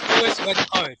 After that Forest red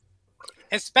card,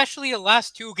 especially the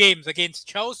last 2 games against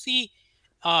Chelsea,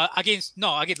 against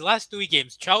the last 3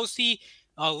 games, Chelsea,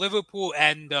 Liverpool,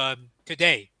 and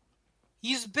today,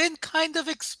 he's been kind of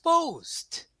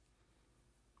exposed.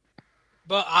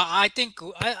 But I think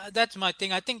that's my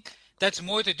thing. I think that's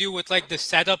more to do with the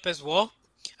setup as well.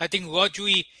 I think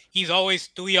Rodri, he's always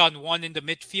 3-on-1 in the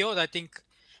midfield. I think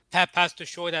Pep has to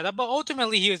show that up. But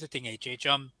ultimately, here's the thing, HH.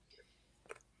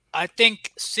 I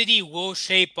think City will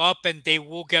shape up and they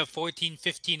will get 14,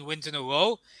 15 wins in a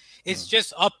row. It's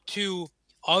just up to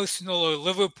Arsenal or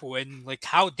Liverpool and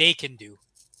how they can do.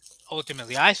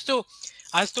 Ultimately, I still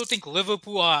think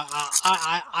Liverpool.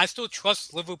 I still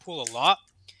trust Liverpool a lot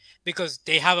because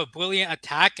they have a brilliant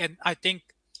attack, and I think.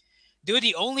 They're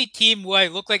the only team where I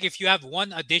look like if you have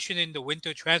one addition in the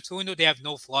winter transfer window, they have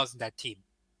no flaws in that team.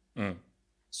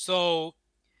 So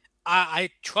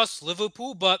I trust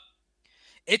Liverpool, but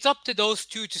it's up to those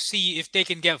two to see if they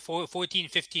can get 14,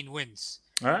 15 wins.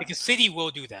 Right. Because City will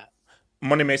do that.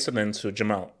 Money Mason and to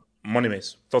Jamal. Money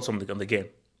Mason, thoughts on the game?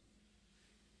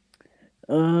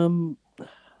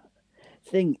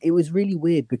 It was really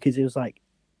weird because it was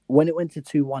when it went to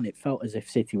 2-1, it felt as if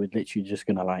City were literally just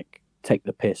going to take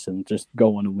the piss and just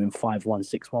go on and win 5-1,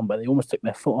 6-1, but they almost took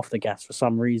their foot off the gas for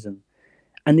some reason.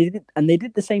 And they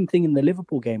did the same thing in the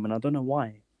Liverpool game, and I don't know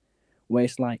why. Where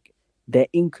it's they're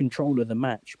in control of the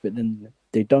match, but then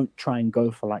they don't try and go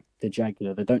for the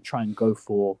jugular. They don't try and go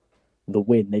for the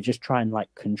win. They just try and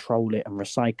like control it and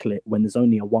recycle it when there's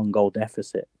only a 1-goal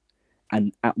deficit.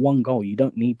 And at 1 goal, you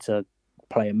don't need to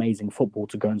play amazing football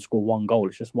to go and score 1 goal.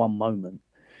 It's just one moment.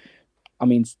 I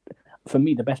mean, for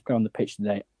me, the best player on the pitch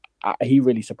today, he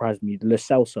really surprised me. Lo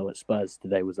Celso at Spurs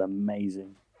today was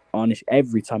amazing. Honestly,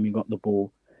 every time he got the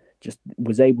ball, just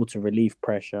was able to relieve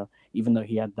pressure, even though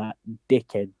he had that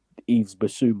dickhead Yves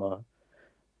Bissouma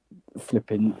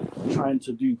flipping, trying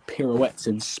to do pirouettes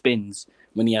and spins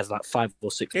when he has like 5 or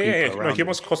 6 people around. No, he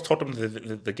almost cost Tottenham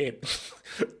the game.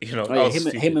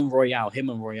 Him and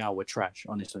Royale were trash,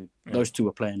 honestly. Yeah. Those two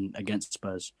were playing against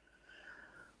Spurs.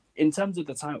 In terms of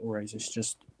the title race, it's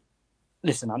just,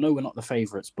 listen, I know we're not the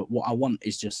favourites, but what I want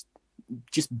is just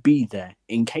be there.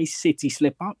 In case City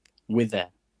slip up, we're there.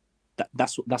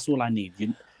 That's all I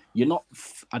need. You're not.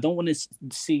 I don't want to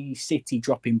see City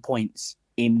dropping points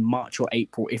in March or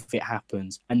April if it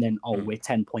happens, and then we're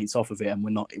 10 points off of it and we're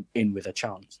not in with a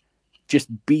chance. Just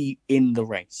be in the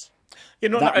race.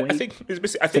 I think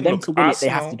for them to win Arsenal, it, they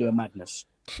have to do a madness.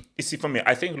 You see, for me,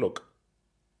 I think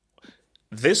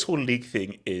this whole league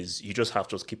thing is you just have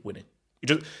to keep winning.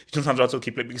 You just have to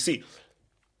keep playing. You see,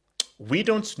 we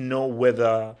don't know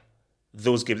whether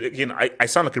those games. Again, I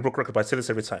sound like a broken record, but I say this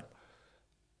every time.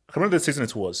 I remember the season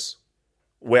it was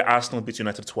where Arsenal beat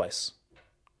United twice.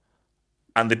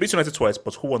 And they beat United twice,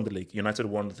 but who won the league? United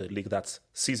won the league that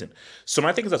season. So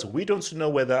my thing is that we don't know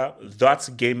whether that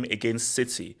game against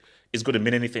City is going to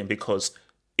mean anything, because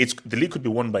the league could be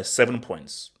won by 7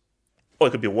 points, or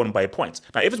it could be won by a point.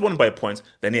 Now, if it's won by a point,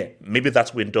 then maybe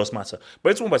that win does matter.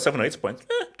 But if it's won by 7 or 8 points,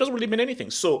 it doesn't really mean anything.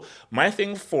 So my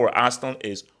thing for Arsenal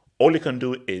is, all you can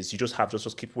do is you just have to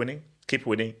just keep winning, keep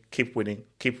winning, keep winning,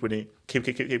 keep winning,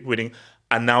 keep winning,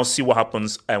 and now see what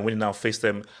happens, and we now face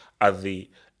them at the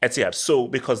Etihad. So,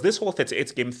 because this whole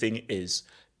 38 game thing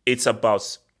it's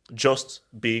about just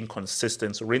being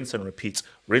consistent, rinse and repeat,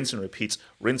 rinse and repeat,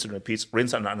 rinse and repeat,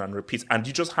 rinse and repeat, and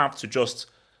you just have to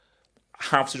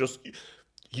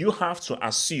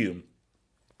assume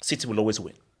City will always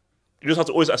win. You just have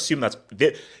to always assume that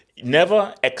they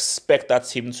never expect that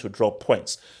team to drop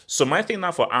points. So my thing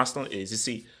now for Arsenal is, you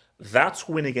see, that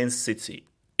win against City,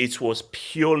 it was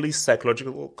purely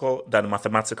psychological than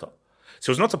mathematical.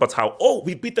 So it's not about how,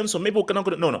 we beat them, so maybe we're not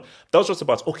going to... No. That was just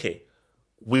about,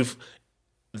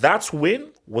 that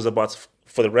win was about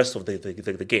for the rest of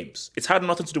the games. It had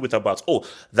nothing to do with about,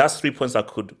 that's 3 points that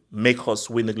could make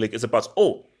us win the league. It's about,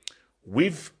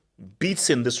 we've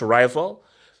beaten this rival,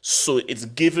 so it's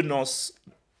given us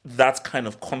that kind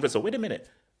of confidence. So wait a minute,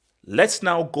 let's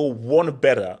now go one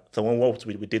better than what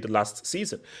we did last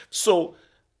season. So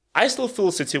I still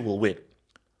feel City will win.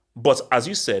 But as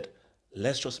you said,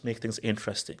 let's just make things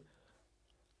interesting.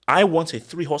 I want a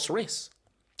 3-horse race.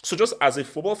 So just as a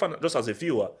football fan, just as a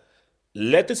viewer,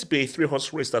 let this be a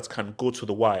 3-horse race that can go to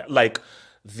the wire. Like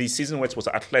the season where it was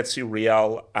Atleti,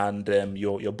 Real, and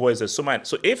your boys.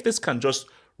 So if this can just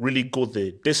really go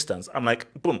the distance, I'm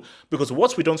like, boom. Because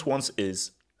what we don't want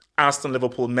is Aston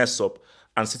Liverpool mess up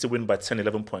and City win by 10,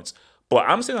 11 points. But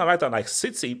I'm saying like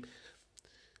City,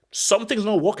 something's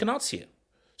not working out here.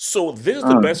 So this is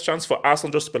the best chance for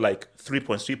Arsenal just to be like 3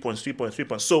 points, 3 points, 3 points, 3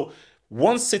 points. So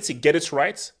once City get it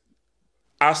right,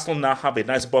 Arsenal now have a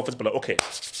nice buffer to be like, okay,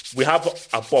 we have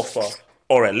a buffer.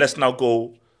 All right, let's now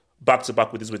go back to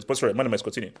back with these wins. But sorry, Manu,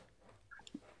 continue.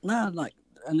 No,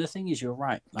 and the thing is, you're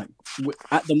right.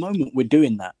 At the moment, we're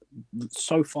doing that.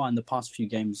 So far in the past few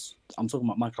games, I'm talking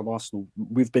about my club Arsenal,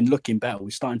 we've been looking better. We're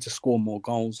starting to score more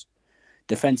goals.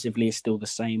 Defensively, it's still the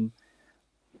same.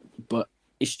 But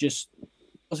it's just,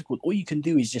 what's it called? All you can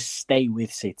do is just stay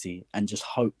with City and just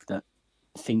hope that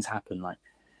things happen.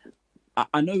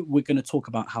 I know we're going to talk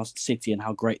about how City and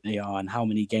how great they are and how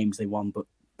many games they won, but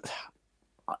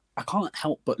I can't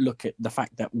help but look at the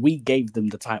fact that we gave them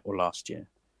the title last year.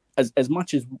 As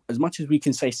much as we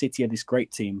can say City are this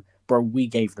great team, bro, we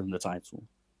gave them the title.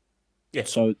 Yeah.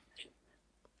 So,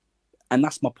 and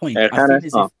that's my point. I feel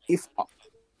as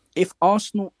if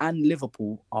Arsenal and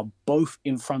Liverpool are both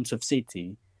in front of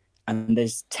City, and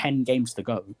there's 10 games to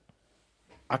go,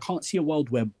 I can't see a world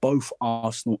where both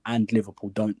Arsenal and Liverpool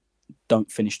don't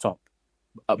finish top.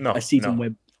 A season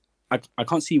where I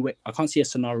can't see a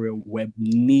scenario where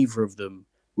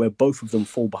both of them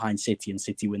fall behind City and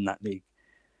City win that league.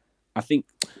 I think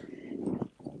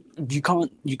you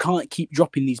can't keep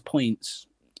dropping these points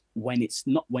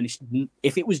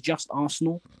if it was just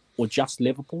Arsenal or just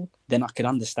Liverpool, then I could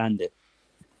understand it,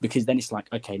 because then it's like,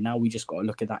 okay, now we just got to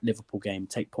look at that Liverpool game,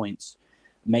 take points.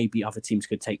 Maybe other teams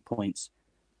could take points,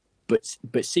 but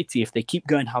City, if they keep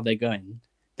going how they're going,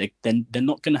 then they're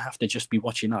not going to have to just be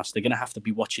watching us. They're going to have to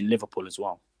be watching Liverpool as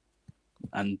well.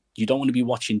 And you don't want to be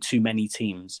watching too many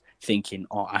teams thinking,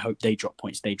 oh, I hope they drop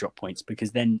points,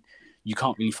 because then you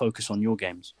can't really focus on your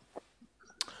games.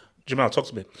 Jamal, talk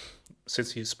to me.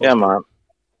 City Spurs. Yeah, man.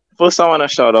 First, I want to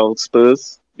shout out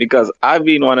Spurs because I've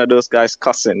been one of those guys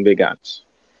cussing Big Ant.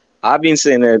 I've been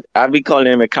saying it. I've been calling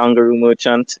him a kangaroo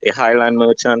merchant, a highland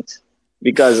merchant,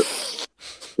 because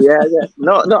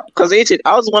no, because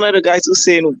I was one of the guys who's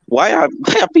saying why are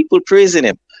people praising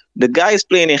him? The guy is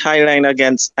playing a highline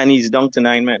against, and he's down to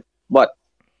 9 men. But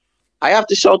I have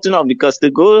to shout him out because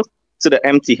to go to the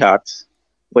empty hat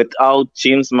without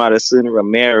James Maddison,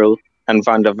 Romero, and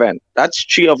Van der Ven, that's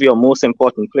 3 of your most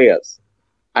important players.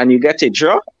 And you get a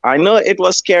draw. I know it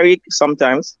was scary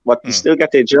sometimes, but you still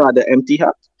get a draw at the empty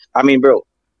hat. I mean, bro,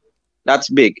 that's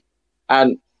big.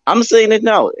 And I'm saying it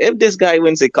now. If this guy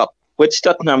wins a cup, which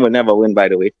Tottenham will never win, by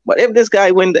the way, but if this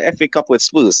guy wins the FA Cup with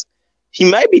Spurs,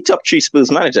 he might be top 3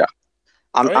 Spurs manager.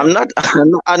 I'm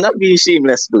not being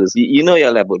shameless, Spurs. You know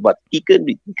your level, but he could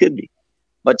be.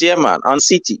 But yeah, man, on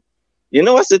City, you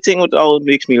know what's the thing that always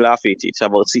makes me laugh at it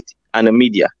about City and the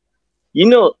media? You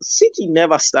know, City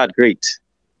never start great.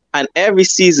 And every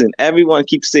season, everyone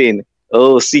keeps saying,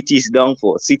 oh, City's done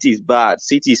for, City's bad,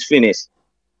 City's finished.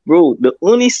 Bro, the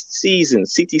only season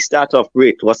City start off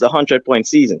great was the 100-point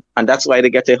season. And that's why they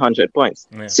get 100 points.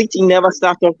 Yeah. City never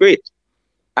start off great.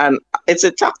 And it's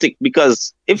a tactic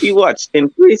because if you watch in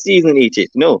preseason,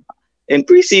 in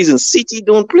preseason, City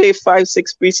don't play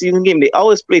 5-6 preseason games. They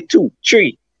always play 2,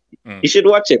 3. You should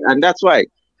watch it. And that's why.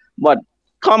 But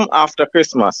come after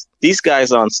Christmas, these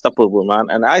guys are unstoppable, man.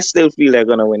 And I still feel they're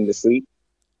going to win this league.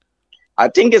 I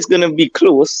think it's going to be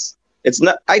close.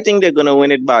 I think they're going to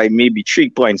win it by maybe 3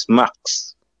 points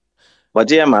max. But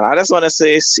yeah, man, I just want to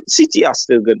say City are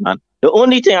still good, man. The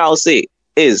only thing I'll say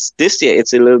is this year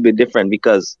it's a little bit different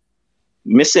because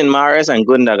missing Mahrez and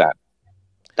Gundogan.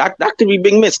 That could be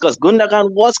big miss because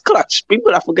Gundogan was clutch.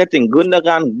 People are forgetting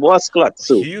Gundogan was clutch.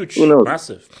 So huge,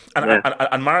 massive.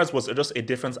 And Mahrez was just a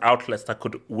different outlet that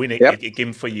could win a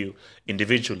game for you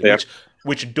individually. Yep.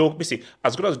 Which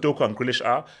as good as Doku and Grealish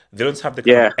are, they don't have the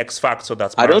kind of X factor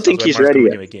that's Mahrez. I don't think he's ready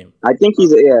yet. I think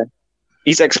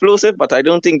he's explosive, but I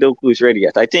don't think Doku is ready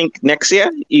yet. I think next year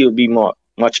he'll be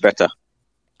much better.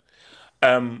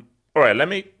 All right, let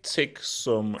me take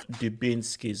some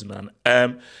Dubinskis, man.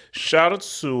 Shout out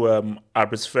to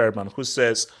Arbis Fairman, who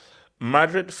says,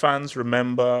 Madrid fans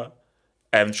remember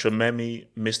Tchouaméni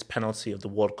missed penalty of the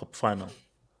World Cup final.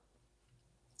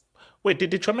 Wait,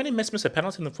 did Tchouaméni miss a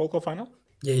penalty in the World Cup final?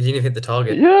 Yeah, he didn't even hit the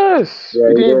target. Yes, he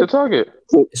didn't hit the target.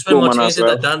 It's when Martinez did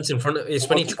that dance in front of. It's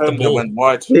when he took the ball.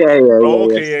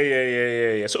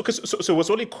 Yeah. So it was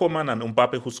only Koeman and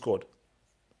Mbappe who scored.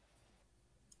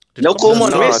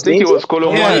 Koeman missed. I think it was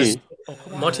Colomani.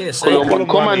 Martinez.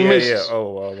 Koeman missed. Yeah.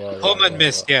 Koeman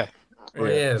missed, yeah.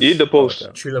 He hit the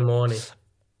post. Chouamani.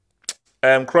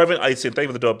 Cruyff, I say, thank you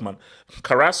for the dub, man.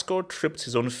 Carrasco tripped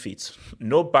his own feet.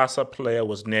 No Barca player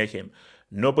was near him.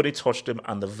 Nobody touched him,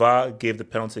 and the VAR gave the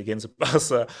penalty against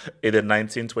Barca in the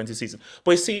 1920 season.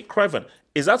 But you see, Cruyff,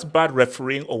 is that bad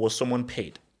refereeing or was someone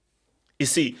paid? You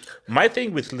see, my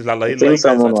thing with La Liga is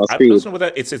that I don't know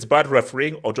whether it's bad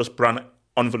refereeing or just brand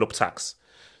envelope tax.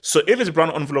 So if it's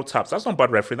brand envelope tax, that's not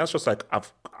bad refereeing. That's just like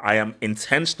I am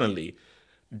intentionally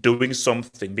doing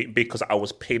something because I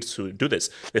was paid to do this.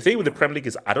 The thing with the Premier League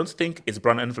is I don't think it's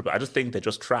brand envelope. I just think they're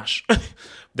just trash.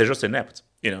 They're just inept,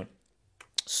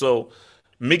 So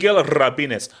Miguel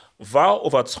Rabines, VAR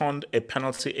overturned a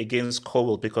penalty against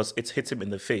Cowell because it hit him in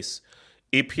the face.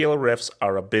 EPL refs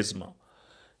are abysmal.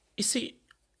 You see,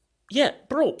 yeah,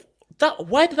 bro,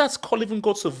 why did that call even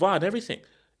go to VAR and everything?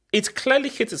 It clearly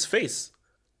hit his face.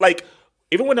 Like,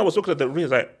 even when I was looking at the reels,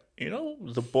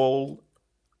 the ball,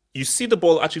 you see the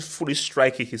ball actually fully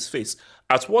striking his face.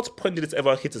 At what point did it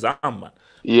ever hit his arm, man?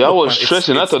 Yeah, I was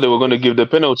stressing. I thought they were going to give the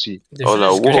penalty. I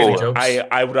was like, whoa.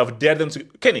 I would have dared them to.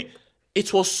 Kenny,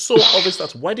 it was so obvious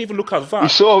that why do you even look at VAR?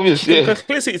 It's so obvious, yeah.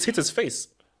 Clearly, it hit his face.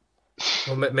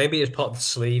 Well, maybe it's part of the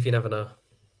sleeve. You never know.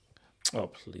 Oh,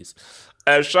 please.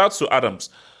 Shout out to Adams.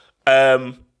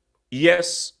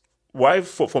 Yes, why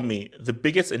for me, the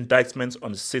biggest indictment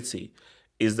on City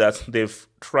is that they've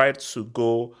tried to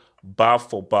go bar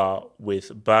for bar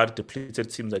with bad,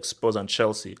 depleted teams like Spurs and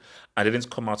Chelsea, and they didn't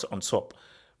come out on top.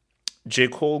 J.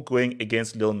 Cole going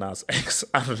against Lil Nas X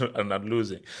and not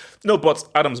losing. No, but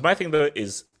Adams, my thing there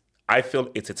is I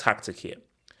feel it's a tactic here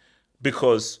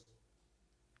because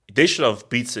they should have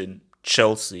beaten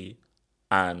Chelsea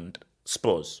and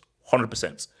Spurs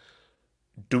 100%.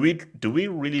 Do we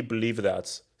really believe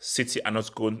that City are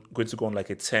not going to go on like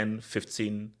a 10,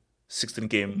 15, 16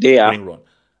 game winning run?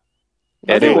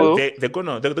 Yeah, they will. They're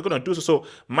gonna do so. So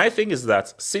my thing is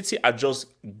that City are just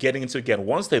getting into gear.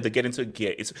 Once they get into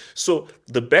gear, it's so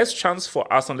the best chance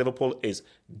for Arsenal and Liverpool is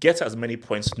get as many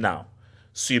points now.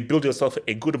 So you build yourself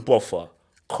a good buffer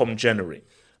come January.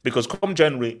 Because come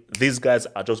January, these guys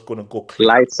are just gonna go crazy.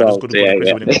 Lights out.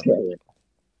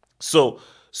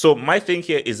 So my thing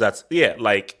here is that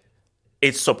like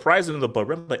it's surprising, but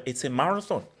remember it's a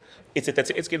marathon. It's a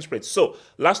 38 game spread. So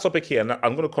last topic here, and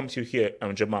I'm gonna come to you here,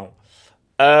 Jamal.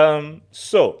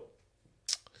 So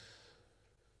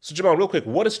Jamal, real quick,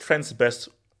 what is Trent's best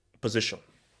position?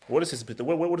 What's his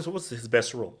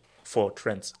best role for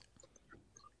Trent?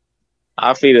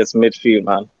 I feel it's midfield,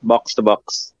 man. Box to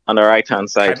box on the right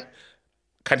hand side.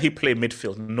 Can he play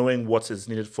midfield, knowing what is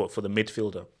needed for the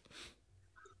midfielder?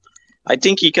 I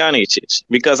think he can,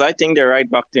 because I think the right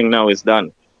back thing now is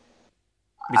done.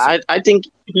 I think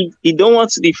he don't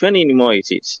want to defend anymore,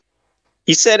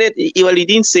 He said it, well, he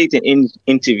didn't say it in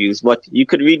interviews, but you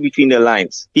could read between the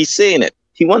lines. He's saying it.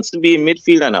 He wants to be a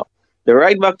midfielder now. The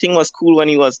right back thing was cool when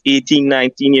he was 18,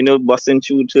 19, busting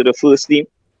through to the first team.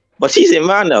 But he's a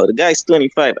man now. The guy's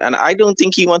 25. And I don't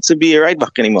think he wants to be a right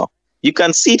back anymore. You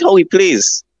can see it how he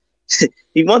plays.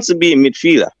 He wants to be a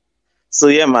midfielder. So,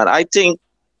 yeah, man, I think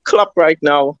Klopp right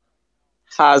now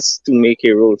has to make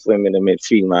a role for him in the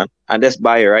midfield, man. And just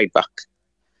buy a right back.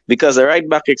 Because the right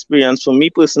back experience, for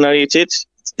me personally, it's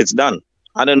done.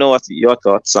 I don't know what your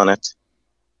thoughts on it.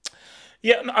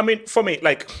 Yeah, I mean, for me,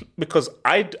 like, because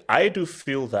I do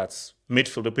feel that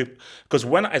midfielder people, because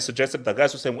when I suggested that,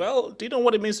 guys were saying, well, do you know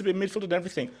what it means to be a midfielder and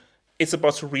everything? It's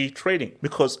about retraining,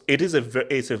 because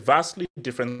it's a vastly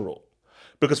different role.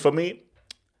 Because for me,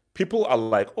 people are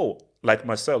like, oh, like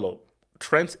Marcelo,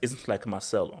 Trent isn't like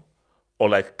Marcelo. Or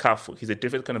like Cafu, he's a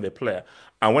different kind of a player.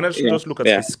 And when I just look at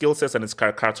his skill sets and his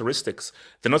characteristics,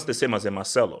 they're not the same as a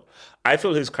Marcelo. I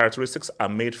feel his characteristics are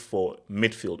made for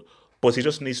midfield, but he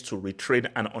just needs to retrain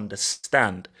and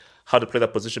understand how to play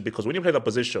that position. Because when you play that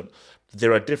position,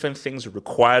 there are different things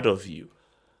required of you,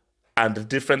 and the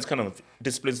different kind of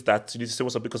disciplines that you need to say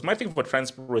what's up. Because my thing for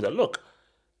Trent is that, look,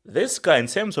 this guy, in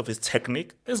terms of his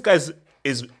technique, this guy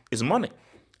is money,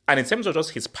 and in terms of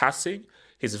just his passing,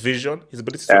 his vision, his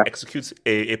ability to execute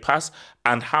a pass,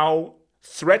 and how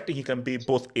threatening he can be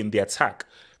both in the attack,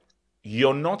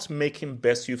 you're not making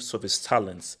best use of his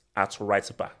talents at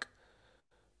right back.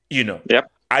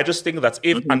 I just think that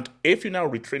if you now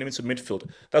retrain him into midfield,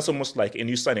 that's almost like a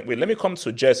new signing. Wait, let me come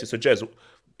to Jesse. So Jess,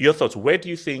 your thoughts, where do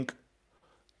you think,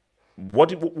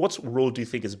 what role do you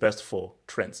think is best for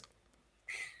Trent?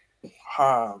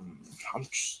 That's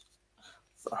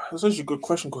actually a good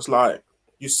question, because like,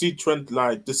 you see Trent,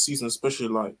 like, this season especially,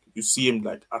 like, you see him,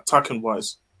 like,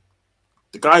 attacking-wise.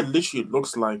 The guy literally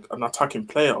looks like an attacking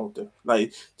player out there.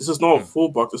 Like, this is not a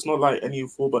fullback. It's not like any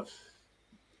fullback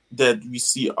that we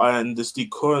see in this league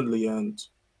currently. And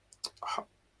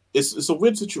it's a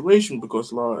weird situation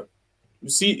because, like, you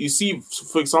see,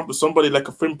 for example, somebody like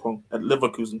a Frimpong at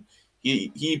Leverkusen.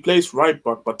 He plays right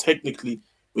back, but technically,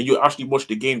 when you actually watch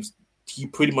the games, he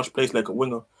pretty much plays like a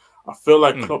winger. I feel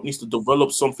like Klopp needs to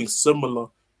develop something similar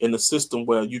in a system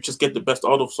where you just get the best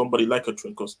out of somebody like a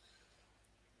Trent, because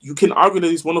you can argue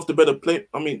that he's one of the better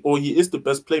or he is the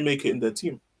best playmaker in their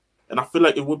team. And I feel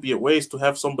like it would be a waste to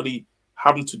have somebody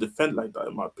having to defend like that,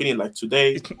 in my opinion. Like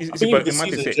today,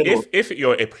 if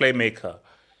you're a playmaker,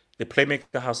 the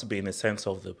playmaker has to be in the sense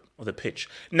of the pitch.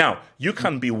 Now, you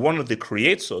can be one of the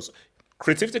creators.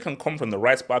 Creativity can come from the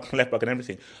right back, left back, and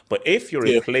everything. But if you're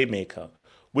a playmaker,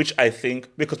 which I think,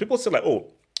 because people say like, oh,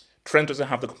 Trent doesn't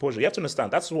have the composure. You have to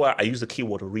understand, that's why I use the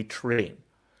keyword retrain.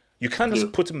 You can't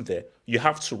just put him there. You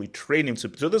have to retrain him. So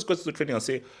this goes to the training and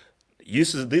say,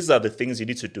 these are the things you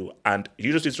need to do. And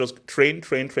you just need to just train,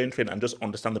 and just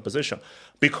understand the position.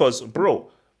 Because,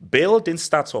 bro, Bale didn't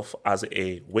start off as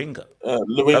a winger.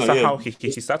 That's not how he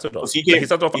started off. He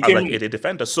started off as like a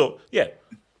defender. So, yeah.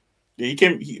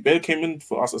 Yeah, Bale came in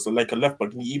for us as a left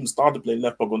back. And he even started playing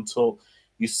left back until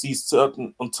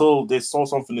they saw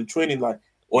something in training, like,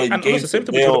 or in games. The same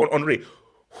thing with Henry.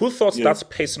 Who thought that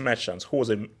pace merchant, who was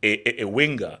a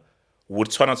winger, would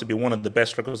turn out to be one of the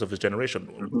best strikers of his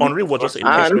generation? Henry was just a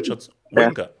pace merchant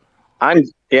winger. And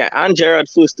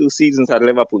Gerrard's first 2 seasons at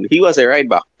Liverpool, he was a right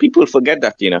back. People forget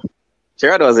that,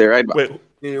 Gerrard was a right back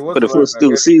for the first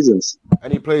 2 seasons.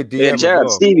 And he played DM Gerrard,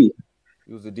 as well. Stevie.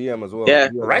 He was a DM as well. Yeah,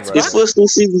 right. His first 2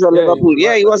 seasons at Liverpool,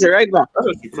 he was a right back. That's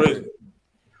actually crazy.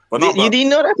 But you didn't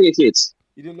know that, kids?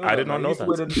 I did not know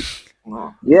that.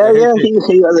 Yeah,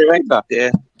 he was a right back.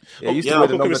 Yeah. Yeah, he used to wear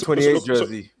the number 28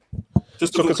 jersey. So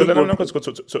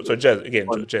Jez again,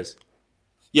 Jez.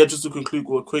 Yeah, just to conclude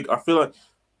real quick, I feel like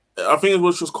I think it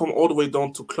will just come all the way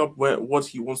down to Klopp what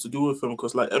he wants to do with him.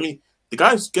 Because, like, I mean, the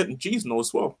guy's getting G's now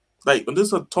as well. Like, and this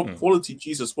is a top quality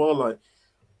G's as well. Like,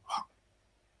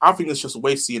 I think it's just a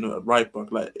waste seeing him at right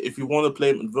back. Like, if you want to play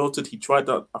him inverted, he tried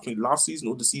that, I think, last season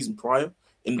or the season prior,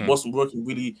 and it wasn't working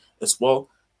really as well.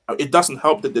 It doesn't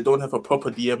help that they don't have a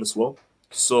proper DM as well.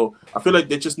 So I feel like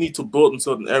they just need to build in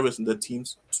certain areas in their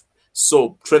teams,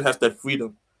 so Trent has that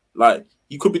freedom. Like,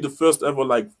 he could be the first ever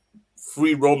like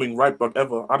free roaming right back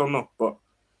ever. I don't know, but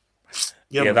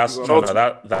that's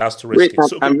too risky.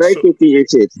 Wait, I'm very quickly,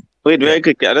 very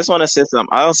quickly. I just want to say something.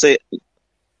 I'll say,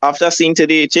 after seeing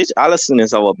today, Alisson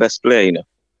is our best player, you know,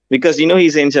 because you know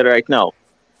he's injured right now,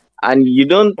 and you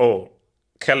don't. Oh,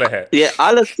 Kelleher. Yeah,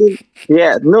 Alisson.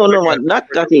 Yeah, no, man, not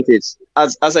it.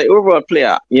 As an overall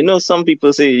player, you know, some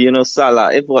people say, you know,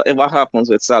 Salah. If what happens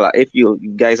with Salah, if you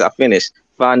guys are finished,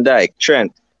 Van Dijk,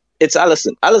 Trent, it's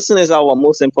Alisson. Alisson is our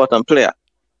most important player.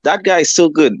 That guy is so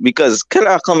good because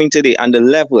Kelleher coming today and the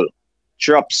level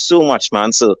dropped so much,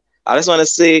 man. So I just want to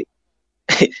say,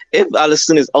 if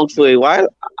Alisson is out for a while,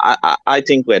 I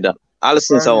think we're done.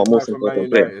 Alisson is our most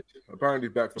important player. Apparently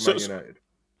back for Man United.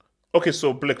 Okay,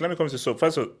 so Blake, let me come to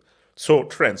so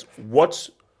Trent, what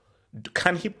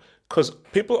can he? Because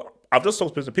I've just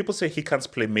talked to people say he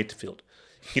can't play midfield.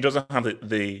 He doesn't have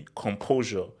the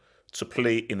composure to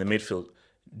play in the midfield.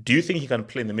 Do you think he can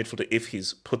play in the midfield if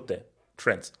he's put there,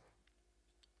 Trent?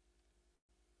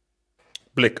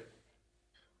 Blake.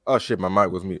 Oh shit, my mic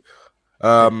was mute.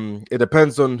 It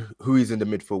depends on who he's in the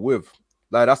midfield with.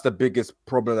 Like, that's the biggest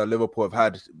problem that Liverpool have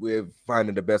had with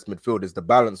finding the best midfield is the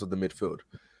balance of the midfield.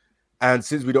 And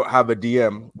since we don't have a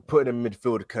DM, putting in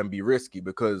midfield can be risky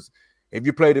because if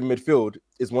you play in midfield,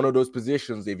 it's one of those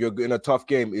positions, if you're in a tough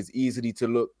game, it's easy to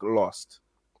look lost.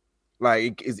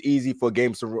 Like, it's easy for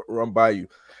games to run by you.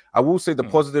 I will say the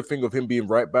positive thing of him being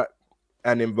right back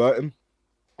and inverting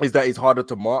is that he's harder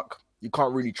to mark. You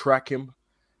can't really track him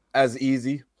as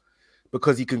easy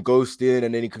because he can ghost in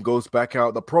and then he can ghost back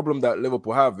out. The problem that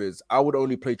Liverpool have is I would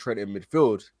only play Trent in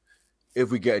midfield if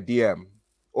we get a DM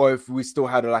or if we still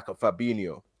had like a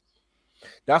Fabinho.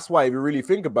 That's why, if you really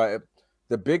think about it,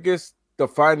 the biggest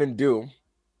defining deal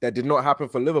that did not happen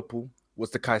for Liverpool was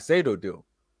the Caicedo deal.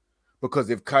 Because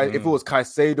if it was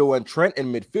Caicedo and Trent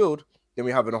in midfield, then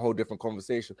we're having a whole different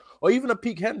conversation. Or even a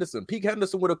Peak Henderson. Peak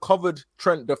Henderson would have covered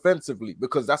Trent defensively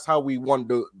because that's how we won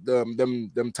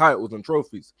them titles and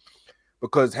trophies.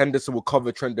 Because Henderson will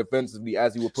cover Trent defensively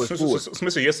as he will push forward.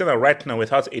 So you're saying that right now,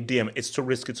 without a DM, it's too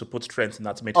risky to put Trent in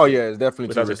that midfield? Oh, yeah, it's definitely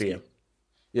without too risky. A DM.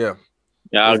 Yeah.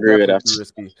 Yeah, I agree with that.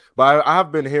 Risky. But I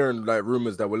have been hearing like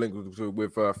rumors that were linked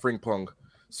with Frimpong.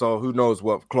 So who knows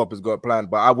what Klopp has got planned.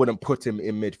 But I wouldn't put him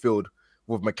in midfield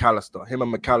with McAllister. Him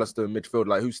and McAllister in midfield,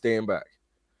 like, who's staying back?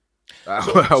 I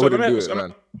wouldn't do it,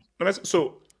 man.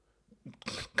 So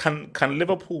can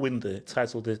Liverpool win the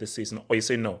title this season? Or you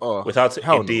say no? Without a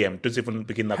DM, does it even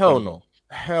begin that? Hell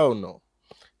no.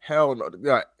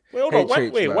 Like,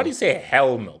 wait, what do you say?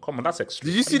 Hell no. Come on, that's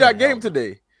extreme. Did you see that game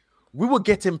today? We were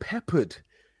getting peppered.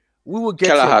 We were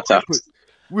getting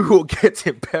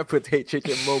peppered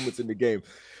HHM moments in the game.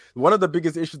 One of the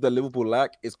biggest issues that Liverpool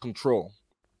lack is control.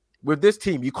 With this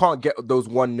team, you can't get those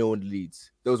 1-0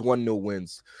 leads, those 1-0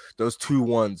 wins, those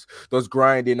 2-1s, those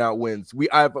grinding out wins.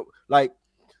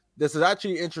 This is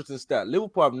actually an interesting stat.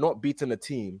 Liverpool have not beaten a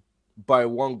team by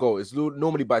 1 goal. It's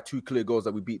normally by 2 clear goals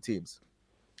that we beat teams,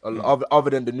 other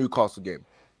than the Newcastle game.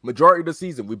 Majority of the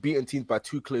season, we've beaten teams by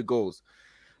 2 clear goals.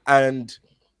 And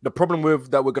the problem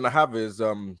that we're going to have is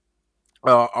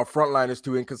our front line is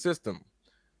too inconsistent.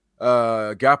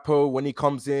 Gakpo, when he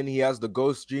comes in, he has the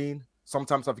ghost gene.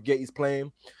 Sometimes I forget he's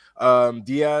playing.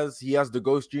 Diaz, he has the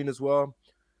ghost gene as well.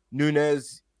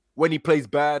 Nunez, when he plays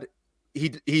bad,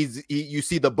 you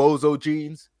see the bozo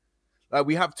genes. Like,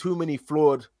 we have too many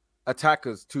flawed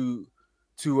attackers to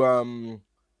win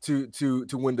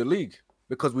the league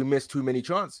because we miss too many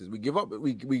chances. We give up.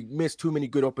 We miss too many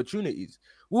good opportunities.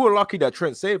 We were lucky that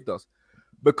Trent saved us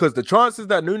because the chances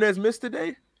that Nunez missed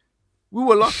today, we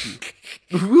were lucky.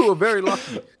 We were very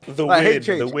lucky.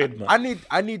 The weird man.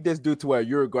 I need this dude to wear a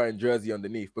Uruguayan jersey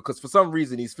underneath because for some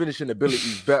reason his finishing ability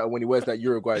is better when he wears that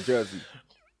Uruguay jersey.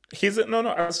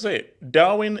 I say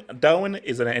Darwin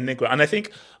is an enigma, and I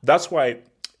think that's why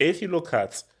if you look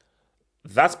at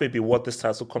that's maybe what this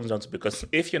title comes down to, because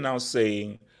if you're now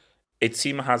saying a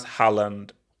team has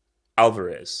Haaland,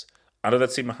 Alvarez, another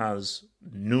team has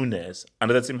Nunez,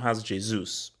 another team has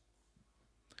Jesus.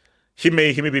 He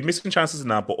may be missing chances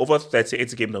now, but over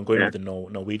 38 games, I'm going with the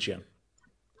Norwegian.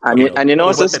 And you know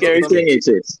what's a scary thing?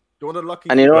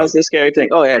 And you know what's the scary thing?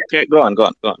 Oh yeah, go on.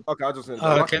 Okay, I just said.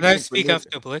 Can I speak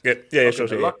after Blake? Yeah, sure.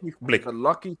 The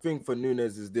lucky thing for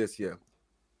Nunes is this year,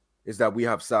 is that we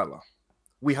have Salah.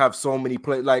 We have so many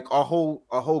players. Like our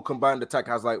whole combined attack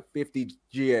has like 50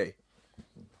 GA.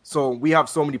 So we have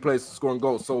so many players scoring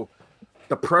goals. So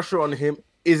the pressure on him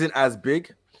isn't as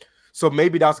big. So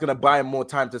maybe that's gonna buy him more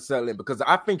time to settle in, because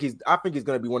I think he's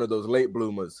gonna be one of those late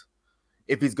bloomers.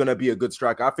 If he's gonna be a good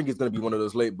striker, I think he's gonna be one of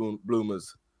those late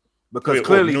bloomers. Because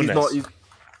clearly he's not.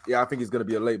 I think he's gonna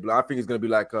be a late bloomer. I think he's gonna be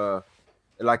like an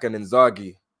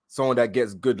Inzaghi, someone that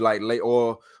gets good like late,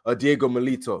 or a Diego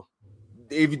Milito.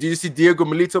 Did you see Diego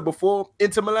Milito before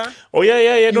Inter Milan? Oh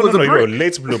yeah. No,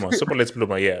 late bloomer, super late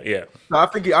bloomer. Yeah. So I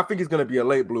think he's gonna be a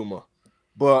late bloomer,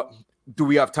 but do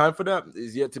we have time for that?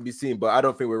 Is yet to be seen. But I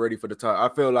don't think we're ready for the time. I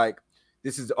feel like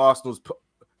this is Arsenal's.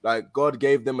 Like God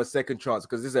gave them a second chance,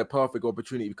 because this is a perfect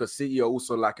opportunity, because City are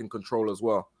also lacking control as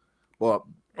well. But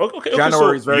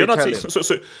January is very telling.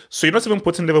 So you're not even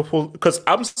putting Liverpool, because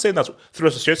I'm saying that through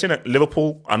association that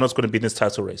Liverpool are not going to be in this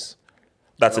title race.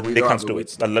 They can't do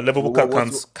it. Liverpool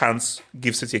can't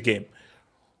give City a game.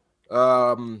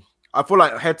 I feel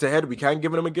like head to head we can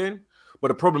give them a game, but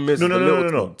the problem is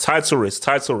no. Title race.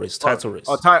 Title race. Title race.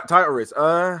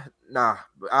 Nah.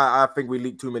 I think we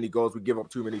leak too many goals. We give up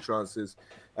too many chances,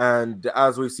 and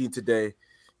as we've seen today,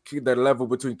 the level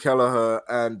between Kelleher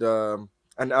and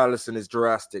Alisson is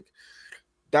drastic.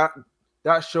 That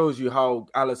shows you how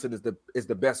Alisson is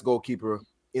the best goalkeeper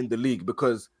in the league,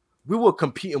 because we were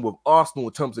competing with Arsenal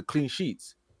in terms of clean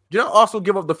sheets. Do you know Arsenal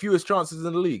give up the fewest chances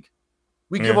in the league?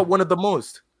 We give up one of the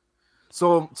most.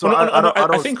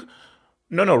 I think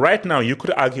right now you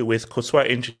could argue with Courtois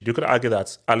injured. You could argue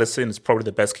that Alisson is probably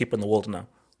the best keeper in the world now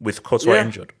with Courtois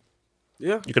injured.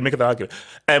 Yeah, you can make that argument.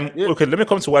 Okay, let me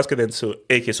come to Waske then. To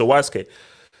AK. So Waske,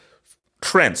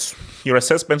 Trent, your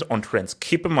assessment on Trent.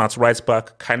 Keep him at right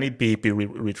back. Can he be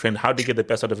retrained? How do you get the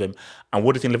best out of him? And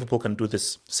what do you think Liverpool can do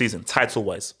this season, title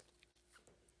wise?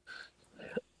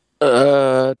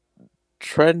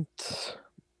 Trent,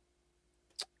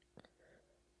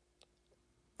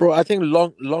 bro. I think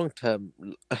long term,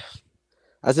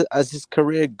 as his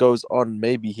career goes on,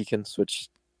 maybe he can switch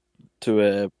to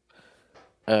a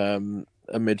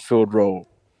midfield role.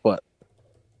 But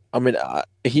I mean,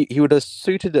 he would have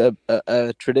suited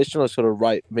a traditional sort of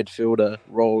right midfielder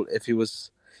role if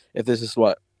this is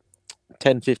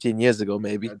 10, 15 years ago,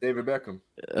 maybe. David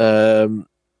Beckham.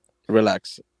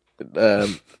 Relax.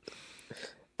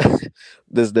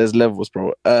 There's levels,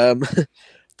 bro.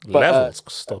 Levels,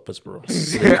 stop us, bro.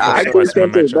 I think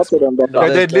Trent is better than that.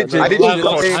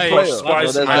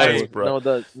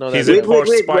 He's a poor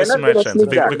spice merchant.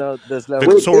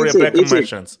 Victoria Beckham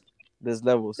merchant. There's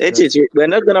levels. We're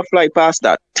not gonna fly past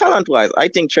that. Talent-wise, I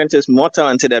think Trent is more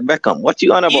talented than Beckham. What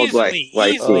you on about,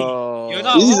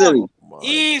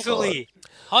 Easily.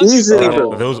 Those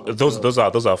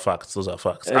are facts. Those are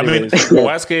facts. Anyways. I mean,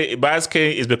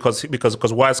 Waske is because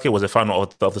Waske was a fan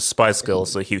of the Spice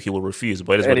Girls, so he will refuse.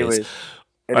 But it is what it is.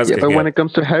 When it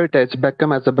comes to heritage,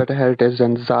 Beckham has a better heritage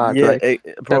than Zag, right?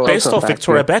 Based off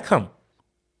Victoria Beckham.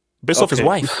 Based off his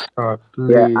wife.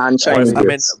 And Chinese.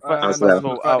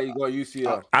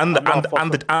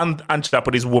 And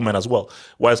Japanese woman as well.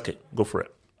 Waske, go for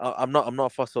it. I'm not a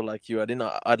fossil like you. I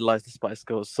didn't idolize the Spice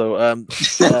Girls. So and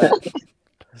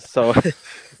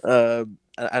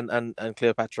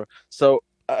Cleopatra. So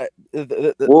the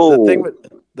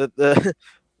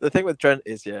thing with Trent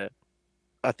is,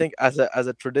 I think as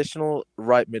a traditional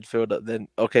right midfielder, then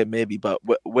okay, maybe. But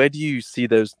where do you see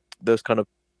those kind of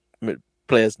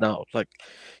players now? Like,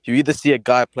 you either see a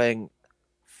guy playing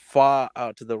far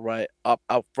out to the right,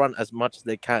 up front as much as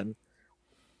they can,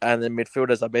 and then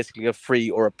midfielders are basically a free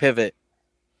or a pivot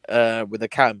with a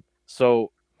cam.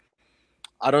 So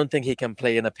I don't think he can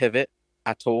play in a pivot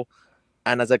at all.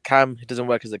 And as a cam, he doesn't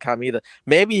work as a cam either.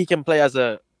 Maybe he can play as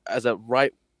a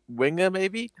right winger.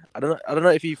 Maybe I don't know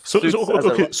if he. So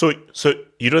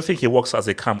you don't think he works as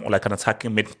a cam or like an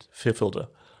attacking midfielder?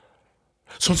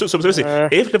 So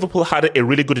if Liverpool had a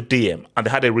really good DM and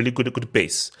they had a really good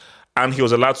base, and he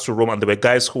was allowed to roam, and there were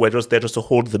guys who were just there just to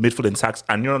hold the midfield intact,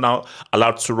 and you're now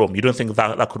allowed to roam, you don't think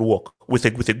that could work with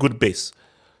a good base?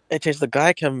 The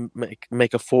guy can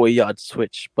make a 40-yard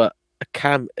switch, but a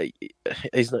cam,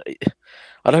 he's not.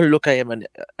 I don't look at him and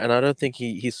I don't think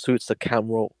he suits the cam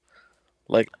role.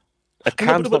 Like a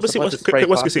cam's not supposed to spray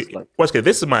passes.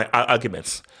 This is my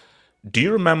argument. Do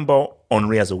you remember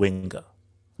Henry as a winger?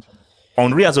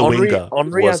 Henry as a winger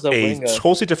was a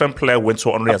totally different player when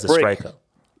to Henry as a striker.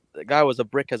 The guy was a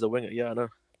brick as a winger. Yeah, I know.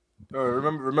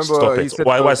 Remember? Stop it.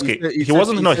 He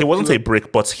wasn't a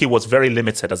brick, but he was very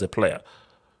limited as a player.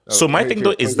 So my thing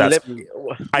though is that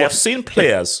I have seen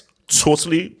players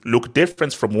totally look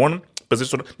different from one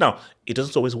position. Now, it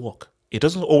doesn't always work. It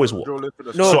doesn't always work.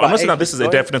 So I'm not saying that this is a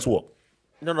definite work.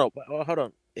 No, but hold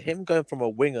on. Him going from a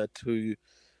winger to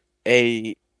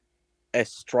a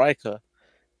striker,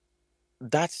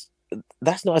 that's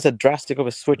not as a drastic of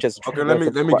a switch as. Okay, let me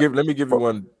give you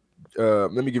one.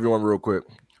 Let me give you one real quick.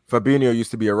 Fabinho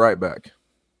used to be a right back.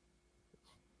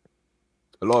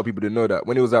 A lot of people didn't know that.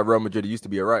 When he was at Real Madrid, he used to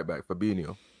be a right back,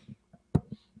 Fabinho.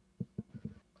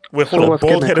 Wait, hold on.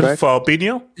 Bald-headed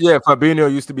Fabinho? Yeah, Fabinho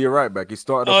used to be a right back. He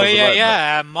started off as a right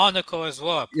back. Monaco as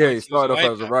well. Yeah, he started off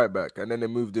as a right back, and then they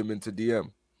moved him into DM.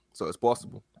 So it's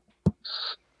possible.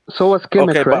 So was Kimmich,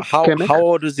 okay, right? But how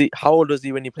old was he? How old was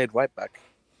he when he played right back?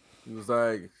 He was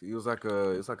like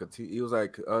early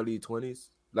 20s.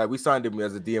 Like we signed him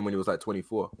as a DM when he was like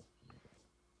 24.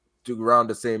 To around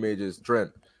the same age as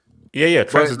Trent. Yeah.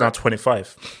 Trent is now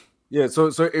 25. Yeah, so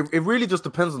it really just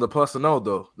depends on the personnel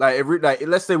though. Like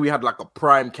let's say we had like a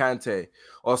prime Kante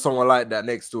or someone like that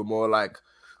next to him, or like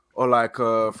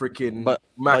freaking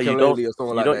Makelele or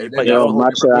someone like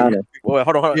that. Wait,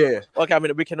 hold on. Yeah. Okay, I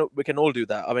mean we can all do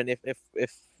that. I mean if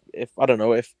I don't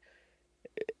know if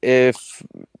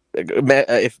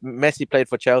Messi played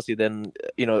for Chelsea, then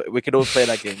we could all play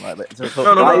that game, right?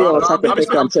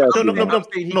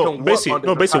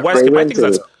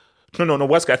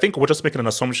 Basically, I think we're just making an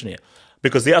assumption here,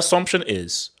 because the assumption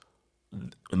is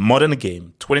modern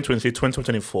game 2023,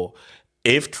 2024.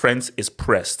 If Trent is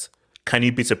pressed, can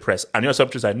he beat a press? And your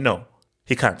assumption is that no,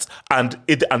 he can't, and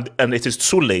it is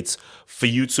too late for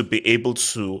you to be able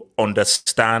to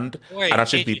understand and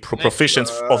actually be proficient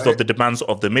of the demands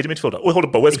of the midfielder. Wait, hold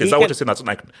on, but Wesley, is that what you're saying? That's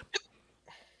like,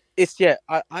 it's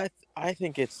I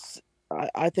think it's.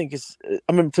 I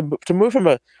mean, to move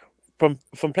from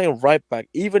playing right back,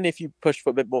 even if you push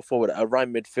for a bit more forward, a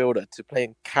right midfielder, to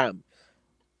playing cam,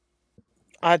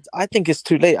 I think it's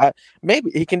too late.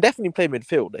 Maybe he can definitely play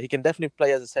midfield. He can definitely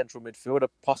play as a central midfielder,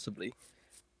 possibly,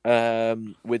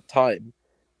 with time.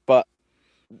 But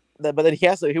then he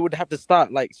would have to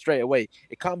start like straight away.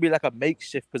 It can't be like a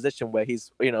makeshift position where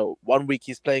he's 1 week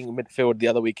he's playing midfield, the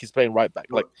other week he's playing right back.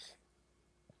 Like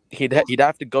he'd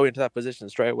have to go into that position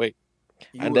straight away.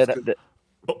 And then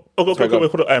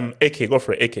hold on. AK, go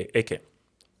for it. AK.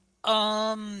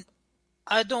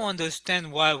 I don't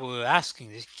understand why we're asking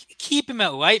this. Keep him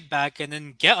at right back and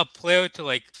then get a player to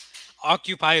like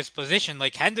occupy his position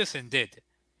like Henderson did.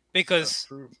 Because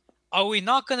are we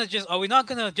gonna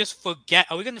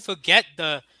forget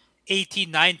the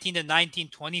 18-19 and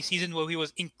 19-20 season where he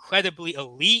was incredibly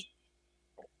elite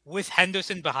with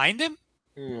Henderson behind him?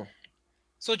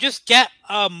 So just get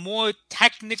a more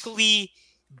technically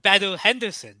better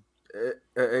Henderson.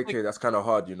 AK, that's kind of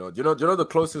hard, Do you know the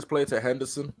closest player to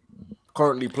Henderson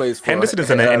currently plays for Henderson is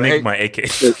an enigma, AK.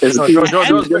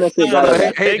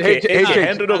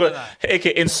 AK,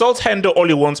 insult Hendo all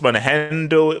you want, man.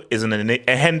 Hendo is an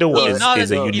enigma. Hendo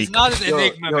is a unique. He's not an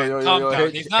enigma, man. Calm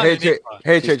down. He's not an enigma.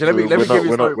 Hey, let me give you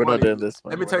something funny. We're not doing this.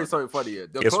 Let me tell you something funny here.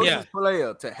 The closest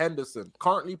player to Henderson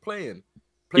currently playing.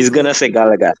 He's gonna say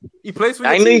Gallagher. He plays for.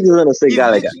 I knew he was gonna say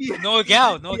Gallagher. No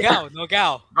gal.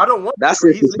 I don't want. That's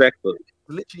disrespectful.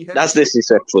 That's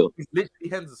disrespectful. He's literally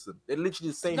Henderson. They're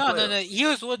literally the same. No.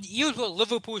 Here's what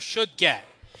Liverpool should get.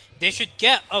 They should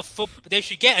get a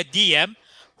DM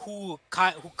who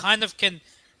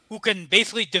can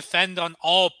basically defend on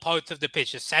all parts of the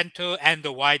pitch, the center and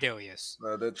the wide areas.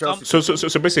 So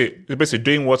basically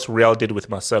doing what Real did with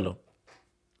Marcelo.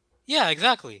 Yeah,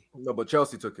 exactly. No, but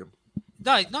Chelsea took him.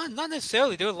 No, not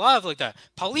necessarily. There are a lot of like that.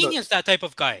 Paulinho's that type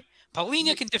of guy.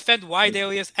 Paulinho can defend wide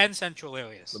areas and central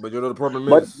areas. But the problem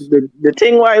is... the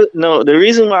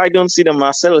reason why I don't see the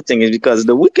Marcelo thing is because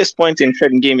the weakest point in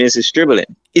Trent game is his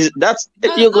dribbling. He's not a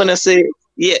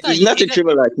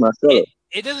dribbler like Marcelo.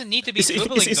 It doesn't need to be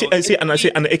dribbling. That's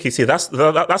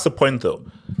the point though.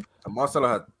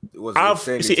 Marcelo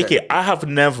I have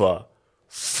never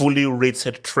fully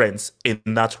rated Trent in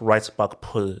that right back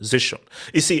position.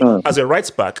 You see, as a right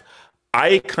back,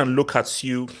 I can look at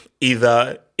you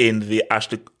either in the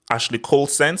Ashley Cole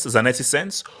sense, Zanetti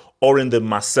sense, or in the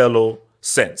Marcelo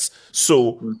sense.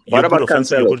 So what about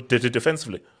Cancelo? You're good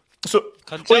defensively. So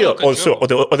the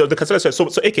Cancelo sense. So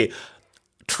AK,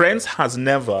 Trent has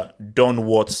never done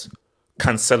what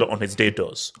Cancelo on his day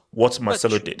does. What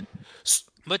Marcelo did.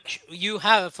 But you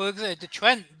have, for example, the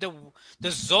Trent,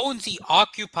 the zones he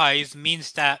occupies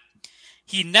means that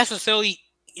he necessarily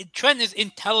Trent is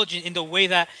intelligent in the way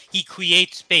that he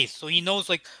creates space, so he knows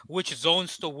like which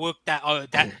zones to work that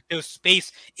there's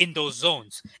space in those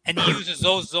zones, and he uses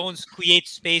those zones to create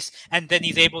space, and then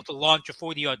he's able to launch a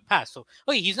 40-yard pass. So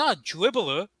he's not a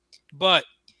dribbler, but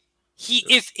he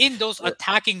is in those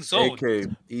attacking zones.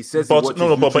 He says, but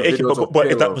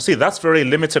see, that's very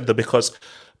limited though, because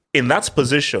in that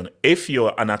position, if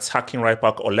you're an attacking right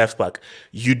back or left back,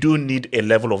 you do need a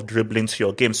level of dribbling to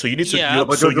your game. So you need to, you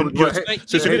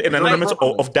need an element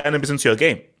of dynamism to your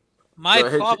game. My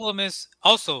problem is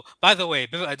also, by the way,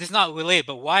 this is not related,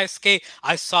 but YSK,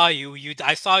 I saw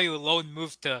you alone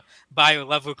move to Bayer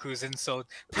Leverkusen, so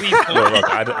please don't. Look,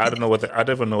 I don't know I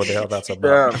don't even know what the hell that's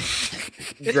about.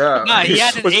 Nah, he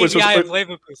had an API of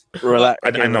Leverkusen. Relax.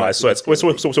 I know, I saw it.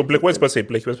 So Blake, what's supposed to say?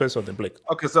 Blake, what's supposed to say something, Blake?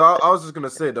 Okay, so I was just gonna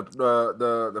say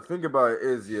the thing about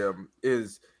it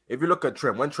is if you look at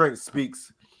Trent, when Trent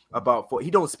speaks about he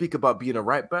don't speak about being a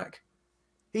right back.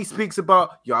 He speaks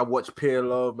about, I watch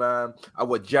Pirlo, man. I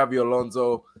watch Xavi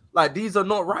Alonso. Like, these are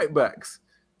not right backs.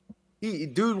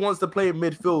 Dude wants to play in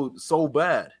midfield so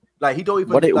bad. Like, he don't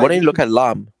even... Why don't you look at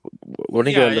Lam? Why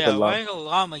don't you look at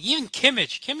Lam? Even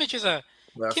Kimmich.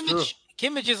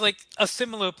 Kimmich is like a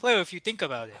similar player if you think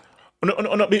about it.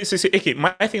 No. See, okay,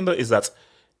 my thing though is that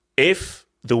if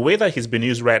the way that he's been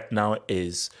used right now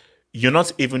is you're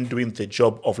not even doing the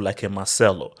job of like a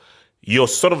Marcelo. You're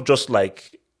sort of just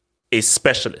like a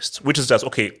specialist, which is just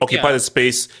occupy the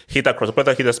space, hit that cross,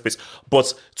 hit that space.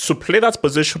 But to play that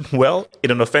position well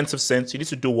in an offensive sense, you need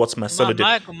to do what Marcelo did.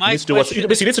 You need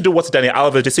to do what Dani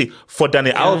Alves did. See, for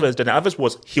Dani Alves,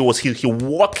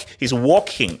 he's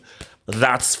walking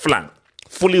that flank,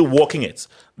 fully walking it.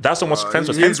 That's how much Trent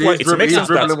was. Hence why it makes sense.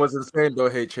 Dribbling was insane though.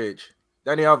 HH.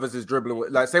 Dani Alves is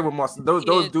dribbling like say with Marcelo.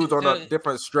 Those dudes are on a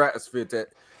different stratosphere to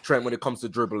Trent when it comes to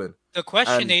dribbling. The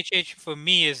question, HH, for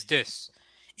me is this.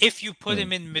 If you put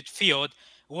him in midfield,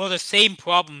 the same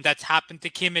problem that's happened to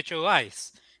Kimmich or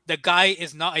Rice. The guy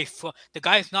is not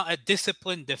a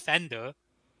disciplined defender,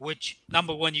 which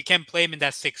number one, you can't play him in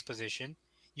that 6th position.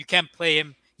 You can't play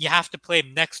him. You have to play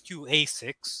him next to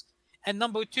A6. And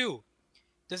number two,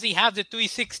 does he have the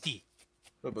 360?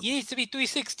 He needs to be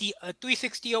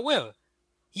 360 aware.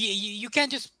 You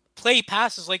can't just play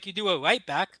passes like you do a right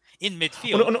back in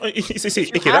midfield. No.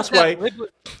 That's why.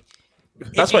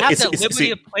 If you have the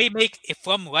liberty to make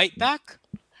from right back,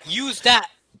 use that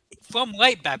from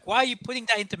right back. Why are you putting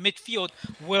that into midfield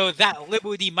where that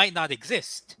liberty might not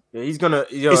exist? Yeah, he's gonna.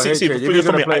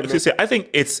 I think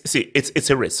it's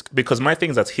a risk because my thing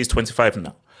is that he's 25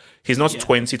 now. He's not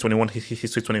 20, 21.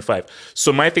 He's 25.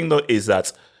 So my thing though is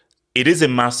that it is a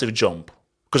massive jump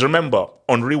because remember,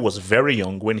 Henry was very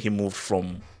young when he moved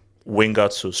from winger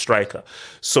to striker.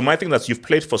 So my thing that you've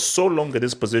played for so long at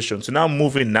this position, so now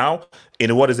moving now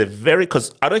in what is a very,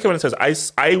 because I don't care when it says,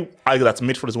 I argue that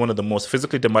midfield is one of the most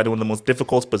physically demanding, one of the most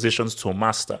difficult positions to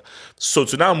master. So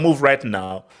to now move right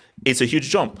now, it's a huge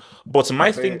jump. But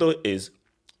my thing though is,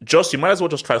 you might as well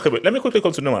just try. Okay, wait, let me quickly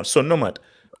come to Nomad. So Nomad,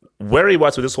 where are you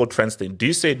at with this whole Trent thing? Do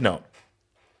you say no?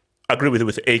 Agree with it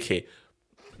with AK.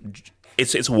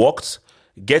 It's worked.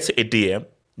 Get a DM.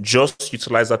 Just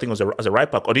utilize that thing as a right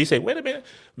back, or do you say, wait a minute,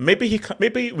 maybe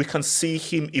we can see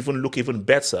him look even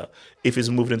better if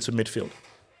he's moved into midfield?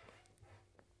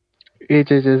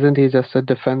 HH, isn't he just a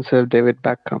defensive David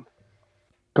Beckham?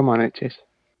 Come on, HH.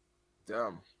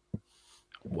 Damn.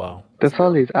 Wow. That's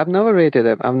all he's. I've never rated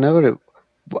him.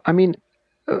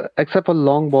 Except for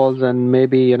long balls and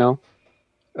maybe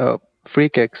free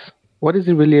kicks. What is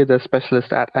he really the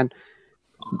specialist at? And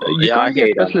you can't be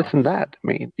a specialist in that. I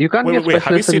mean, you can't be a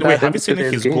specialist in that. Have you seen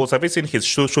his goals? Have you seen his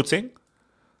shooting?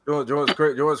 What's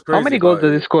crazy? How many goals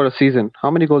does he score a season? How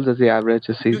many goals does he average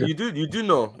a season? You do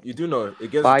know.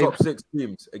 Against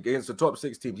the top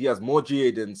six teams, he has more GA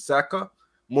than Saka,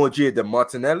 more GA than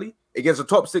Martinelli. Against the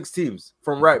top six teams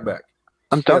from right back.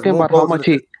 I'm talking about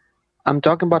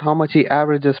how much he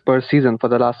averages per season for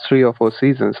the last 3 or 4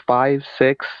 seasons. 5,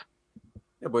 6.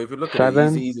 Yeah, but if you look at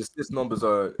it, his assist numbers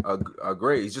are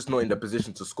great. He's just not in the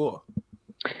position to score.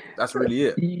 That's really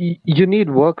it. You need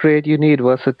work rate. You need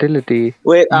versatility.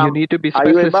 You need to be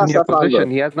specialist in your position.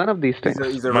 He has none of these things.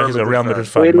 He's a Real Madrid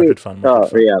fan. Oh,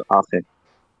 Real. Okay.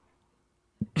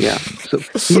 Yeah. So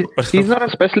he's not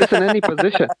a specialist in any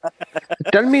position.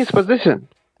 Tell me his position.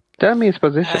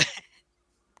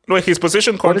 No, his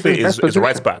position currently is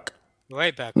right back.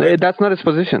 Right back. No, that's not his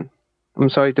position. I'm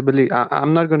sorry to believe.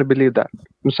 I'm not going to believe that.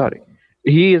 I'm sorry.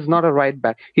 He is not a right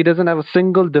back. He doesn't have a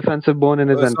single defensive bone in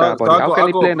his entire body. How can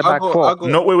he play in the back four?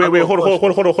 No, wait. Hold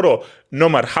on. No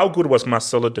matter how good was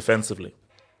Marcelo defensively?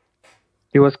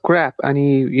 He was crap, and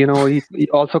he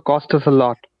also cost us a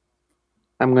lot.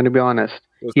 I'm going to be honest.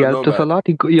 He helped us a lot.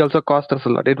 He also cost us a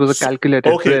lot. It was a calculated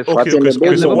risk. So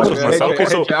what was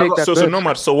Marcelo? So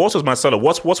Nomad. So what was Marcelo?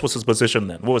 What was his position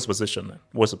then? What was his position then?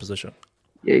 What's the position?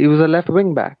 Yeah, he was a left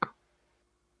wing back.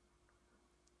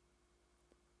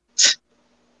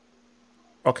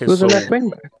 Okay, he was a left wing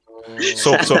back.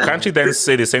 So can't you then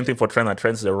say the same thing for Trent? That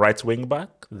Trent's the right wing back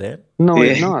then? No,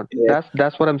 he's not.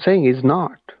 That's what I'm saying. He's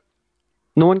not.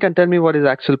 No one can tell me what his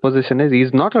actual position is.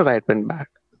 He's not a right wing back.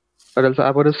 Or else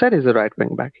I would have said he's a right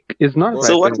wing back. He's not.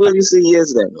 So what will you say he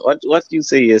is then? What do you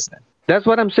say he is then? That's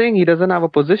what I'm saying. He doesn't have a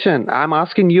position. I'm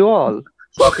asking you all.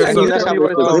 Okay, so you tell me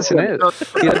what his position is.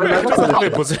 He doesn't have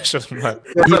a position. Man.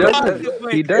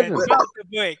 He doesn't.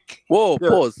 Whoa,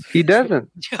 pause. He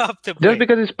doesn't. Just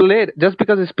because he's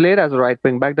played as a right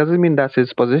wing back doesn't mean that's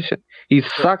his position. He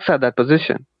sucks at that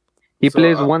position. He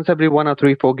plays once every 1 or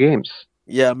 3-4 games.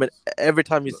 Yeah, I mean, every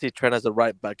time you see Trent as a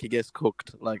right back, he gets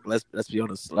cooked. Like, let's be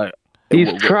honest. Like,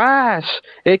 he's trash.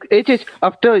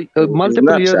 After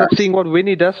multiple years of seeing what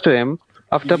Winnie does to him,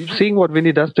 each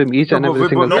and every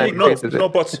single time.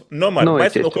 No, I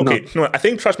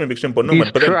think trash may be extreme, but no,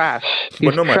 he's trash.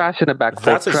 He's trash in the back.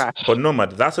 But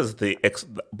Nomad, that is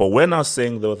but we're now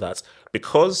saying though that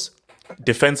because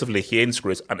defensively he ain't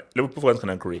great, and Liverpool fans can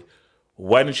agree.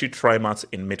 Why don't you try him out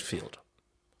in midfield?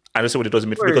 And see what he does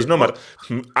in midfield. Because Nomad,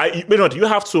 you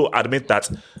have to admit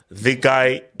that the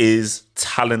guy is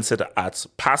talented at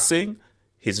passing,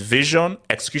 his vision,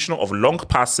 execution of long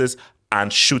passes,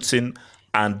 and shooting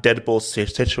and dead ball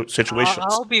situations.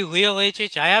 I'll be real,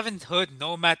 HH. I haven't heard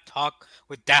Nomad talk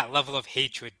with that level of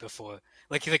hatred before.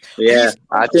 Like he's like, yeah,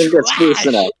 I think it's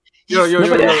personal.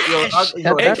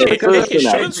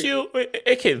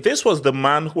 AK, this was the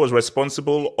man who was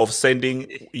responsible of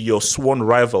sending your sworn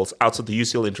rivals out of the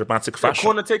UCL in dramatic fashion.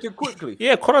 Corner taken quickly.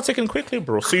 Yeah, corner taken quickly,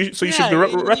 bro. So you should be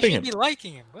repping him. You should be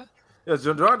liking him, bro. Yeah,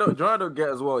 Gerardo get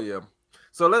as well. Yeah.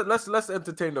 So let's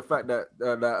entertain the fact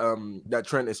that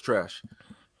Trent is trash.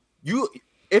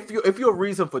 If your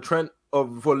reason for Trent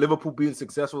for Liverpool being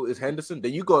successful is Henderson,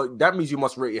 then that means you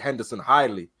must rate Henderson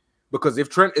highly. Because if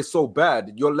Trent is so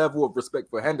bad, your level of respect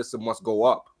for Henderson must go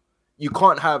up. You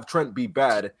can't have Trent be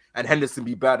bad and Henderson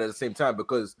be bad at the same time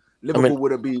because Liverpool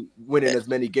wouldn't be winning as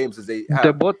many games as they have.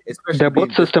 They're both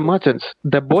system merchants.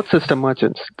 That's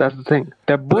the thing.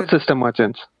 They're both system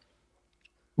merchants.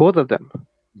 Both of them.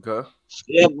 Okay.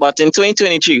 Yeah, but in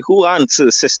 2023, who aren't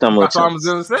system merchants? That's what I was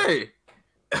gonna say.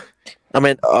 I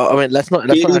mean, let's not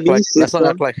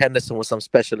act like Henderson was some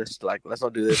specialist. Like, let's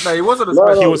not do this. No, he wasn't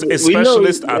he was a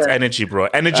specialist at energy, bro.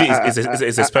 Energy is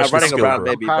a specialist skill, bro.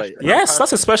 Maybe, yes,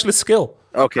 that's a specialist skill.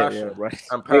 Okay, yeah, right.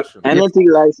 And passion. Energy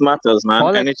lives matters,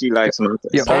 man. Energy lives matters.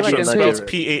 Yeah, passion spells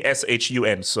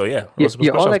PASHUN. So yeah.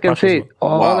 All I can say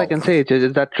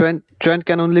is that Trent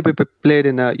can only be played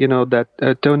in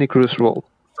that Toni Kroos role.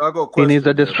 So he needs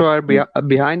a destroyer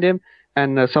behind him.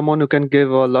 And someone who can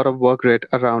give a lot of work rate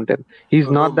around him. He's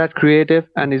not that creative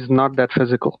and he's not that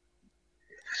physical.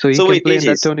 So he can play in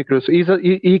that Toni Kroos.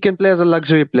 He can play as a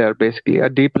luxury player, basically, a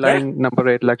deep lying number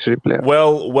 8 luxury player.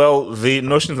 Well, the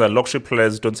notion that luxury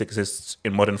players don't exist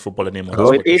in modern football anymore.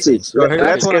 Let's get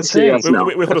serious now.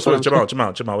 Wait, hold on,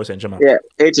 Jamal, we're saying Jamal. Yeah,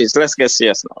 let's get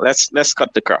serious now. Let's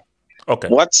cut the crap. Okay.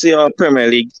 What's your Premier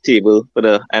League table for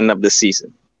the end of the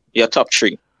season? Your top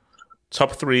 3.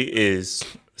 Top 3 is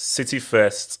City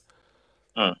first,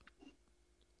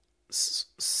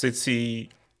 City,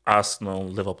 Arsenal,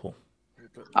 Liverpool.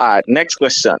 All right, next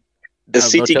question. The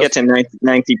City getting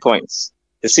 90 points.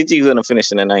 The City is going to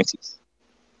finish in the 90s.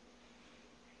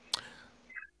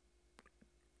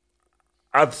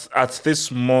 At this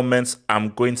moment, I'm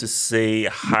going to say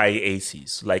high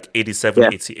 80s, like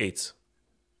 87, 88.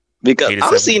 Because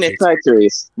I'm seeing a tight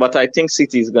race, but I think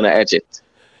City is going to edge it.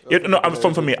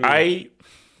 For me,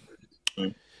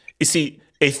 you see,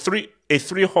 a three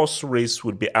horse race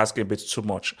would be asking a bit too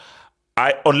much.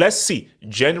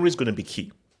 January is going to be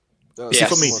key. See,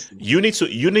 for me, you need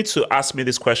to ask me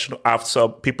this question after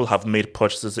people have made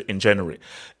purchases in January.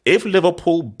 If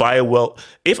Liverpool buy well,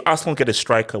 if Arsenal get a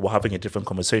striker, we're having a different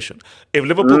conversation. If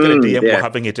Liverpool get a DM, we're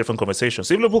having a different conversation.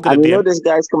 So if Liverpool get a DM, you know this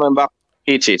guy's coming back.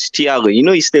 Thiago, you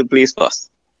know he still plays for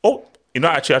us. Oh.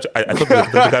 Actually, I thought the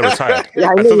guy retired.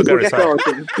 Yeah, I thought the guy retired.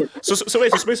 So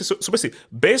basically,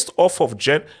 based off of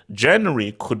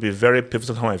January could be very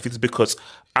pivotal time because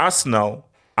Arsenal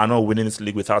are not winning this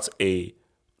league without a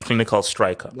clinical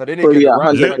striker. No,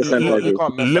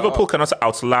 Liverpool cannot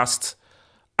outlast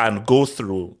and go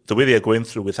through the way they are going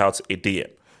through without a DM.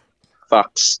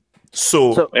 Facts.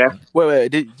 So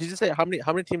wait. Did you say how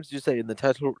many teams did you say in the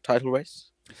title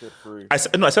race? You said 3. I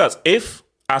said that if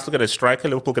Arsenal get a striker,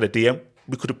 Liverpool get a DM,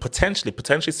 we could potentially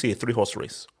see a 3-horse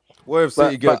race. What if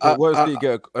City get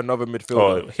another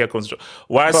midfielder? Oh, here comes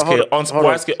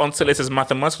YSK. Until it is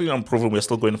mathematically unproven, we're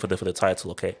still going for the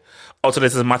title. Okay. Until it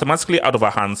is mathematically out of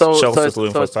our hands, Chelsea is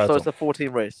going for the title. So it's a 14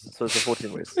 race. Wait.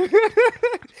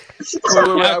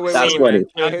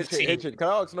 Can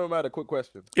I ask Nomad a quick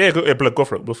question? Yeah, go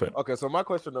for it. Okay, so my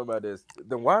question, Nomad, is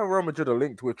then why Real Madrid are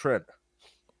linked with Trent?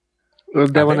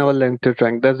 They were never linked to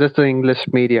Trent. That's just the English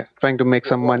media trying to make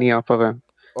some money off of him.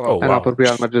 And off of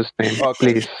Real Madrid's name,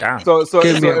 please. So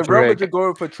if Real Madrid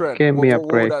going for Trent,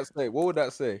 what would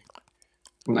that say?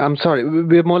 I'm sorry,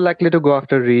 we're more likely to go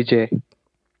after Rege.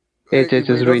 HH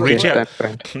is Rege.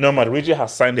 No, man, Rege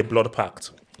has signed a blood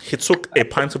pact. He took a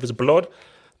pint of his blood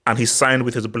and he signed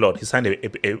with his blood. He signed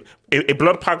a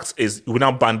blood pact is we're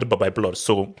now bound by blood.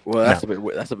 So that's a bit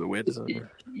weird, isn't it?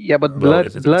 Yeah, but blood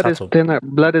is thinner.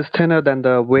 Blood is thinner than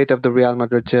the weight of the Real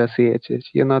Madrid jersey.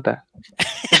 You know that.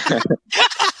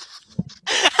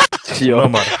 No,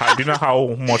 man. Do you know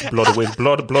how much blood weighs?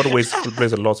 Blood weighs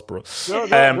a lot, bro.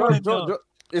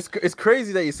 It's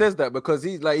crazy that he says that because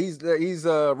he's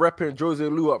repping Jose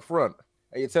Lu up front.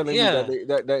 And you're telling me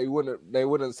that they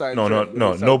wouldn't sign. No.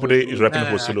 Nobody is repping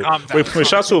Jose Lu. Wait,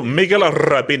 shout to Miguel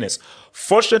Rabines.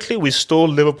 Fortunately, we stole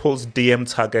Liverpool's DM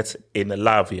target in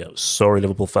Lavia. Sorry,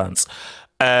 Liverpool fans.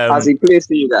 Has he played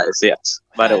for you guys? Yes.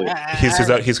 By the way,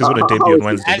 he's going to debut on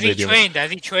Wednesday. Has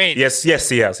he trained? Yes.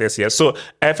 So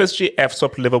FSG F's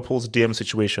up Liverpool's DM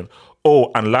situation.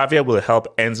 Oh, and Lavia will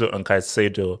help Enzo and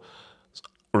Caicedo.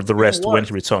 The rest when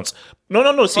he returns.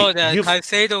 No. See,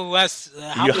 Caicedo was.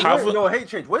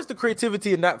 Where's the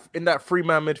creativity in that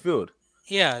three-man midfield?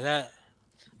 Yeah, that.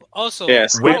 Also,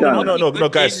 yes. No,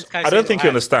 guys. I don't think you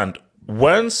understand.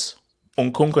 Once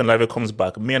Nkunku and Lavia comes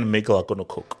back, me and Miguel are gonna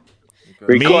cook.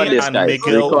 We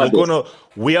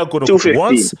are gonna cook.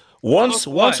 Once.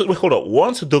 Wait, hold on.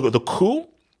 Once the coup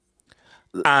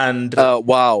and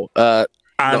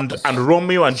And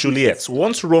Romeo and Juliet.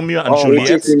 Once Romeo and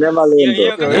Juliet.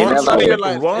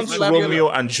 Once Romeo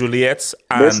and Juliet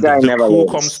and the coup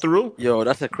comes through. Yo,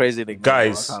 that's a crazy thing.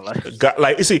 Guys,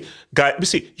 you see,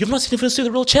 you've not even seen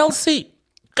the real Chelsea.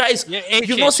 Guys,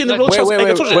 you've not seen the real Chelsea.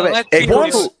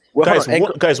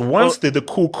 Once the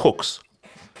coup cooks.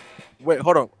 Wait,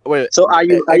 hold on. Wait. So are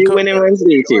you winning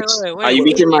Wednesday, Are you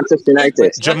beating Manchester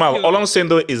United? Jamal, all I'm saying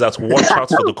though is that watch out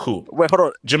for the coup. Wait, hold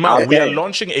on. Jamal, we are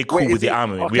launching a coup with the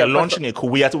army. We are launching a coup.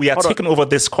 We are taking over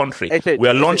this country. We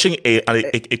are launching a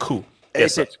coup.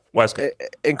 Yes, sir.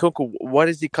 Nkunku, when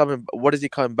is he coming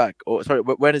back? Or sorry,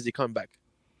 when is he coming back?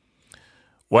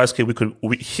 YSK,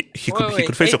 he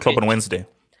could face the club on Wednesday.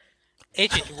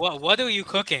 What are you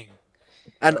cooking?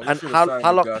 And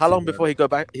how long before he goes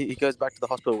back to the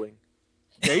hospital wing?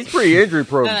 Yeah, he's pretty injury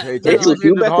prone. You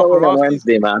better win on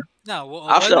Wednesday, man. No,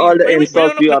 after all the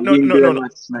insults you have been doing.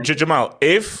 Jamal,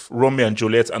 if Romeo and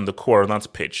Juliet and the core are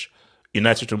not pitch,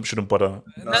 United shouldn't bother.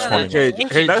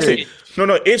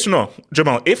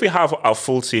 Jamal, if we have our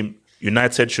full team,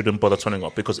 United shouldn't bother turning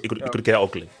up because it could get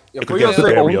ugly. It could get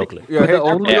very ugly.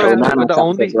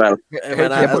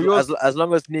 As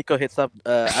long as Nico hits up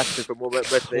Ashley for more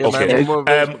birthday. Okay.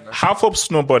 Half up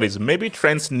snowbodies. Maybe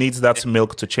Trent needs that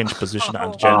milk to change position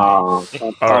and journey. All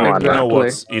right. You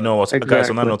know what, guys.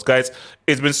 On that note, guys,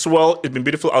 it's been swell. It's been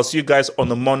beautiful. I'll see you guys on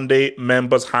the Monday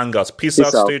members hangouts. Peace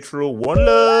out. Stay true. One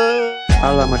love.